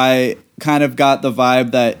scene where I kind of got the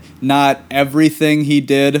vibe that not everything he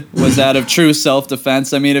did was out of true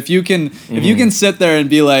self-defense. I mean, if you can sit there and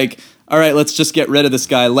be like, all right, let's just get rid of this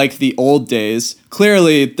guy like the old days.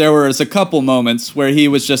 Clearly, there was a couple moments where he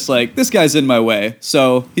was just like, this guy's in my way,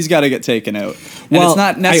 so he's got to get taken out. And it's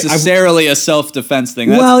not necessarily a self-defense thing.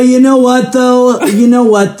 Well, you know what, though?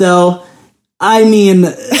 I mean,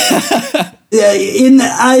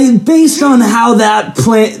 based on how that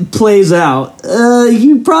plays out,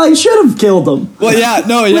 you probably should have killed him. Well, yeah,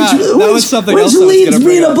 no, yeah, that was something else. Which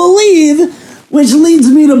leads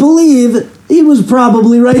me to believe he was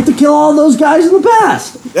probably right to kill all those guys in the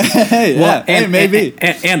past. Hey, yeah, maybe.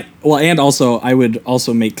 And also, I would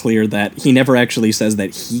also make clear that he never actually says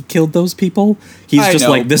that he killed those people. He's just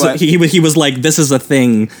like this. He was like, this is a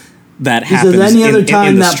thing that happens. He says any other time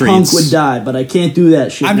in the that streets. punk would die, but I can't do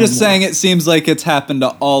that shit. I'm just saying it seems like it's happened to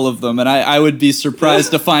all of them, and I would be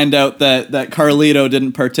surprised to find out that Carlito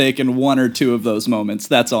didn't partake in one or two of those moments.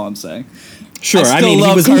 That's all I'm saying. Sure, I mean,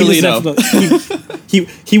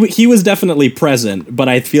 he was definitely present, but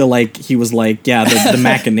I feel like he was like, the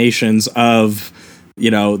machinations of,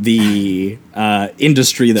 the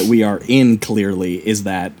industry that we are in clearly is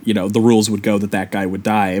that, the rules would go that guy would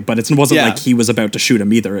die, but it wasn't like he was about to shoot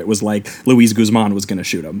him either. It was like Luis Guzman was going to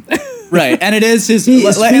shoot him. Right, and it is his,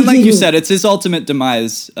 and like you said, it's his ultimate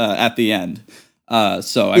demise at the end.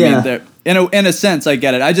 So, I mean, in a sense, I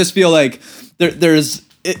get it. I just feel like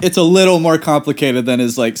it's a little more complicated than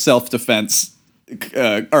his like self-defense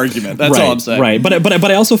argument. That's all I'm saying. Right,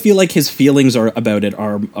 but I also feel like his feelings about it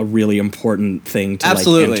are a really important thing to like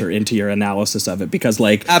enter into your analysis of it, because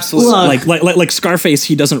like like Scarface,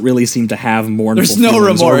 he doesn't really seem to have mournful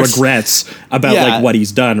feelings or regrets about like what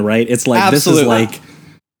he's done. Right? It's like this is like.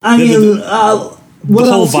 The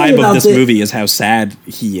whole vibe of this movie is how sad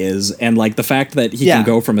he is, and like the fact that he can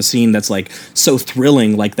go from a scene that's like so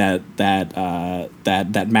thrilling, like that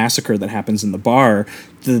massacre that happens in the bar,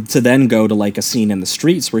 to then go to like a scene in the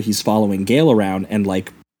streets where he's following Gale around, and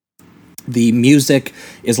like the music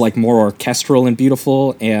is like more orchestral and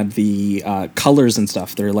beautiful, and the colors and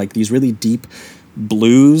stuff, they're like these really deep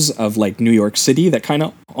blues of like New York City that kind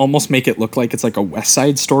of almost make it look like it's like a West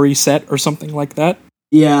Side Story set or something like that.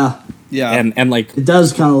 Yeah. And like it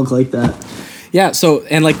does kind of look like that. Yeah, so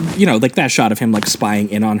and like like that shot of him like spying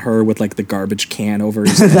in on her with like the garbage can over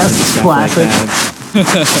his head. That's classic. Like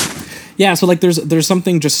that. Yeah, so like there's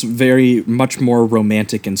something just very much more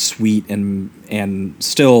romantic and sweet and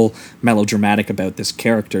still melodramatic about this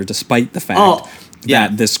character, despite the fact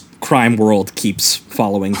that this crime world keeps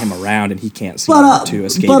following him around and he can't seem to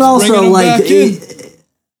escape. But also like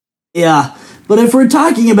but if we're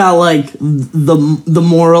talking about like the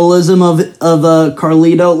moralism of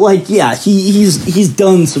Carlito, like he's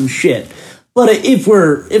done some shit. But if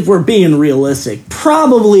we're being realistic,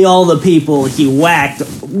 probably all the people he whacked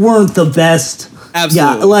weren't the best.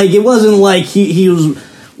 Absolutely. Yeah, like it wasn't like he was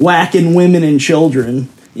whacking women and children,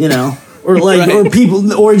 or like or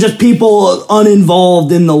people or just people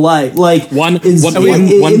uninvolved in the life. Like in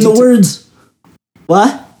the words,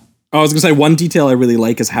 what? I was gonna say one detail I really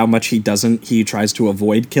like is how much he tries to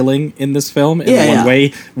avoid killing in this film.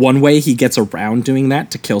 And one way he gets around doing that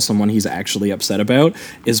to kill someone he's actually upset about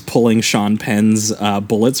is pulling Sean Penn's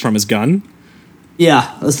bullets from his gun.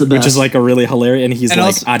 Yeah, that's the best. Which is like a really hilarious, and he's like,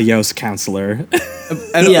 also, "Adios, counselor."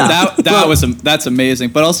 And that's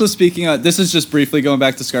amazing. But also speaking of, this is just briefly going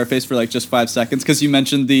back to Scarface for like just 5 seconds, because you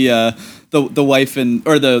mentioned the wife and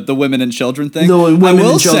or the women and children thing. The women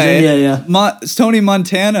and children, Tony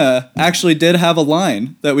Montana actually did have a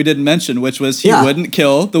line that we didn't mention, which was he wouldn't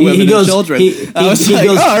kill the women and children. I was like,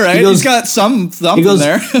 all right, he's got some thumb in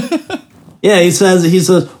there. Yeah, he says,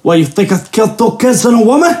 "Well, you think I killed 2 kids and a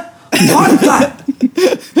woman?" But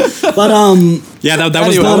that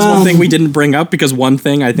was one thing we didn't bring up, because one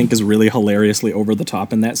thing I think is really hilariously over the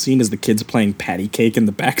top in that scene is the kids playing patty cake in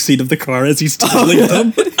the backseat of the car as he's stealing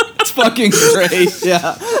them. It's fucking great.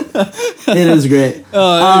 Yeah, it is great.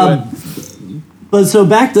 Anyway. But so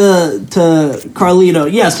back to Carlito.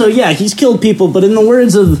 Yeah, so he's killed people, but in the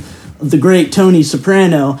words of the great Tony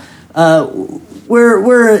Soprano,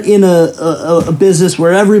 we're in a business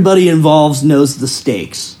where everybody involved knows the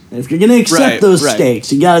stakes. If you're going to accept those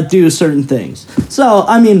stakes, you got to do certain things. So,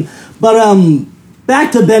 I mean, but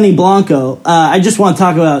back to Benny Blanco, I just want to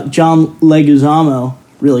talk about John Leguizamo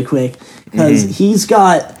really quick, because he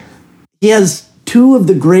has 2 of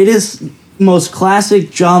the greatest, most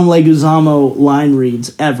classic John Leguizamo line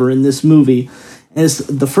reads ever in this movie. And it's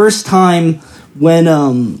the first time when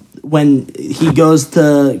he goes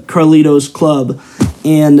to Carlito's club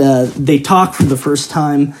and they talk for the first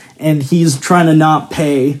time, and he's trying to not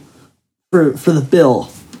pay for the bill.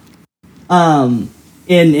 And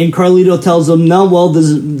Carlito tells him, "No, well, this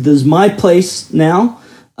is my place now.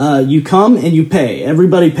 You come and you pay.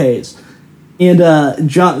 Everybody pays." And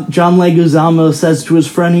John Leguizamo says to his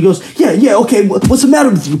friend, he goes, "Yeah, okay, what's the matter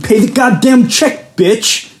with you? Pay the goddamn check,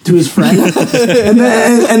 bitch," to his friend. and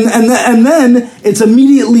then it's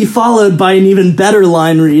immediately followed by an even better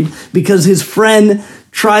line read, because his friend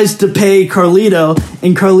tries to pay Carlito,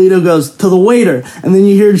 and Carlito goes, to the waiter. And then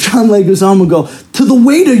you hear John Leguizamo go, to the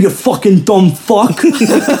waiter, you fucking dumb fuck.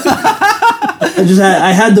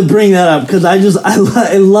 I had to bring that up because I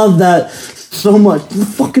love that so much. The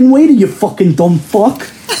fucking waiter, you fucking dumb fuck.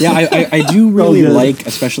 Yeah, I do really like,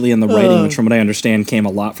 especially in the writing, which from what I understand came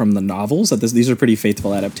a lot from the novels, that these are pretty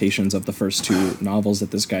faithful adaptations of the first two novels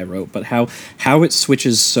that this guy wrote, but how it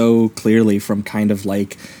switches so clearly from kind of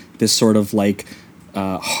like this sort of like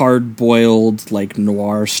hard-boiled like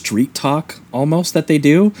noir street talk almost that they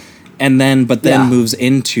do, and then moves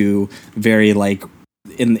into very like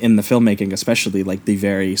in the filmmaking especially like the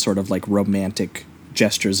very sort of like romantic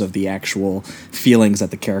gestures of the actual feelings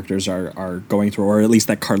that the characters are going through, or at least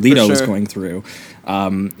that Carlito is going through,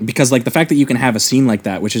 because like the fact that you can have a scene like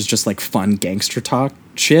that which is just like fun gangster talk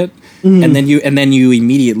shit, and then you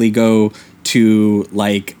immediately go to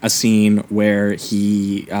like a scene where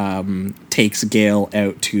he takes Gale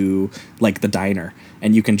out to like the diner,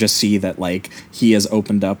 and you can just see that like he has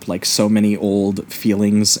opened up like so many old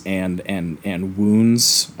feelings and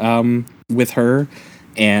wounds with her.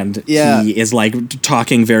 And he is like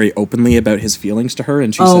talking very openly about his feelings to her,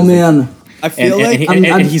 and she says, man, I feel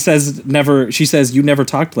and he says never. She says, you never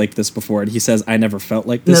talked like this before, and he says, I never felt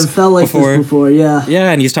like this. Never felt like this before. Yeah,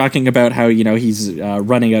 yeah, and he's talking about how he's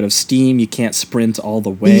running out of steam. You can't sprint all the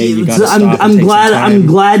way. You got to stop. I'm glad. I'm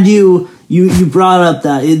glad you brought up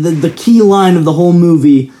that the key line of the whole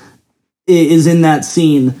movie is in that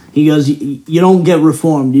scene. He goes, "You don't get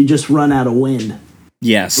reformed. You just run out of wind."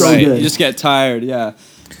 Yes, so right. Good. You just get tired. Yeah.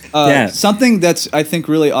 Something that's I think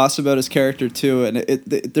really awesome about his character too, and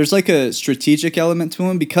there's like a strategic element to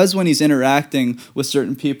him, because when he's interacting with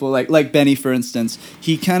certain people, like Benny for instance,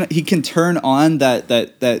 he can turn on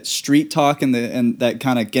that street talk and that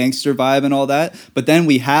kind of gangster vibe and all that. But then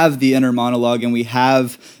we have the inner monologue, and we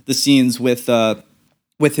have the scenes with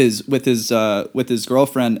his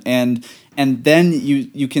girlfriend, and then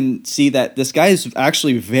you can see that this guy is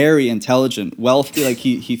actually very intelligent, like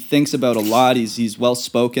he thinks about a lot. He's well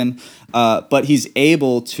spoken, but he's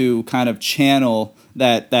able to kind of channel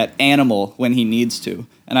that animal when he needs to.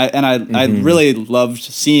 And I really loved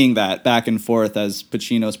seeing that back and forth as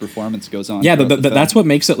Pacino's performance goes on. Yeah, that's what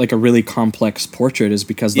makes it like a really complex portrait, is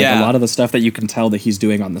because like a lot of the stuff that you can tell that he's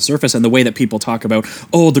doing on the surface, and the way that people talk about,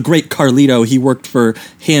 oh, the great Carlito, he worked for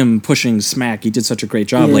him pushing smack, he did such a great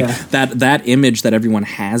job. Yeah. Like that image that everyone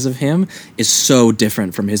has of him is so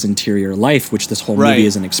different from his interior life, which this whole movie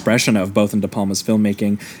is an expression of, both in De Palma's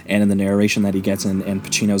filmmaking and in the narration that he gets, and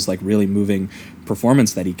Pacino's like really moving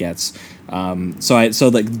performance that he gets. So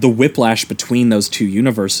like the whiplash between those two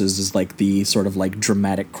universes is like the sort of like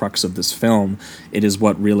dramatic crux of this film. It is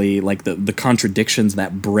what really like the contradictions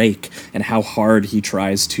that break, and how hard he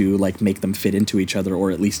tries to like make them fit into each other,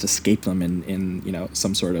 or at least escape them in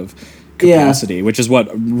some sort of capacity, which is what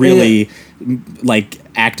really like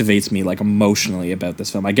activates me like emotionally about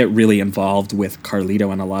this film. I get really involved with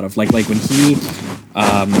Carlito, and a lot of like when he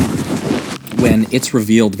when it's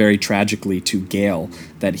revealed very tragically to Gale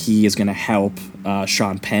that he is going to help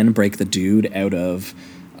Sean Penn break the dude out of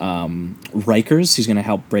Rikers. He's going to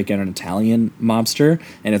help break out an Italian mobster,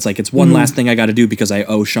 and it's like, it's one last thing I got to do because I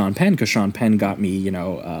owe Sean Penn, because Sean Penn got me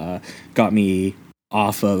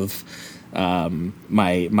off of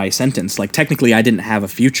my sentence. Like technically I didn't have a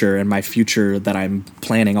future, and my future that I'm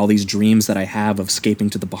planning, all these dreams that I have of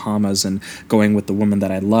escaping to the Bahamas and going with the woman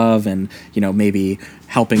that I love, and maybe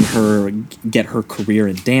helping her get her career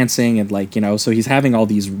in dancing, and so he's having all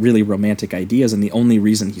these really romantic ideas, and the only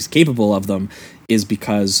reason he's capable of them is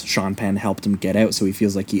because Sean Penn helped him get out, so he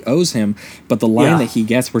feels like he owes him. But the line that he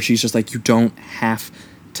gets where she's just like, you don't have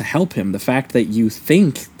to help him, the fact that you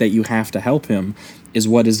think that you have to help him is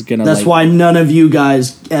what is gonna. That's why none of you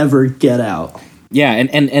guys ever get out. Yeah,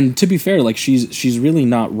 and to be fair, like she's really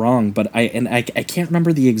not wrong, but I can't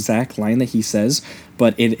remember the exact line that he says,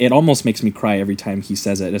 but it almost makes me cry every time he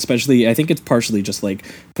says it. Especially, I think it's partially just like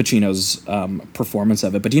Pacino's performance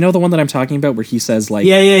of it. But do you know the one that I'm talking about, where he says like,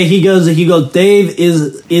 he goes, Dave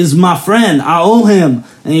is my friend, I owe him,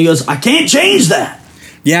 and he goes, I can't change that.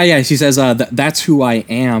 Yeah. He says, "That's who I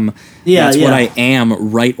am. That's what I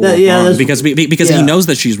am, right or wrong." Because he knows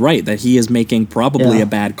that she's right, that he is making probably a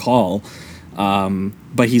bad call.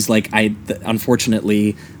 But he's like,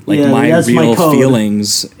 unfortunately, like my real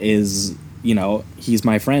feelings is, he's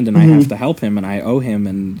my friend, and I have to help him, and I owe him,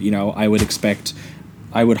 and I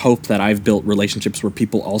would hope that I've built relationships where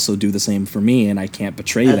people also do the same for me, and I can't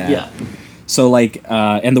betray that. Yeah. So like,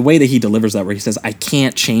 and the way that he delivers that, where he says, I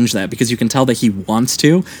can't change that, because you can tell that he wants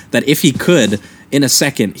to, that if he could, in a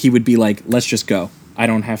second, he would be like, let's just go. I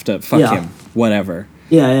don't have to, fuck him, whatever.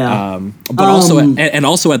 Yeah. But also, and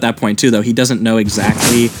also at that point too, though, he doesn't know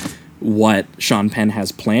exactly what Sean Penn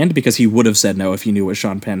has planned, because he would have said no if he knew what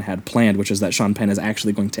Sean Penn had planned, which is that Sean Penn is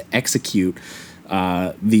actually going to execute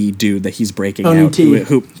the dude that he's breaking Tony out, T.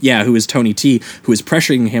 who is Tony T, who is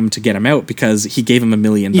pressuring him to get him out because he gave him $1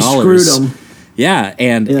 million. He screwed him. Yeah,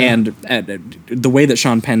 and the way that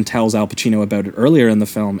Sean Penn tells Al Pacino about it earlier in the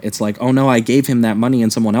film, it's like, oh no, I gave him that money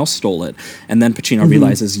and someone else stole it. And then Pacino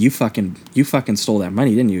realizes, you fucking stole that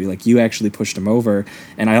money, didn't you? Like, you actually pushed him over.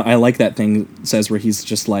 And I like that thing says where he's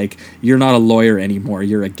just like, you're not a lawyer anymore,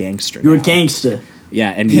 you're a gangster. You're a gangster.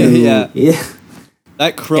 Yeah, and yeah.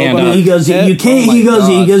 That crowbar. And, he goes, you can't. Oh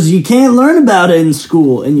he goes, you can't learn about it in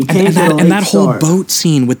school, and you can't. And that whole boat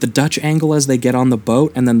scene with the Dutch angle as they get on the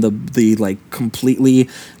boat, and then the like completely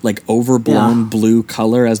like overblown blue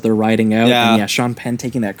color as they're riding out. Yeah. And Sean Penn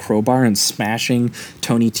taking that crowbar and smashing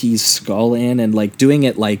Tony T's skull in, and like doing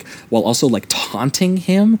it like while also like taunting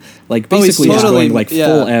him, like basically just going like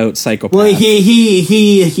full out psychopath. Well,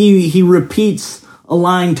 he repeats a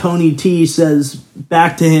line Tony T says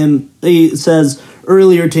back to him. He says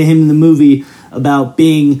earlier to him in the movie about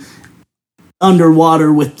being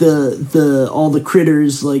underwater with the all the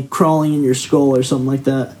critters like crawling in your skull or something like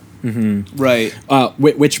that. Mm-hmm. Right.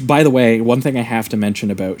 Which, by the way, one thing I have to mention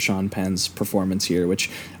about Sean Penn's performance here, which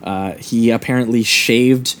he apparently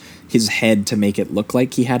shaved his head to make it look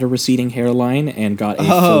like he had a receding hairline and got a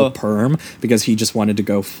full perm because he just wanted to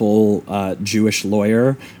go full Jewish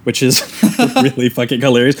lawyer, which is really fucking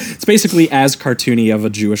hilarious. It's basically as cartoony of a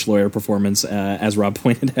Jewish lawyer performance, as Rob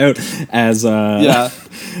pointed out, as Pacino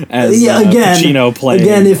playing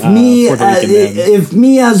if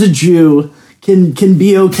me as a Jew can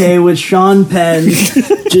be okay with Sean Penn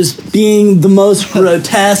just being the most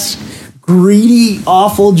grotesque, greedy,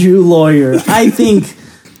 awful Jew lawyer, I think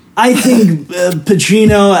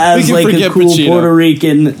Pacino as like a cool Pacino. Puerto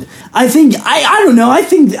Rican. I think I don't know. I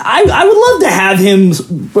think I would love to have him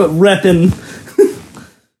repping.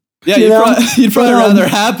 Yeah, you'd probably rather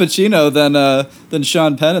have Pacino than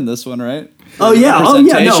Sean Penn in this one, right? Oh yeah,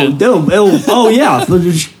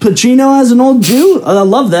 Pacino as an old Jew. I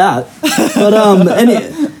love that. But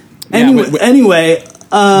anyway.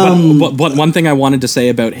 But one thing I wanted to say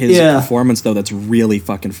about his performance, though, that's really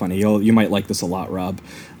fucking funny. You might like this a lot, Rob.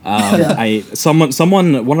 One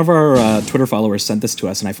of our Twitter followers sent this to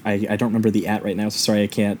us, and I don't remember the @ right now, so sorry I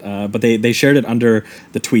can't. But they shared it under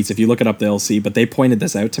the tweets. If you look it up, they'll see. But they pointed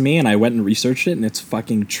this out to me, and I went and researched it, and it's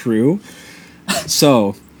fucking true.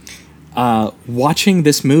 So, watching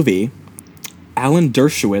this movie, Alan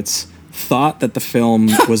Dershowitz thought that the film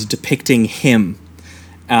was depicting him.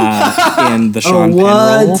 In the Sean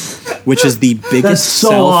Penn role, which is the biggest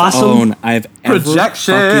self-own I've ever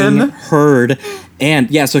fucking heard. And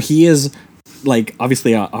yeah, so he is like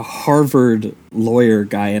obviously a Harvard lawyer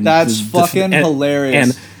guy, and that's fucking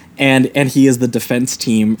hilarious. And he is the defense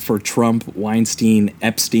team for Trump, Weinstein,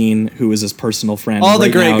 Epstein, who is his personal friend. All the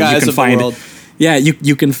great guys of the world. Yeah,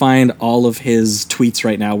 you can find all of his tweets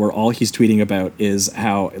right now where all he's tweeting about is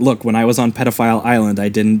how, look, when I was on Pedophile Island, I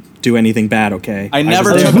didn't do anything bad, okay? I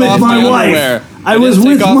never took off my underwear. I was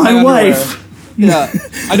with my wife. Yeah.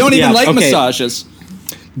 I don't even like massages.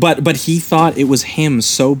 But he thought it was him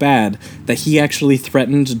so bad that he actually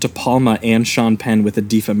threatened De Palma and Sean Penn with a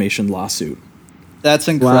defamation lawsuit. That's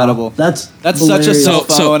incredible. Wow. That's such a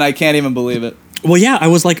cell and I can't even believe it. Well, yeah, I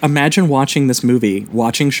was like, imagine watching this movie,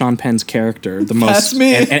 watching Sean Penn's character, that's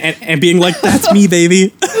me. And being like, that's me,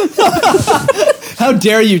 baby. How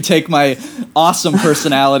dare you take my awesome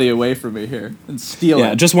personality away from me here and steal it?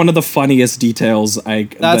 Yeah, just one of the funniest details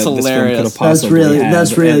that's hilarious. This film could have possibly had.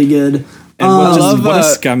 That's really good. And what a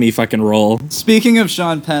scummy fucking role. Speaking of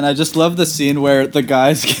Sean Penn, I just love the scene where the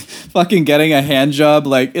guy's fucking getting a hand job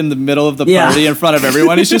like in the middle of the party in front of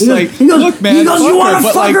everyone. He's just like, look, man. He goes, you want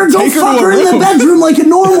to fuck her? Go fuck her in the bedroom like a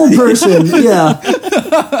normal person. Yeah.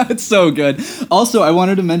 It's so good. Also, I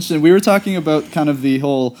wanted to mention, we were talking about kind of the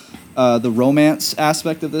whole, the romance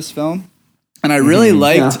aspect of this film. And I really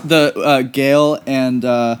liked the Gale and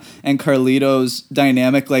Carlito's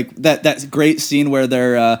dynamic, like that great scene where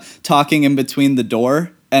they're talking in between the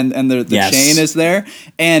door and the chain is there,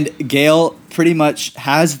 and Gale pretty much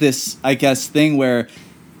has this, I guess, thing where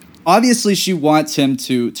obviously she wants him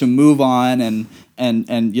to move on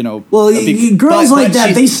and you know, well, girls like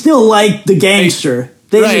that, they still like the gangster.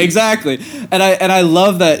 Right, exactly, and I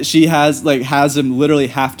love that she has him literally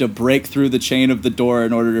have to break through the chain of the door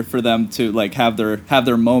in order for them to like have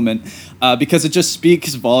their moment, because it just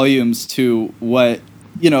speaks volumes to what,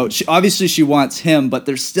 you know. She wants him, but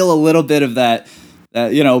there's still a little bit of that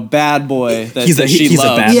you know, bad boy that she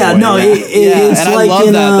loves. It's like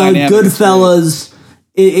in Goodfellas.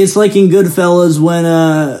 it's like in Goodfellas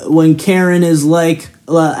when Karen is like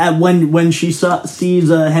when she sees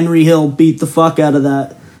Henry Hill beat the fuck out of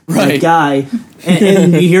that guy,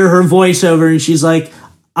 and you hear her voiceover, and she's like,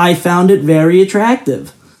 "I found it very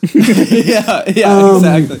attractive." yeah,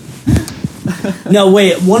 exactly. No,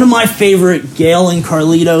 wait. One of my favorite Gale and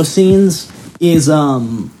Carlito scenes is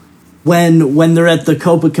when they're at the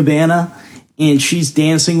Copacabana and she's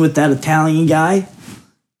dancing with that Italian guy,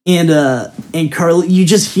 and Carl, you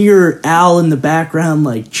just hear Al in the background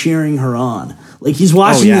like cheering her on. Like he's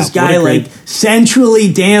watching this guy like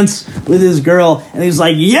sensually dance with his girl, and he's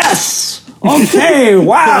like, "Yes! Okay,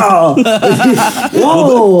 wow!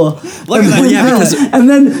 Whoa!" Look at that, and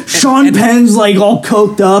then Sean Penn's like all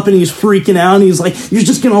coked up, and he's freaking out, and he's like, "You're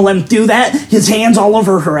just gonna let him do that?" His hands all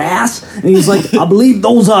over her ass, and he's like, "I believe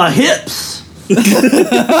those are hips." And he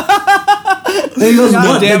goes,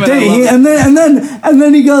 "What the day?" And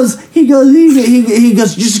then he goes, "You're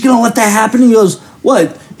just gonna let that happen?" He goes,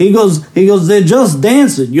 "What?" He goes, "They're just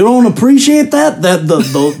dancing. You don't appreciate that?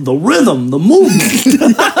 The rhythm, the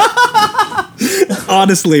movement."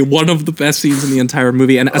 Honestly, one of the best scenes in the entire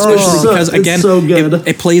movie, and especially because again, so good.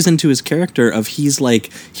 It plays into his character of he's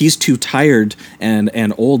too tired and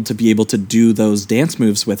old to be able to do those dance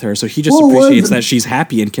moves with her, so he just appreciates that she's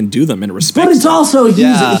happy and can do them and respects. But it's also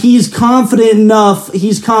he's confident enough.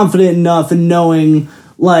 He's confident enough in knowing.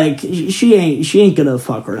 Like she ain't gonna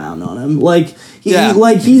fuck around on him. Like he's that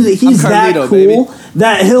cool baby.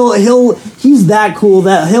 That he's that cool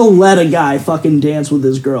that he'll let a guy fucking dance with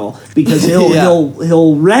his girl because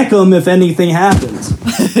he'll wreck him if anything happens.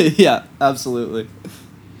 Yeah, absolutely.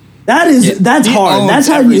 That's hard. That's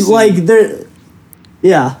how you like there.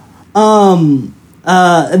 Yeah. And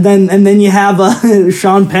then you have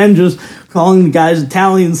Sean Penn just calling the guys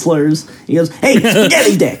Italian slurs. He goes, "Hey,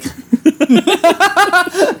 spaghetti dick."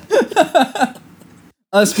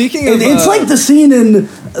 Speaking of, it's like the scene in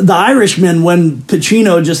The Irishman when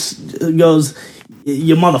Pacino just goes,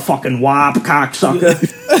 "You motherfucking wop cocksucker."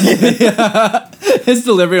 His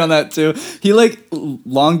delivery on that too. He like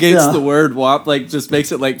elongates the word wop, like just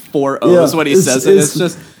makes it like 4 O's when he says it. It's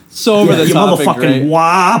just so over the top. You motherfucking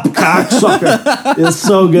wop cocksucker. It's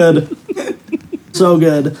so good. So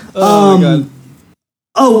good. Oh my god.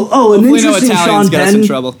 Oh, an interesting no Sean Penn. Get us in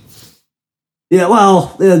trouble. Yeah,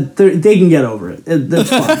 well, they can get over it. That's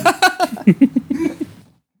fine.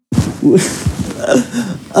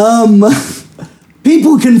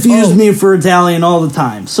 People confuse me for Italian all the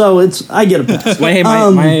time, so I get a pass. Well, hey,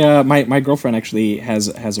 my girlfriend actually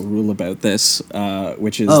has a rule about this,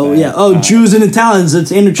 which is Jews and Italians,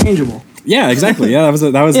 it's interchangeable. Yeah, exactly. Yeah,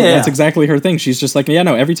 that's exactly her thing. She's just like,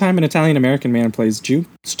 no, every time an Italian American man plays Jew,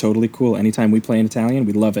 it's totally cool. Anytime we play an Italian,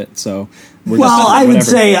 we love it. So I would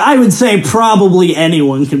say probably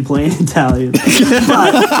anyone can play an Italian.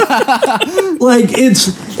 But like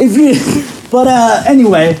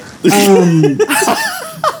anyway,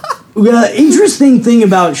 interesting thing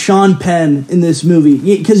about Sean Penn in this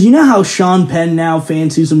movie, because you know how Sean Penn now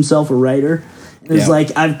fancies himself a writer. It's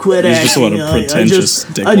like, I've quit acting. He's just a pretentious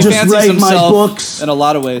dick. I just write my books in a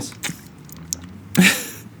lot of ways.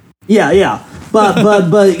 Yeah.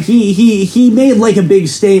 But he made like a big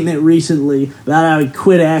statement recently about how he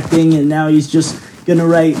quit acting and now he's just gonna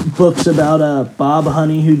write books about Bob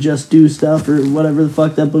Honey Who Just Do Stuff or whatever the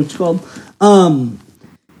fuck that book's called.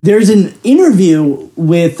 There's an interview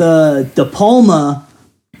with De Palma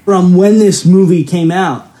from when this movie came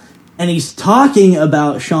out, and he's talking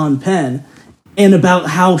about Sean Penn and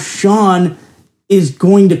about how Sean is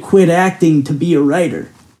going to quit acting to be a writer.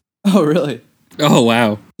 Oh, really? Oh,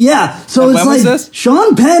 wow. Yeah, so it's like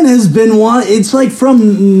Sean Penn has been it's like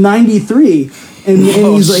from 93, and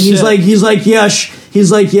he's like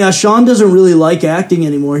Sean doesn't really like acting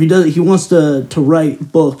anymore. He wants to write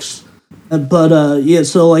books. But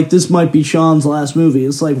so like this might be Sean's last movie.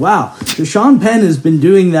 It's like, wow, so Sean Penn has been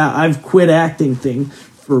doing that I've quit acting thing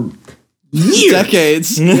for years.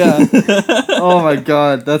 Decades. Yeah. Oh my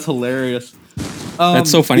god, that's hilarious.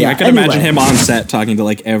 That's so funny. I can imagine him on set talking to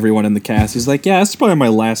like everyone in the cast. He's like, "Yeah, this is probably my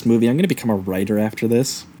last movie. I'm going to become a writer after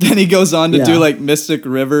this." Then he goes on to do like Mystic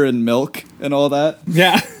River and Milk and all that.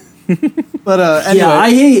 Yeah. But anyway,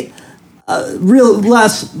 I hate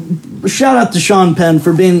shout out to Sean Penn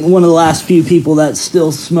for being one of the last few people that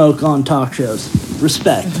still smoke on talk shows.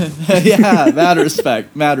 Respect. Yeah, mad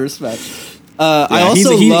respect. I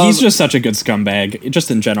also he's just such a good scumbag,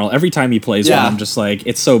 just in general. Every time he plays one, I'm just like,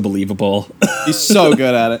 it's so believable. He's so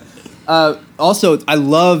good at it. Also, I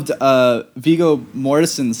loved Viggo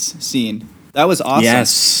Mortensen's scene. That was awesome.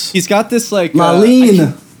 Yes. He's got this like...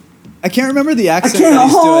 Marlene. I can't remember the accent that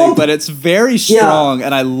he's doing, but it's very strong,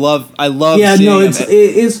 and I love. Yeah, seeing no, him.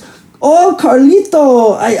 it's. Oh,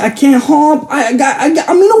 Carlito, I can't hop. I'm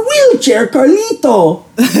in a wheelchair, Carlito.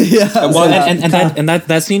 Yeah. Well, and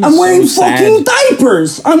that scene is I'm wearing so fucking sad.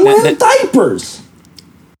 diapers. I'm wearing diapers.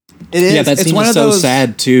 It is. Yeah, that scene is so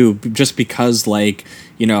sad too, just because, like,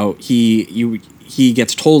 you know, he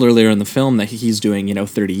gets told earlier in the film that he's doing,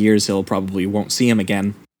 30 years, he'll probably won't see him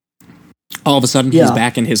again. All of a sudden, he's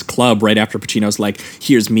back in his club right after Pacino's like,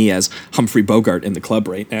 here's me as Humphrey Bogart in the club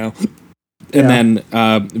right now. And then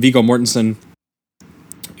Viggo Mortensen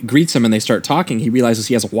greets him and they start talking. He realizes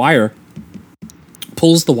he has a wire,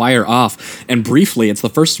 pulls the wire off, and briefly, it's the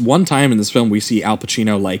first one time in this film we see Al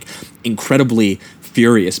Pacino like incredibly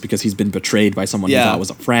furious because he's been betrayed by someone he thought was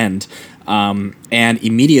a friend. And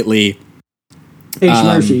immediately...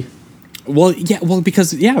 Mercy.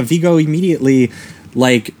 Because Viggo immediately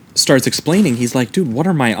like starts explaining. He's like, dude, what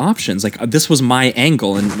are my options? Like, this was my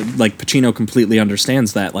angle, and like Pacino completely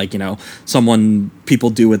understands that, like, people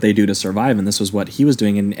do what they do to survive, and this was what he was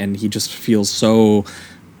doing, and he just feels so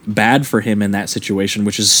bad for him in that situation,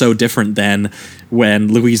 which is so different than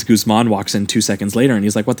when Luis Guzman walks in 2 seconds later and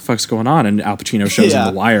he's like, what the fuck's going on? And Al Pacino shows him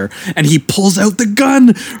the wire, and he pulls out the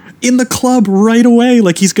gun in the club right away,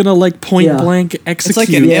 like he's gonna like point blank execute it's like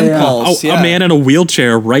an impulse, a man in a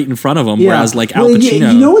wheelchair right in front of him, whereas like Al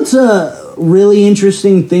Pacino... You know what's a really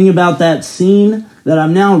interesting thing about that scene that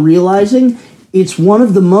I'm now realizing? It's one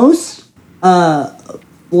of the most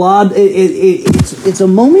it's a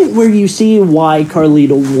moment where you see why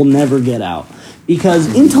Carlito will never get out,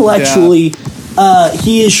 because intellectually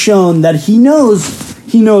he is shown that he knows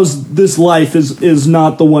this life is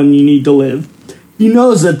not the one you need to live. He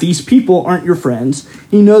knows that these people aren't your friends.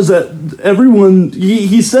 He knows that everyone...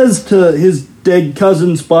 He says to his dead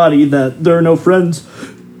cousin's body that there are no friends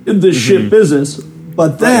in this shit business.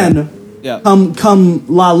 But then, come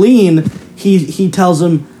Laline, he tells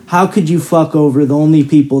him, how could you fuck over the only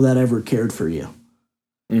people that ever cared for you?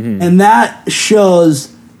 And that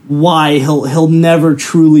shows why he'll never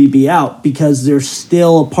truly be out, because there's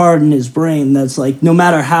still a part in his brain that's like, no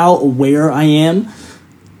matter how aware I am,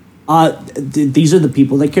 these are the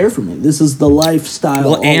people that care for me. This is the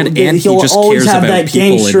lifestyle. Well, and he'll he just always cares have about that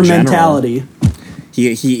people gangster in general. mentality.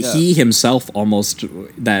 He himself, almost,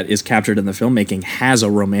 that is captured in the filmmaking, has a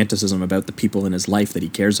romanticism about the people in his life that he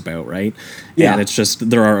cares about, right? Yeah. And it's just,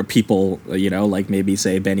 there are people, like maybe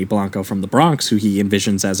say Benny Blanco from the Bronx, who he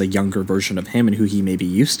envisions as a younger version of him and who he maybe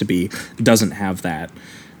used to be, doesn't have that.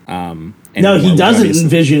 No, he doesn't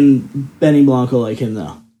envision Benny Blanco like him,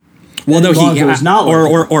 though. Well, no, is not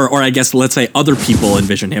like or I guess let's say other people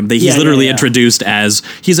envision him. He's literally introduced as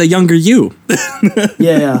he's a younger you.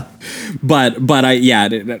 Yeah. But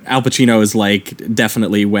Al Pacino is like,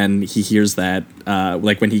 definitely when he hears that,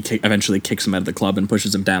 like when he eventually kicks him out of the club and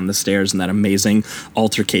pushes him down the stairs in that amazing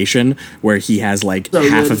altercation where he has like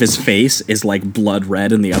half of his face is like blood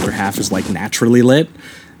red and the other half is like naturally lit.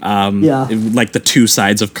 Like the two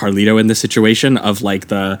sides of Carlito in this situation of like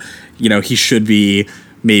he should be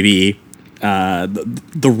maybe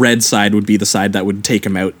the red side would be the side that would take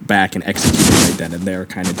him out back and execute him right then and there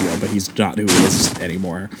kind of deal, but he's not who he is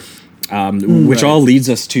anymore. Which all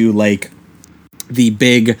leads us to like the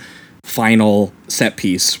big final set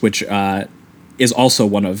piece, which is also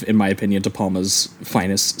one of, in my opinion, De Palma's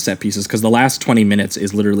finest set pieces, because the last 20 minutes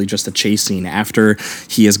is literally just a chase scene after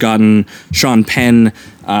he has gotten Sean Penn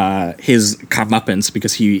his comeuppance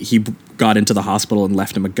because he got into the hospital and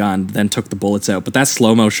left him a gun, then took the bullets out. But that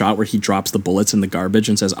slow-mo shot where he drops the bullets in the garbage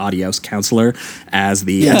and says adios counselor as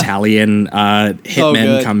the Italian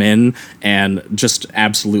hitmen come in and just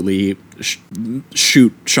absolutely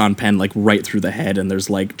shoot Sean Penn like right through the head, and there's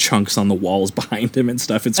like chunks on the walls behind him and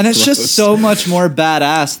stuff. It's gross. Just so much more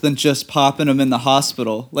badass than just popping him in the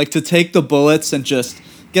hospital. Like to take the bullets and just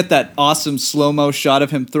get that awesome slow-mo shot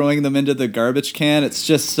of him throwing them into the garbage can. It's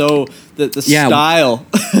just so the style.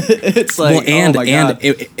 It's like, and oh my God.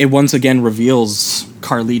 it once again reveals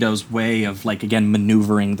Carlito's way of like again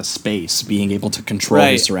maneuvering the space, being able to control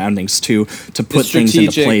his surroundings to put things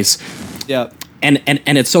into place. Yeah. And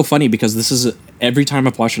it's so funny because this is every time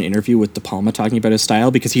I've watched an interview with De Palma talking about his style,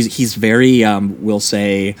 because he's very we'll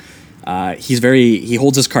say he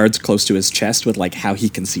holds his cards close to his chest with like how he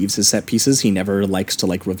conceives his set pieces. He never likes to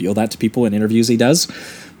like reveal that to people in interviews he does.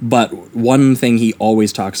 But one thing he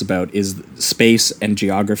always talks about is space and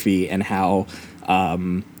geography, and how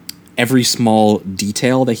every small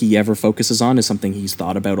detail that he ever focuses on is something he's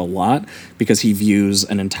thought about a lot, because he views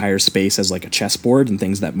an entire space as like a chessboard and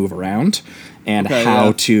things that move around, and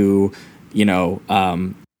how to,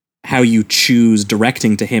 how you choose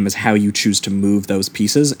directing to him is how you choose to move those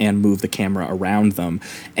pieces and move the camera around them.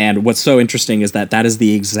 And what's so interesting is that is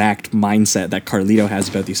the exact mindset that Carlito has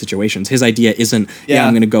about these situations. His idea isn't,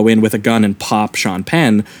 I'm going to go in with a gun and pop Sean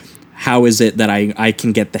Penn. How is it that I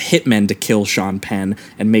can get the hitmen to kill Sean Penn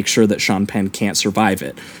and make sure that Sean Penn can't survive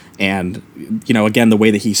it? And, you know, again, the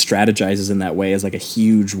way that he strategizes in that way is like a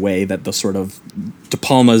huge way that the sort of De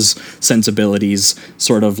Palma's sensibilities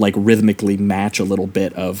sort of like rhythmically match a little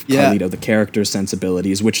bit of Carlito the character's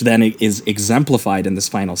sensibilities, which then is exemplified in this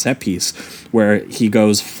final set piece where he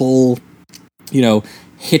goes full, you know,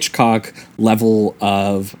 Hitchcock level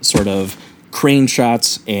of sort of crane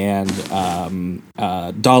shots and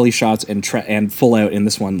dolly shots and full out in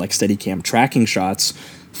this one like Steadicam tracking shots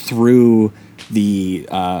through the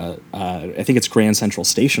I think it's Grand Central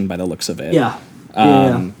Station by the looks of it.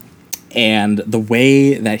 And the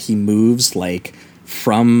way that he moves, like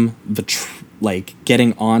from the like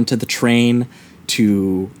getting onto the train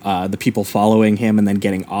to the people following him and then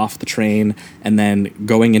getting off the train and then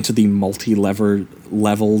going into the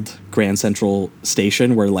leveled Grand Central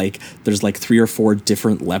Station where like there's like 3 or 4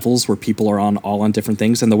 different levels where people are all on different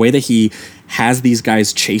things, and the way that he has these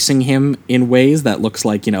guys chasing him in ways that looks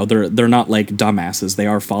like, you know, they're not like dumbasses, they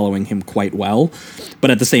are following him quite well, but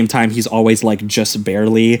at the same time he's always like just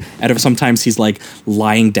barely sometimes he's like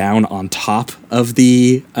lying down on top of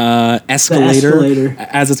the escalator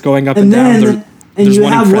as it's going up and down. And you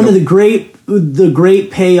have one of the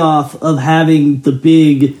great payoff of having the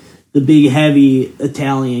big heavy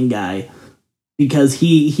Italian guy, because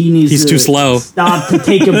he's too slow. Stop to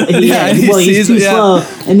take a he's too slow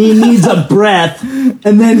and he needs a breath,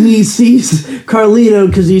 and then he sees Carlito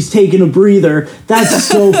because he's taking a breather. That's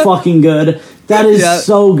so fucking good. That is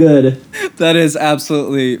so good. That is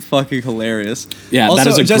absolutely fucking hilarious. Yeah, also,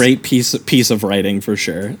 that is a great piece of writing for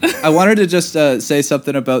sure. I wanted to just say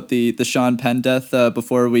something about the Sean Penn death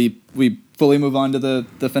before we fully move on to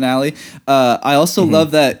the finale. I also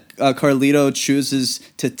love that Carlito chooses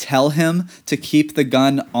to tell him to keep the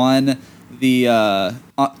gun on the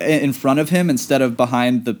in front of him instead of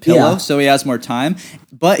behind the pillow, so he has more time.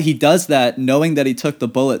 But he does that knowing that he took the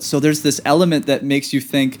bullet. So there's this element that makes you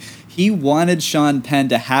think he wanted Sean Penn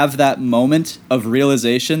to have that moment of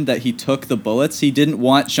realization that he took the bullets. He didn't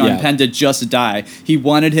want Sean Penn to just die. He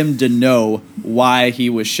wanted him to know why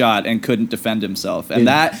he was shot and couldn't defend himself. And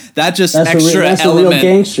that just extra element. That's a real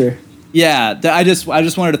gangster. Yeah, I just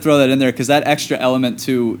wanted to throw that in there because that extra element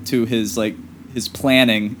to his like his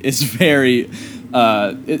planning is very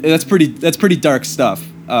that's pretty dark stuff.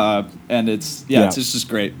 And it's just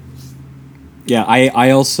great. Yeah,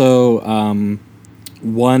 I also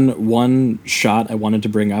one shot I wanted to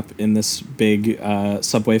bring up in this big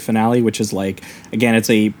subway finale, which is like, again, it's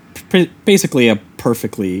basically a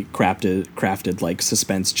perfectly crafted like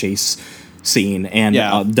suspense chase scene,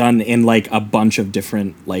 and done in like a bunch of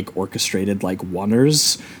different like orchestrated like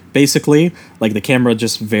wonders. Basically, like the camera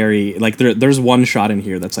just very like there's one shot in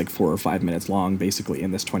here that's like 4 or 5 minutes long, basically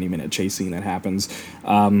in this 20-minute chase scene that happens.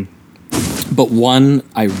 But one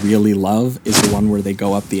I really love is the one where they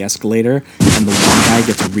go up the escalator and the one guy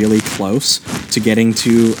gets really close to getting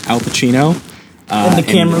to Al Pacino. And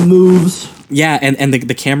the camera moves. Yeah, and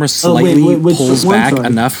the camera slightly pulls back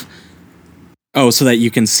enough. Oh, so that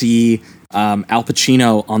you can see Al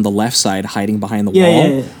Pacino on the left side hiding behind the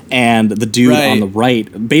wall, and the dude on the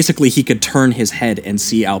right, basically he could turn his head and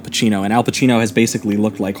see Al Pacino, and Al Pacino has basically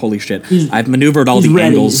looked like, holy shit, I've maneuvered all the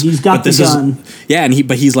angles. He's got the gun.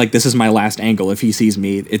 But he's like, this is my last angle. If he sees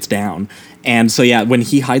me, it's down. And so when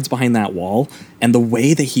he hides behind that wall, and the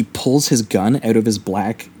way that he pulls his gun out of his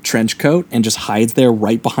black trench coat and just hides there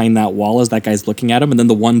right behind that wall as that guy's looking at him, and then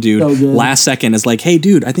the one dude last second is like, hey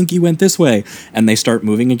dude, I think you went this way, and they start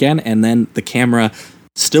moving again, and then the camera,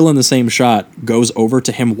 still in the same shot, goes over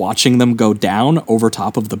to him watching them go down over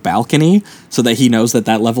top of the balcony so that he knows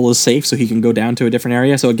that level is safe so he can go down to a different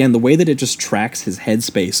area. So again, the way that it just tracks his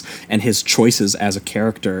headspace and his choices as a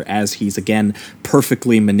character as he's again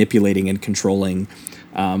perfectly manipulating and controlling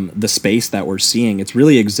the space that we're seeing. It's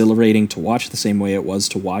really exhilarating to watch, the same way it was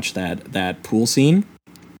to watch that pool scene.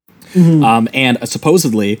 And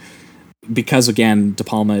supposedly, because again, De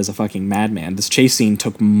Palma is a fucking madman, this chase scene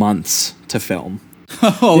took months to film.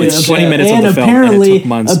 It's 20 minutes of the film, and it took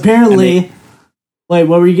months. Apparently, wait,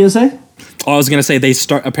 what were you gonna say? Oh, I was gonna say they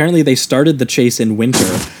started the chase in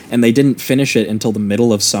winter, and they didn't finish it until the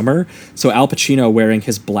middle of summer. So Al Pacino, wearing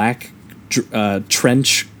his black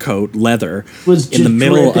trench coat leather, was in the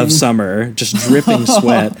middle of summer, just dripping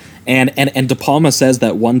sweat. And De Palma says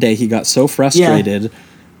that one day he got so frustrated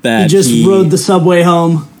that he rode the subway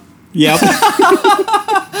home. Yep.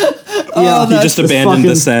 Oh, he just abandoned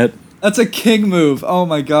the set. That's a king move. Oh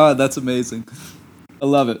my god, that's amazing. I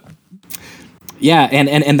love it. Yeah,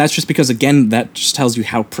 and that's just because, again, that just tells you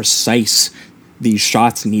how precise these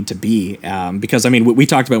shots need to be. Because I mean, we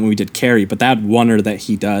talked about when we did Carrie, but that oneer that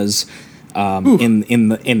he does in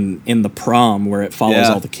the prom, where it follows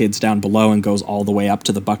all the kids down below and goes all the way up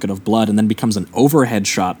to the bucket of blood, and then becomes an overhead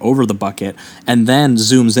shot over the bucket, and then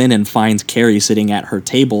zooms in and finds Carrie sitting at her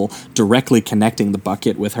table, directly connecting the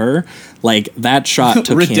bucket with her. Like, that shot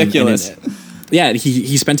took ridiculous. him. Yeah,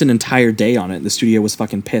 he spent an entire day on it. The studio was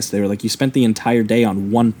fucking pissed. They were like, you spent the entire day on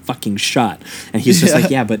one fucking shot. And he's just like,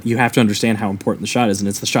 yeah, but you have to understand how important the shot is, and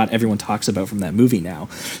it's the shot everyone talks about from that movie now.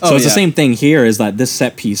 So it's the same thing here, is that this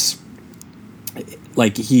set piece,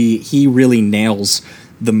 like, he really nails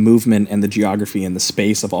the movement and the geography and the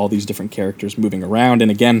space of all these different characters moving around. And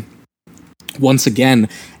again, once again,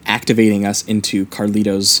 activating us into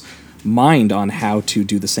Carlito's mind on how to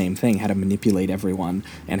do the same thing, how to manipulate everyone,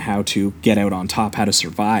 and how to get out on top, how to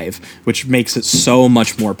survive, which makes it so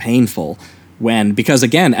much more painful because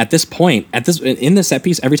again, at this point, in this set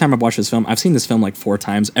piece, every time I've watched this film, I've seen this film like 4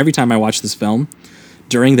 times. Every time I watch this film,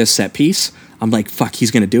 during this set piece, I'm like, fuck, he's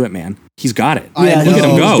gonna do it, man. He's got it. Yeah, look at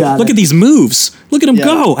him go. Look at these moves. Look at him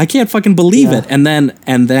go. I can't fucking believe it. And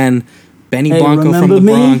then Benny Blanco from the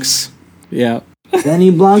Bronx. Yeah. Benny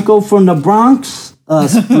Blanco from the Bronx.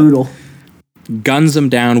 It's brutal. Guns him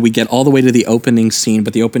down. We get all the way to the opening scene,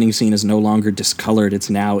 but the opening scene is no longer discolored. It's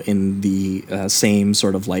now in the same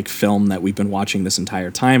sort of like film that we've been watching this entire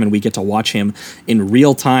time, and we get to watch him in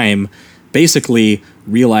real time basically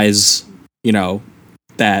realize,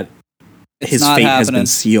 that his fate has been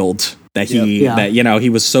sealed, that he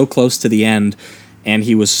was so close to the end, and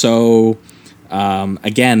he was so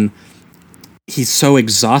again, he's so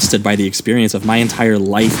exhausted by the experience of my entire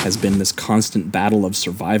life has been this constant battle of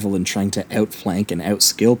survival and trying to outflank and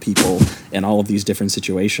outskill people in all of these different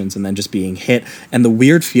situations, and then just being hit. And the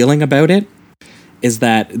weird feeling about it is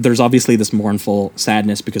that there's obviously this mournful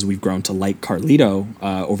sadness because we've grown to like Carlito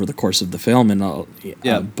over the course of the film,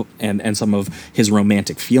 and some of his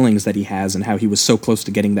romantic feelings that he has, and how he was so close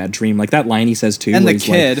to getting that dream. Like that line he says too, and the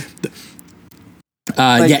kid,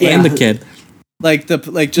 and the kid.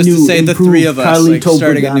 Just to say the three of us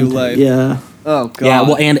starting a new life. Yeah. Oh god. Yeah.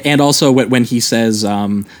 Well, and also when he says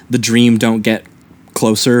the dream don't get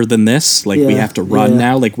closer than this, like we have to run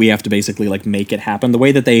now, like we have to basically like make it happen. The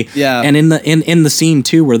way that they and in the scene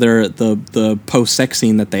too, where they're the post sex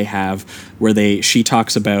scene that they have, where she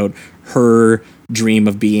talks about her dream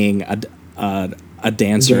of being a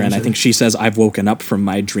dancer, and I think she says, I've woken up from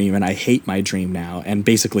my dream and I hate my dream now. And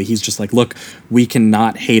basically he's just like, look, we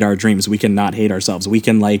cannot hate our dreams, we cannot hate ourselves, we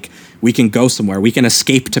can go somewhere, we can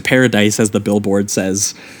escape to paradise, as the billboard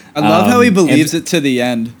says. I love how he believes it to the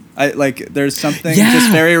end. There's something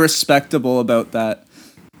just very respectable about that.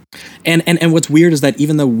 And what's weird is that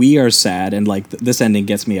even though we are sad, and like this ending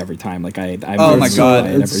gets me every time, like I'm oh my god,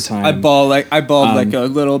 every time I bawled like a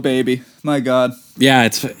little baby. My god. Yeah,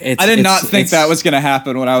 it's I did not think that was gonna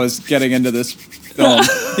happen when I was getting into this film.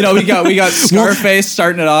 we got Scarface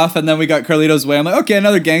starting it off, and then we got Carlito's Way. I'm like, okay,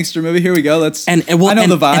 another gangster movie. Here we go. I know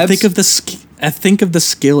the vibes. And think of the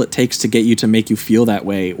skill it takes to get you to make you feel that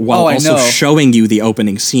way, while also showing you the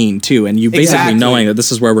opening scene too, and you basically knowing that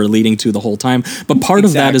this is where we're leading to the whole time. But part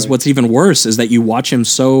of that is what's even worse, is that you watch him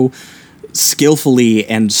so skillfully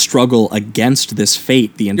and struggle against this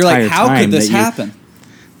fate the entire time. How could this happen?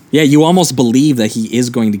 Yeah, you almost believe that he is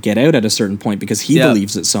going to get out at a certain point because he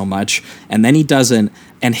believes it so much, and then he doesn't.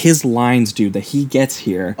 And his lines, dude, that he gets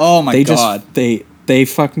here. Oh my god! They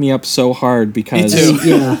fuck me up so hard because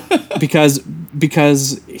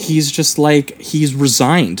because he's just like, he's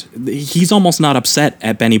resigned. He's almost not upset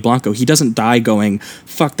at Benny Blanco. He doesn't die going,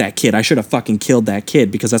 fuck that kid, I should have fucking killed that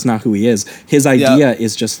kid, because that's not who he is. His idea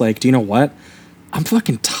is just like, do you know what? I'm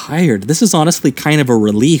fucking tired. This is honestly kind of a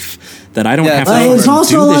relief that I don't have to do this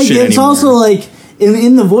shit anymore. It's also like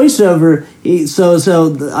in the voiceover.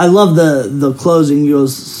 I love the closing. He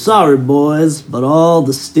goes, "Sorry, boys, but all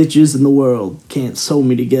the stitches in the world can't sew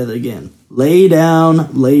me together again. Lay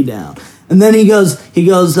down, lay down." And then he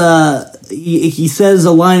says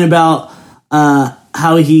a line about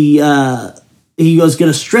how he goes,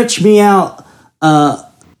 "Gonna stretch me out."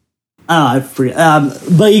 I forget.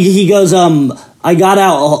 But he goes, I got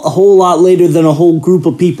out a whole lot later than a whole group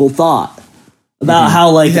of people thought. About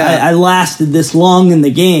how I lasted this long in the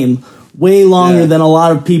game, way longer than a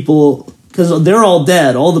lot of people, because they're all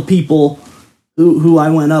dead. All the people who I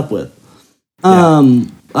went up with.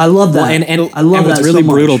 I love that. Well, and I love what's that really so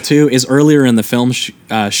brutal too is earlier in the film,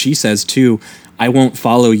 she says too, I won't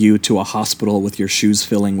follow you to a hospital with your shoes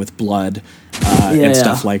filling with blood and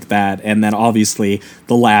stuff like that. And then obviously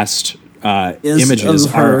the last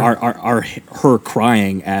images are her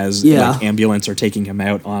crying as like ambulance are taking him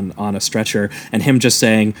out on a stretcher, and him just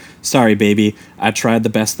saying, "Sorry, baby, I tried the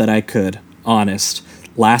best that I could. Honest.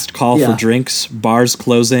 Last call for drinks. Bars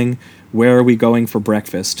closing. Where are we going for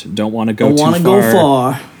breakfast? Don't want to go too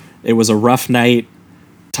far. It was a rough night.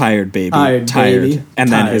 Tired, baby. Tired. Baby. And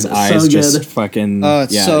then his eyes just fucking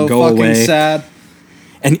so go fucking away. Sad.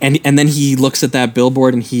 And then he looks at that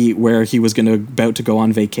billboard and where he was about to go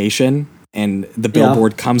on vacation, and the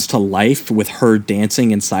billboard comes to life with her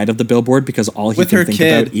dancing inside of the billboard, because all he can think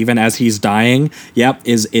about, even as he's dying,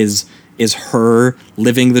 is her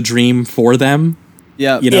living the dream for them.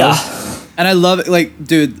 Yeah, you know. Yeah. And I love it, like,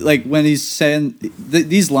 dude, like when he's saying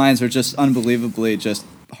these lines are just unbelievably just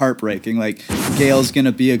heartbreaking. Like, Gail's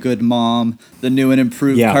gonna be a good mom, the new and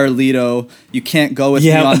improved Carlito. You can't go with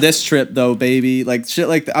me on this trip though, baby. Like shit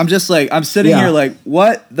like that. I'm just like, I'm sitting here like,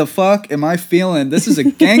 what the fuck am I feeling? This is a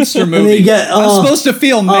gangster movie. I'm supposed to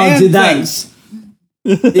feel things.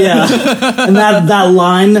 And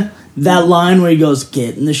that line where he goes,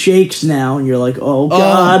 "Get in the shakes now," and you're like, oh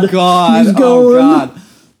god, he's going. Oh god.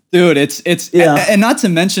 Dude, it's and not to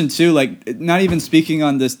mention too, like, not even speaking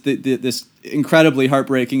on this this incredibly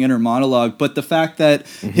heartbreaking inner monologue, but the fact that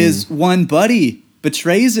his one buddy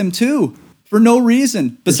betrays him too for no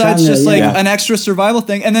reason besides just like an extra survival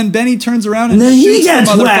thing, and then Benny turns around and then shoots the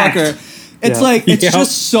motherfucker. It's like it's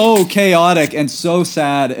just so chaotic and so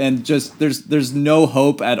sad, and just there's no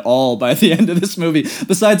hope at all by the end of this movie,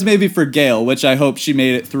 besides maybe for Gail, which I hope she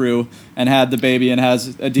made it through and had the baby and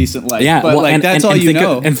has a decent life. Yeah, but that's all you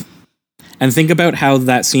know. And think about how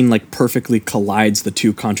that scene like perfectly collides the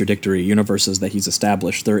two contradictory universes that he's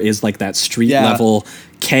established. There is like that street level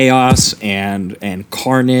chaos and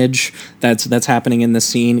carnage that's happening in the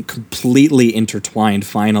scene, completely intertwined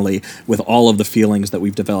finally with all of the feelings that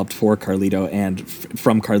we've developed for Carlito and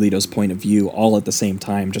from Carlito's point of view, all at the same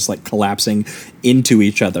time, just like collapsing into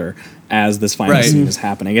each other as this final scene is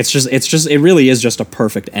happening. It really is just a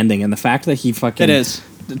perfect ending, and the fact that he fucking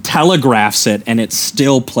telegraphs it and it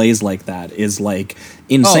still plays like that is like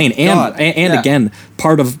insane. Again,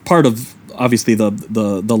 part of obviously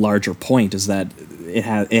the larger point is that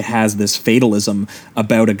it has this fatalism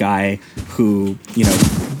about a guy who, you know,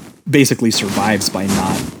 basically survives by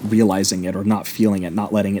not realizing it or not feeling it,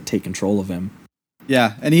 not letting it take control of him.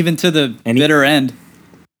 Yeah, and even to the bitter end,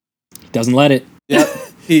 doesn't let it. Yep.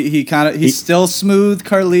 He's still smooth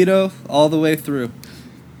Carlito all the way through.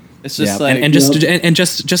 It's just like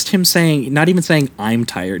just him saying, not even saying I'm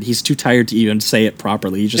tired. He's too tired to even say it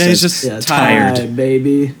properly. He just says, he's just tired,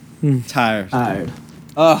 baby. Tired.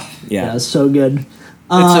 Oh yeah, it's so good.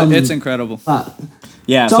 It's incredible. So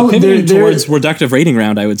pivoting towards reductive rating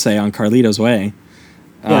round, I would say on Carlito's Way.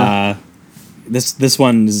 This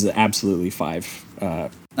one is absolutely 5.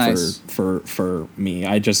 Nice. For me.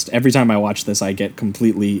 I just, every time I watch this, I get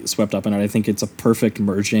completely swept up in it. I think it's a perfect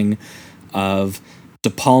merging of De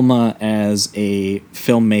Palma as a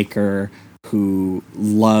filmmaker who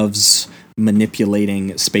loves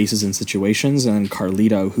manipulating spaces and situations, and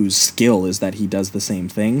Carlito, whose skill is that he does the same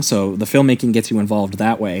thing. So the filmmaking gets you involved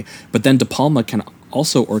that way, but then De Palma can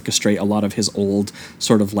also orchestrate a lot of his old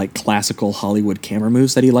sort of like classical Hollywood camera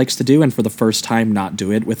moves that he likes to do, and for the first time not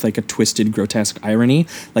do it with like a twisted, grotesque irony.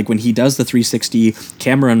 Like when he does the 360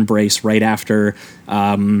 camera embrace right after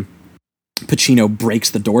Pacino breaks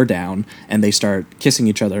the door down and they start kissing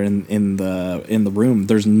each other in the room,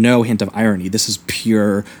 there's no hint of irony. This is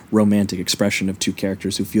pure romantic expression of two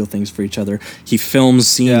characters who feel things for each other. He films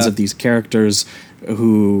scenes of these characters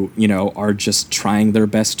who, you know, are just trying their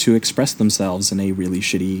best to express themselves in a really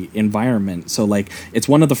shitty environment. So like, it's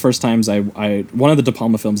one of the first times one of the De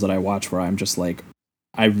Palma films that I watch where I'm just like,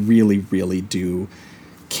 I really, really do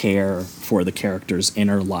care for the characters'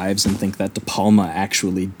 inner lives and think that De Palma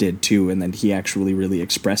actually did too, and then he actually really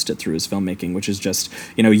expressed it through his filmmaking, which is just,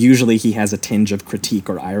 you know, usually he has a tinge of critique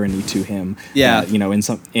or irony to him. You know, in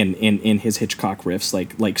his Hitchcock riffs,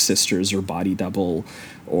 like Sisters or Body Double,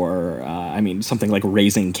 or something like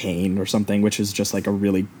Raising Cain or something, which is just like a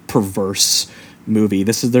really perverse movie.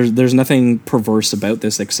 There's nothing perverse about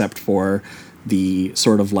this except for the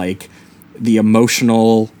sort of like the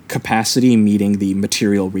emotional capacity meeting the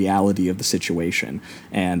material reality of the situation,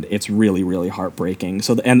 and it's really, really heartbreaking.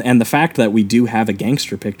 So and the fact that we do have a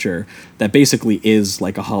gangster picture that basically is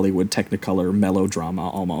like a Hollywood Technicolor melodrama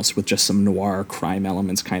almost, with just some noir crime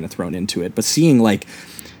elements kind of thrown into it, but seeing like,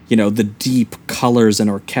 you know, the deep colors and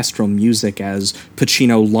orchestral music as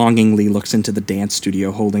Pacino longingly looks into the dance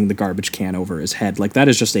studio holding the garbage can over his head, like that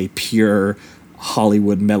is just a pure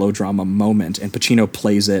Hollywood melodrama moment, and Pacino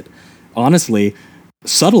plays it honestly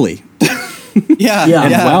subtly.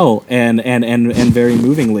 And well, and very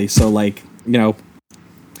movingly. So like, you know,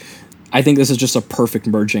 I think this is just a perfect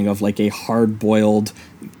merging of like a hard-boiled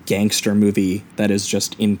gangster movie that is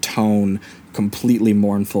just in tone completely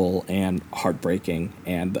mournful and heartbreaking,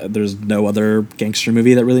 and there's no other gangster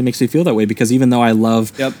movie that really makes me feel that way, because even though I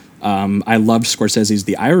loved Scorsese's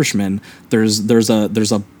The Irishman, there's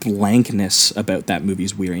a blankness about that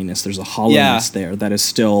movie's weariness. There's a hollowness there that is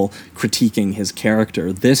still critiquing his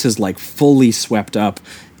character. This is like fully swept up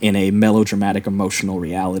in a melodramatic emotional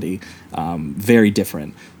reality, very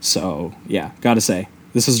different. So yeah, gotta say,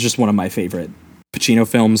 this is just one of my favorite Pacino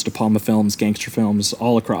films, De Palma films, gangster films,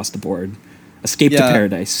 all across the board. Escape to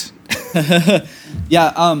Paradise.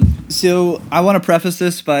 So I want to preface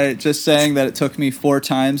this by just saying that it took me 4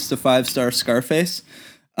 times to 5-star Scarface.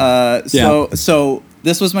 So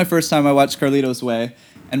this was my first time I watched Carlito's Way,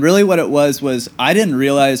 and really what it was I didn't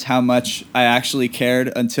realize how much I actually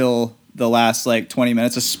cared until the last like 20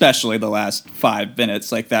 minutes, especially the last 5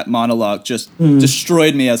 minutes. Like that monologue just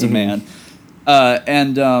destroyed me as a man.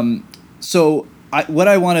 So what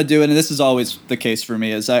I want to do, and this is always the case for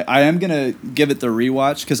me, is I am going to give it the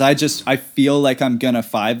rewatch, because I feel like I'm going to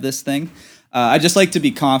 5 this thing. I just like to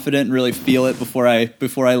be confident and really feel it before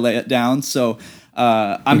I lay it down. So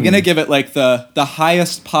I'm going to give it like the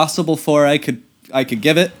highest possible 4 I could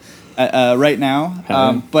give it right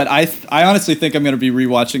now. But I honestly think I'm going to be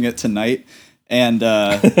rewatching it tonight and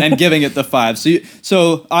giving it the 5.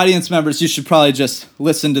 So audience members, you should probably just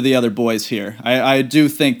listen to the other boys here. I do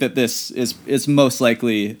think that this is most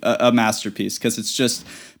likely a masterpiece, because it's just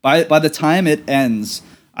by the time it ends,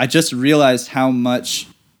 I just realized how much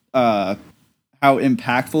how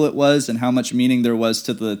impactful it was and how much meaning there was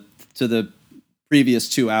to the previous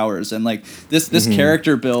 2 hours, and like this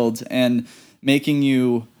character build and making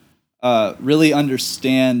you really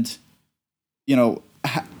understand, you know,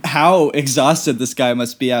 how exhausted this guy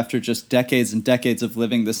must be after just decades and decades of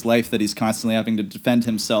living this life that he's constantly having to defend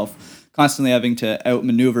himself, constantly having to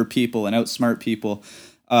outmaneuver people and outsmart people.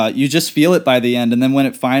 You just feel it by the end. And then when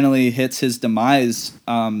it finally hits his demise,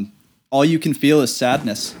 all you can feel is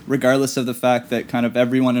sadness, regardless of the fact that kind of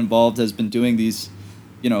everyone involved has been doing these,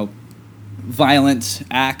 you know, violent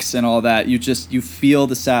acts and all that. You feel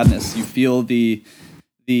the sadness. You feel you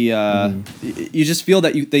just feel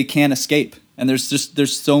that they can't escape. And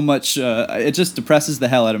there's so much, it just depresses the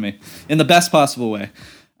hell out of me in the best possible way.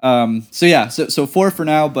 So 4 for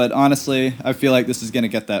now, but honestly, I feel like this is going to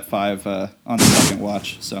get that 5 on the second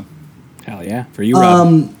watch. So, hell yeah, for you,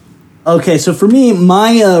 Rob. Okay, so for me,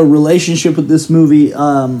 my relationship with this movie,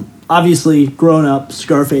 obviously, growing up,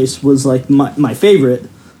 Scarface was like my favorite.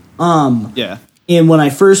 And when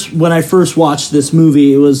I first watched this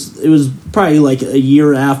movie, it was probably like a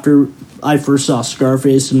year after I first saw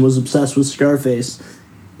Scarface and was obsessed with Scarface,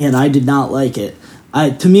 and I did not like it.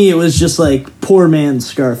 To me, it was just like poor man's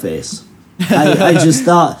Scarface. I just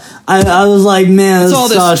thought I was like, man, this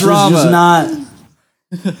sauce is just not.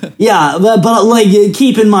 Yeah, but like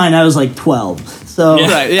keep in mind, I was like 12. So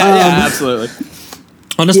absolutely.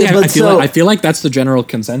 Honestly, I feel like that's the general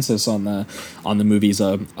consensus on the movies.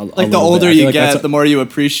 Like the older you get, the more you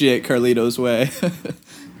appreciate Carlito's Way.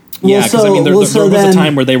 Yeah, because I mean, there was a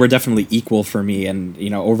time where they were definitely equal for me, and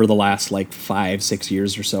you know, over the last like 5-6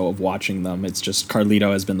 years or so of watching them, it's just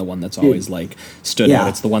Carlito has been the one that's always like stood out.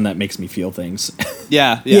 It's the one that makes me feel things.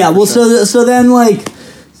 Well, sure. so then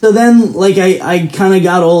I kind of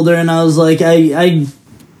got older, and I was like,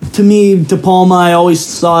 to me, De Palma I always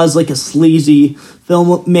saw as like a sleazy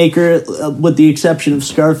filmmaker, with the exception of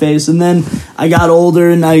Scarface. And then I got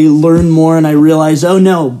older and I learned more, and I realized, oh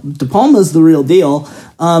no, De Palma's the real deal.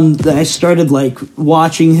 I started like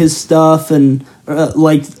watching his stuff, and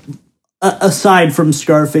aside from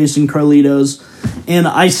Scarface and Carlitos, and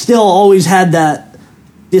I still always had that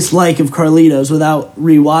dislike of Carlitos without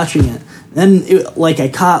rewatching it. Then I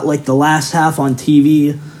caught like the last half on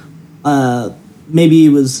TV. Maybe it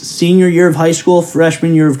was senior year of high school,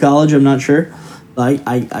 freshman year of college, I'm not sure. But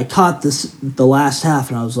I caught the last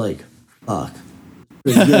half, and I was like, fuck,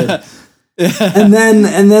 pretty good. and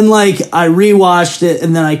then like I rewatched it,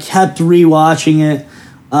 and then I kept rewatching it.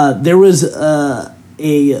 There was a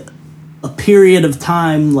period of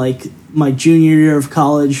time, like my junior year of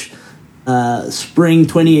college, spring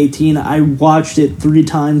 2018. I watched it 3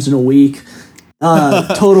 times in a week.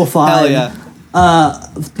 Total 5. Hell yeah.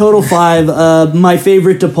 Total 5. My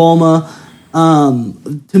favorite De Palma.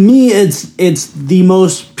 To me, it's the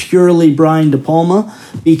most purely Brian De Palma,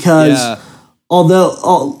 because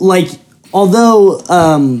although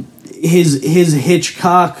his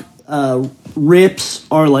Hitchcock rips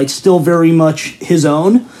are like still very much his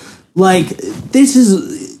own. Like this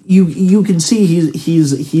is you can see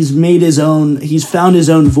he's made his own. He's found his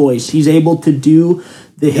own voice. He's able to do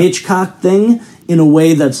the Hitchcock thing in a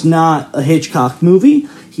way that's not a Hitchcock movie.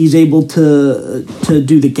 He's able to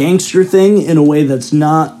do the gangster thing in a way that's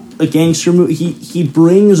not a gangster movie. He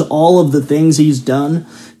brings all of the things he's done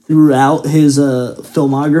throughout his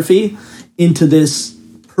filmography into this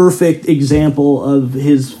perfect example of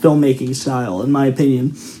his filmmaking style, in my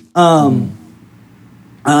opinion.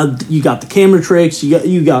 You got the camera tricks.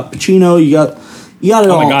 You got Pacino. You got it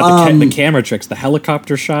all. Oh my god, the camera tricks, the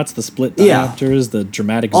helicopter shots, the split diopters, the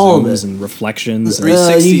dramatic zooms and reflections. The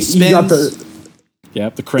 360 spins. You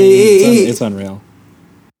got the crane. It's unreal.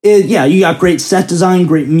 You got great set design,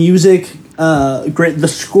 great music, great. The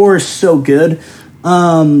score is so good.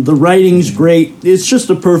 The writing's great. It's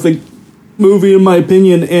just a perfect movie, in my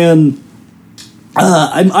opinion. And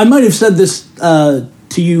I might have said this to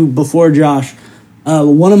you before, Josh.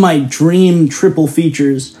 One of my dream triple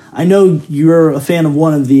features. I know you're a fan of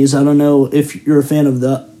one of these. I don't know if you're a fan of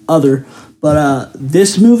the other. But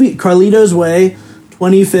this movie, Carlito's Way,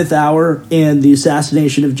 25th Hour, and The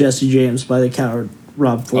Assassination of Jesse James by the coward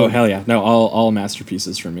Rob Ford. Oh, hell yeah. No, all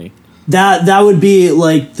masterpieces for me. That would be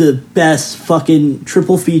like the best fucking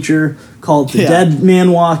triple feature called The Dead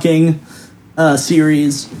Man Walking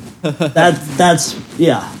series. That's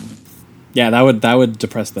Yeah, that would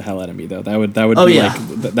depress the hell out of me though. That would be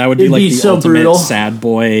It'd like be the so ultimate brutal. sad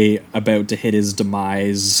boy about to hit his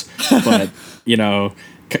demise, but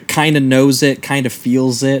kind of knows it, kind of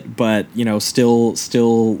feels it, but still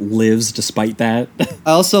lives despite that.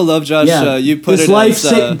 I also love, Josh, you put His it life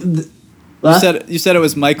as you said it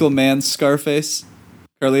was Michael Mann's Scarface.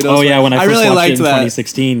 Carlito's Oh yeah, Way. when I first really watched liked it in that.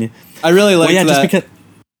 2016. I really liked that.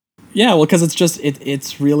 Because it's just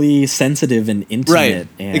it's really sensitive and intimate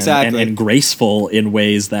and graceful in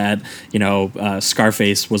ways that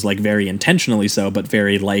Scarface was like very intentionally so, but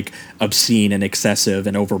very like obscene and excessive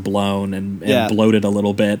and overblown and bloated a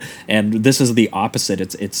little bit. And this is the opposite.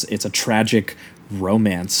 It's a tragic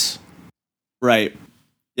romance. Right.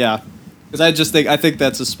 Yeah. Because I think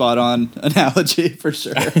that's a spot on analogy for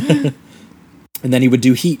sure. And then he would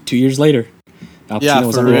do Heat 2 years later. Al Pacino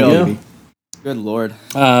was for on the real. movie. Good Lord.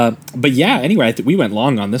 But yeah, anyway, I think we went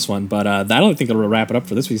long on this one, but I don't think it'll wrap it up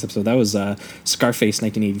for this week's episode. That was Scarface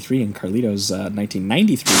 1983 and Carlito's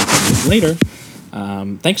 1993 years later.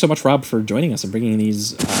 Thanks so much, Rob, for joining us and bringing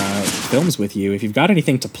these films with you. If you've got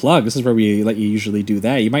anything to plug, this is where we let you usually do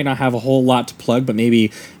that. You might not have a whole lot to plug, but maybe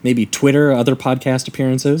Twitter, other podcast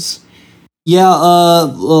appearances. Yeah,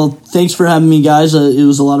 well, thanks for having me, guys. It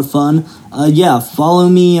was a lot of fun. Follow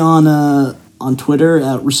me on Twitter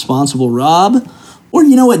at Responsible Rob, or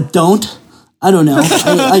you know what? Don't. I don't know.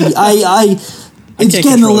 It's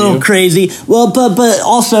getting a little crazy. Well, but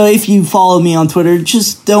also if you follow me on Twitter,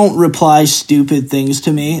 just don't reply stupid things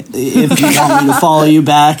to me if you want me to follow you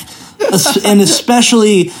back, and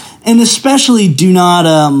especially do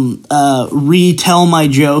not retell my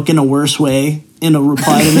joke in a worse way in a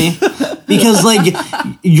reply to me. Because like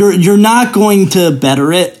you're not going to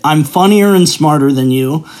better it. I'm funnier and smarter than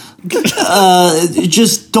you.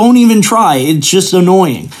 Just don't even try. It's just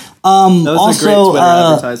annoying. That was a great Twitter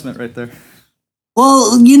advertisement right there.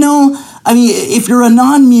 Well, if you're a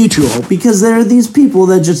non-mutual, because there are these people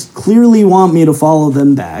that just clearly want me to follow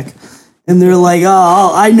them back, and they're like,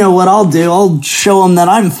 "Oh, I know what I'll do. I'll show them that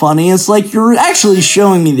I'm funny." It's like you're actually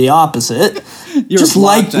showing me the opposite. Just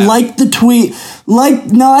like the tweet.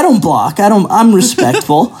 No, I don't block. I'm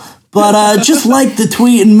respectful, but just like the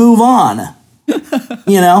tweet and move on.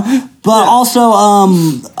 But also,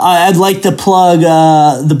 I'd like to plug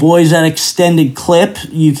the Boys at Extended Clip.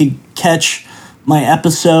 You could catch my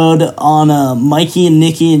episode on Mikey and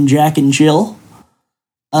Nikki and Jack and Jill.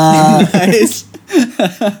 Nice.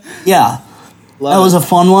 Yeah, that was a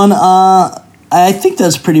fun one. I think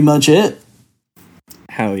that's pretty much it.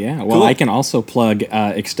 Hell yeah. Well, cool. I can also plug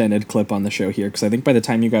Extended Clip on the show here, because I think by the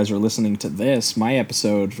time you guys are listening to this, my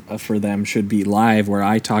episode for them should be live, where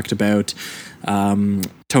I talked about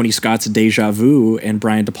Tony Scott's Deja Vu and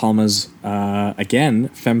Brian De Palma's, again,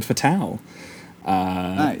 Femme Fatale.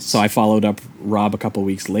 Nice. So I followed up Rob a couple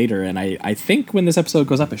weeks later, and I think when this episode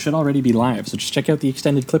goes up, it should already be live. So just check out the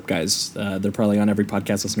Extended Clip, guys. They're probably on every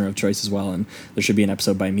podcast listener of choice as well, and there should be an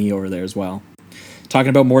episode by me over there as well, talking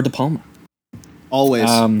about more De Palma. Always.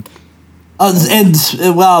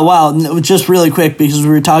 Wow. Just really quick, because we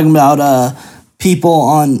were talking about people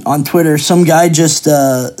on Twitter. Some guy just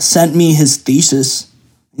sent me his thesis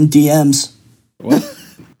in DMs. What?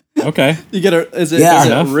 Okay. Is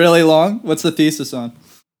it really long? What's the thesis on?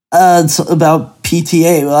 It's about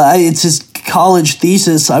PTA. It's just college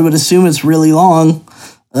thesis. I would assume it's really long.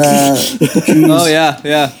 Oh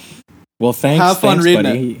yeah. Well, thanks. Have fun reading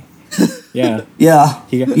buddy. Yeah. Yeah.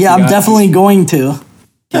 I'm definitely going to.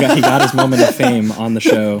 He got his moment of fame on the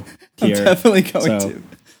show here. I'm definitely going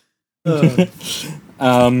to.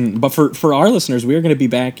 But for our listeners, we are going to be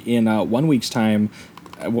back in 1 week's time.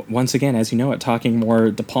 Once again, as you know, talking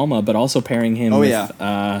more De Palma, but also pairing him with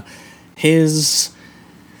his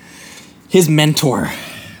mentor.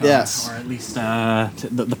 Yes, or at least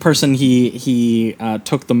the person he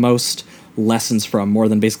took the most lessons from, more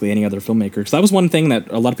than basically any other filmmaker. Because that was one thing that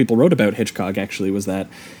a lot of people wrote about Hitchcock, actually, was that,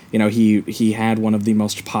 you know, he had one of the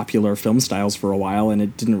most popular film styles for a while, and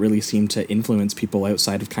it didn't really seem to influence people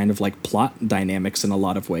outside of kind of like plot dynamics in a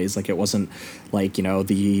lot of ways. Like, it wasn't like, you know,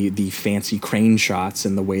 the fancy crane shots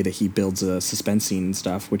and the way that he builds a suspense scene and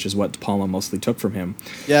stuff, which is what De Palma mostly took from him.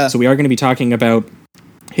 Yeah. So we are going to be talking about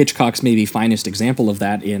Hitchcock's maybe finest example of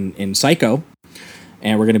that in Psycho.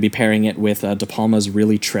 And we're going to be pairing it with De Palma's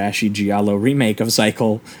really trashy giallo remake of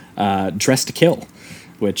Psycho, Dressed to Kill,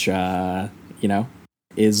 which you know,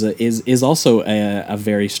 is also a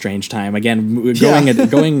very strange time. Again,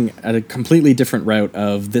 going a completely different route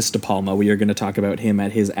of this De Palma. We are going to talk about him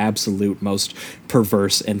at his absolute most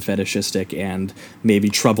perverse and fetishistic and maybe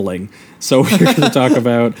troubling. So we're going to talk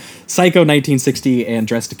about Psycho 1960 and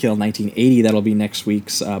Dressed to Kill 1980. That'll be next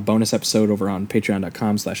week's bonus episode over on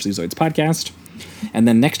patreon.com/Sleazoidspodcast. And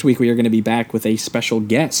then next week we are going to be back with a special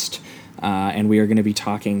guest, and we are going to be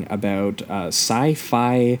talking about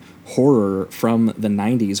sci-fi horror from the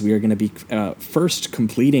 90s. We are going to be first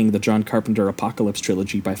completing the John Carpenter Apocalypse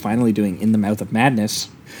trilogy by finally doing In the Mouth of Madness,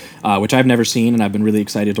 which I've never seen, and I've been really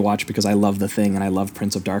excited to watch because I love The Thing and I love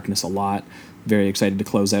Prince of Darkness a lot. Very excited to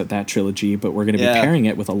close out that trilogy, but we're going to be pairing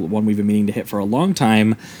it with one we've been meaning to hit for a long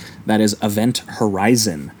time. That is Event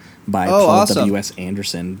Horizon by Paul W.S.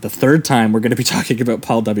 Anderson. The third time we're going to be talking about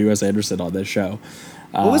Paul W.S. Anderson on this show.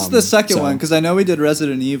 What was the second one? Because I know we did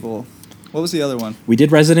Resident Evil. What was the other one? We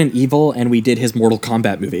did Resident Evil, and we did his Mortal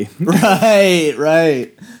Kombat movie.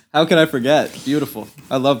 Right. How could I forget? Beautiful.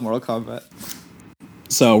 I love Mortal Kombat.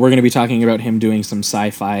 So we're going to be talking about him doing some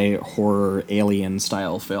sci-fi horror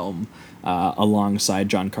alien-style film alongside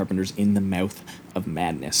John Carpenter's In the Mouth of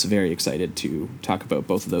Madness. Very excited to talk about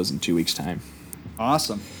both of those in 2 weeks' time.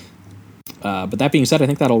 Awesome. But that being said, I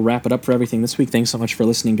think that'll wrap it up for everything this week. Thanks so much for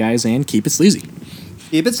listening, guys, and keep it sleazy.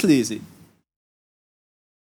 Keep it sleazy.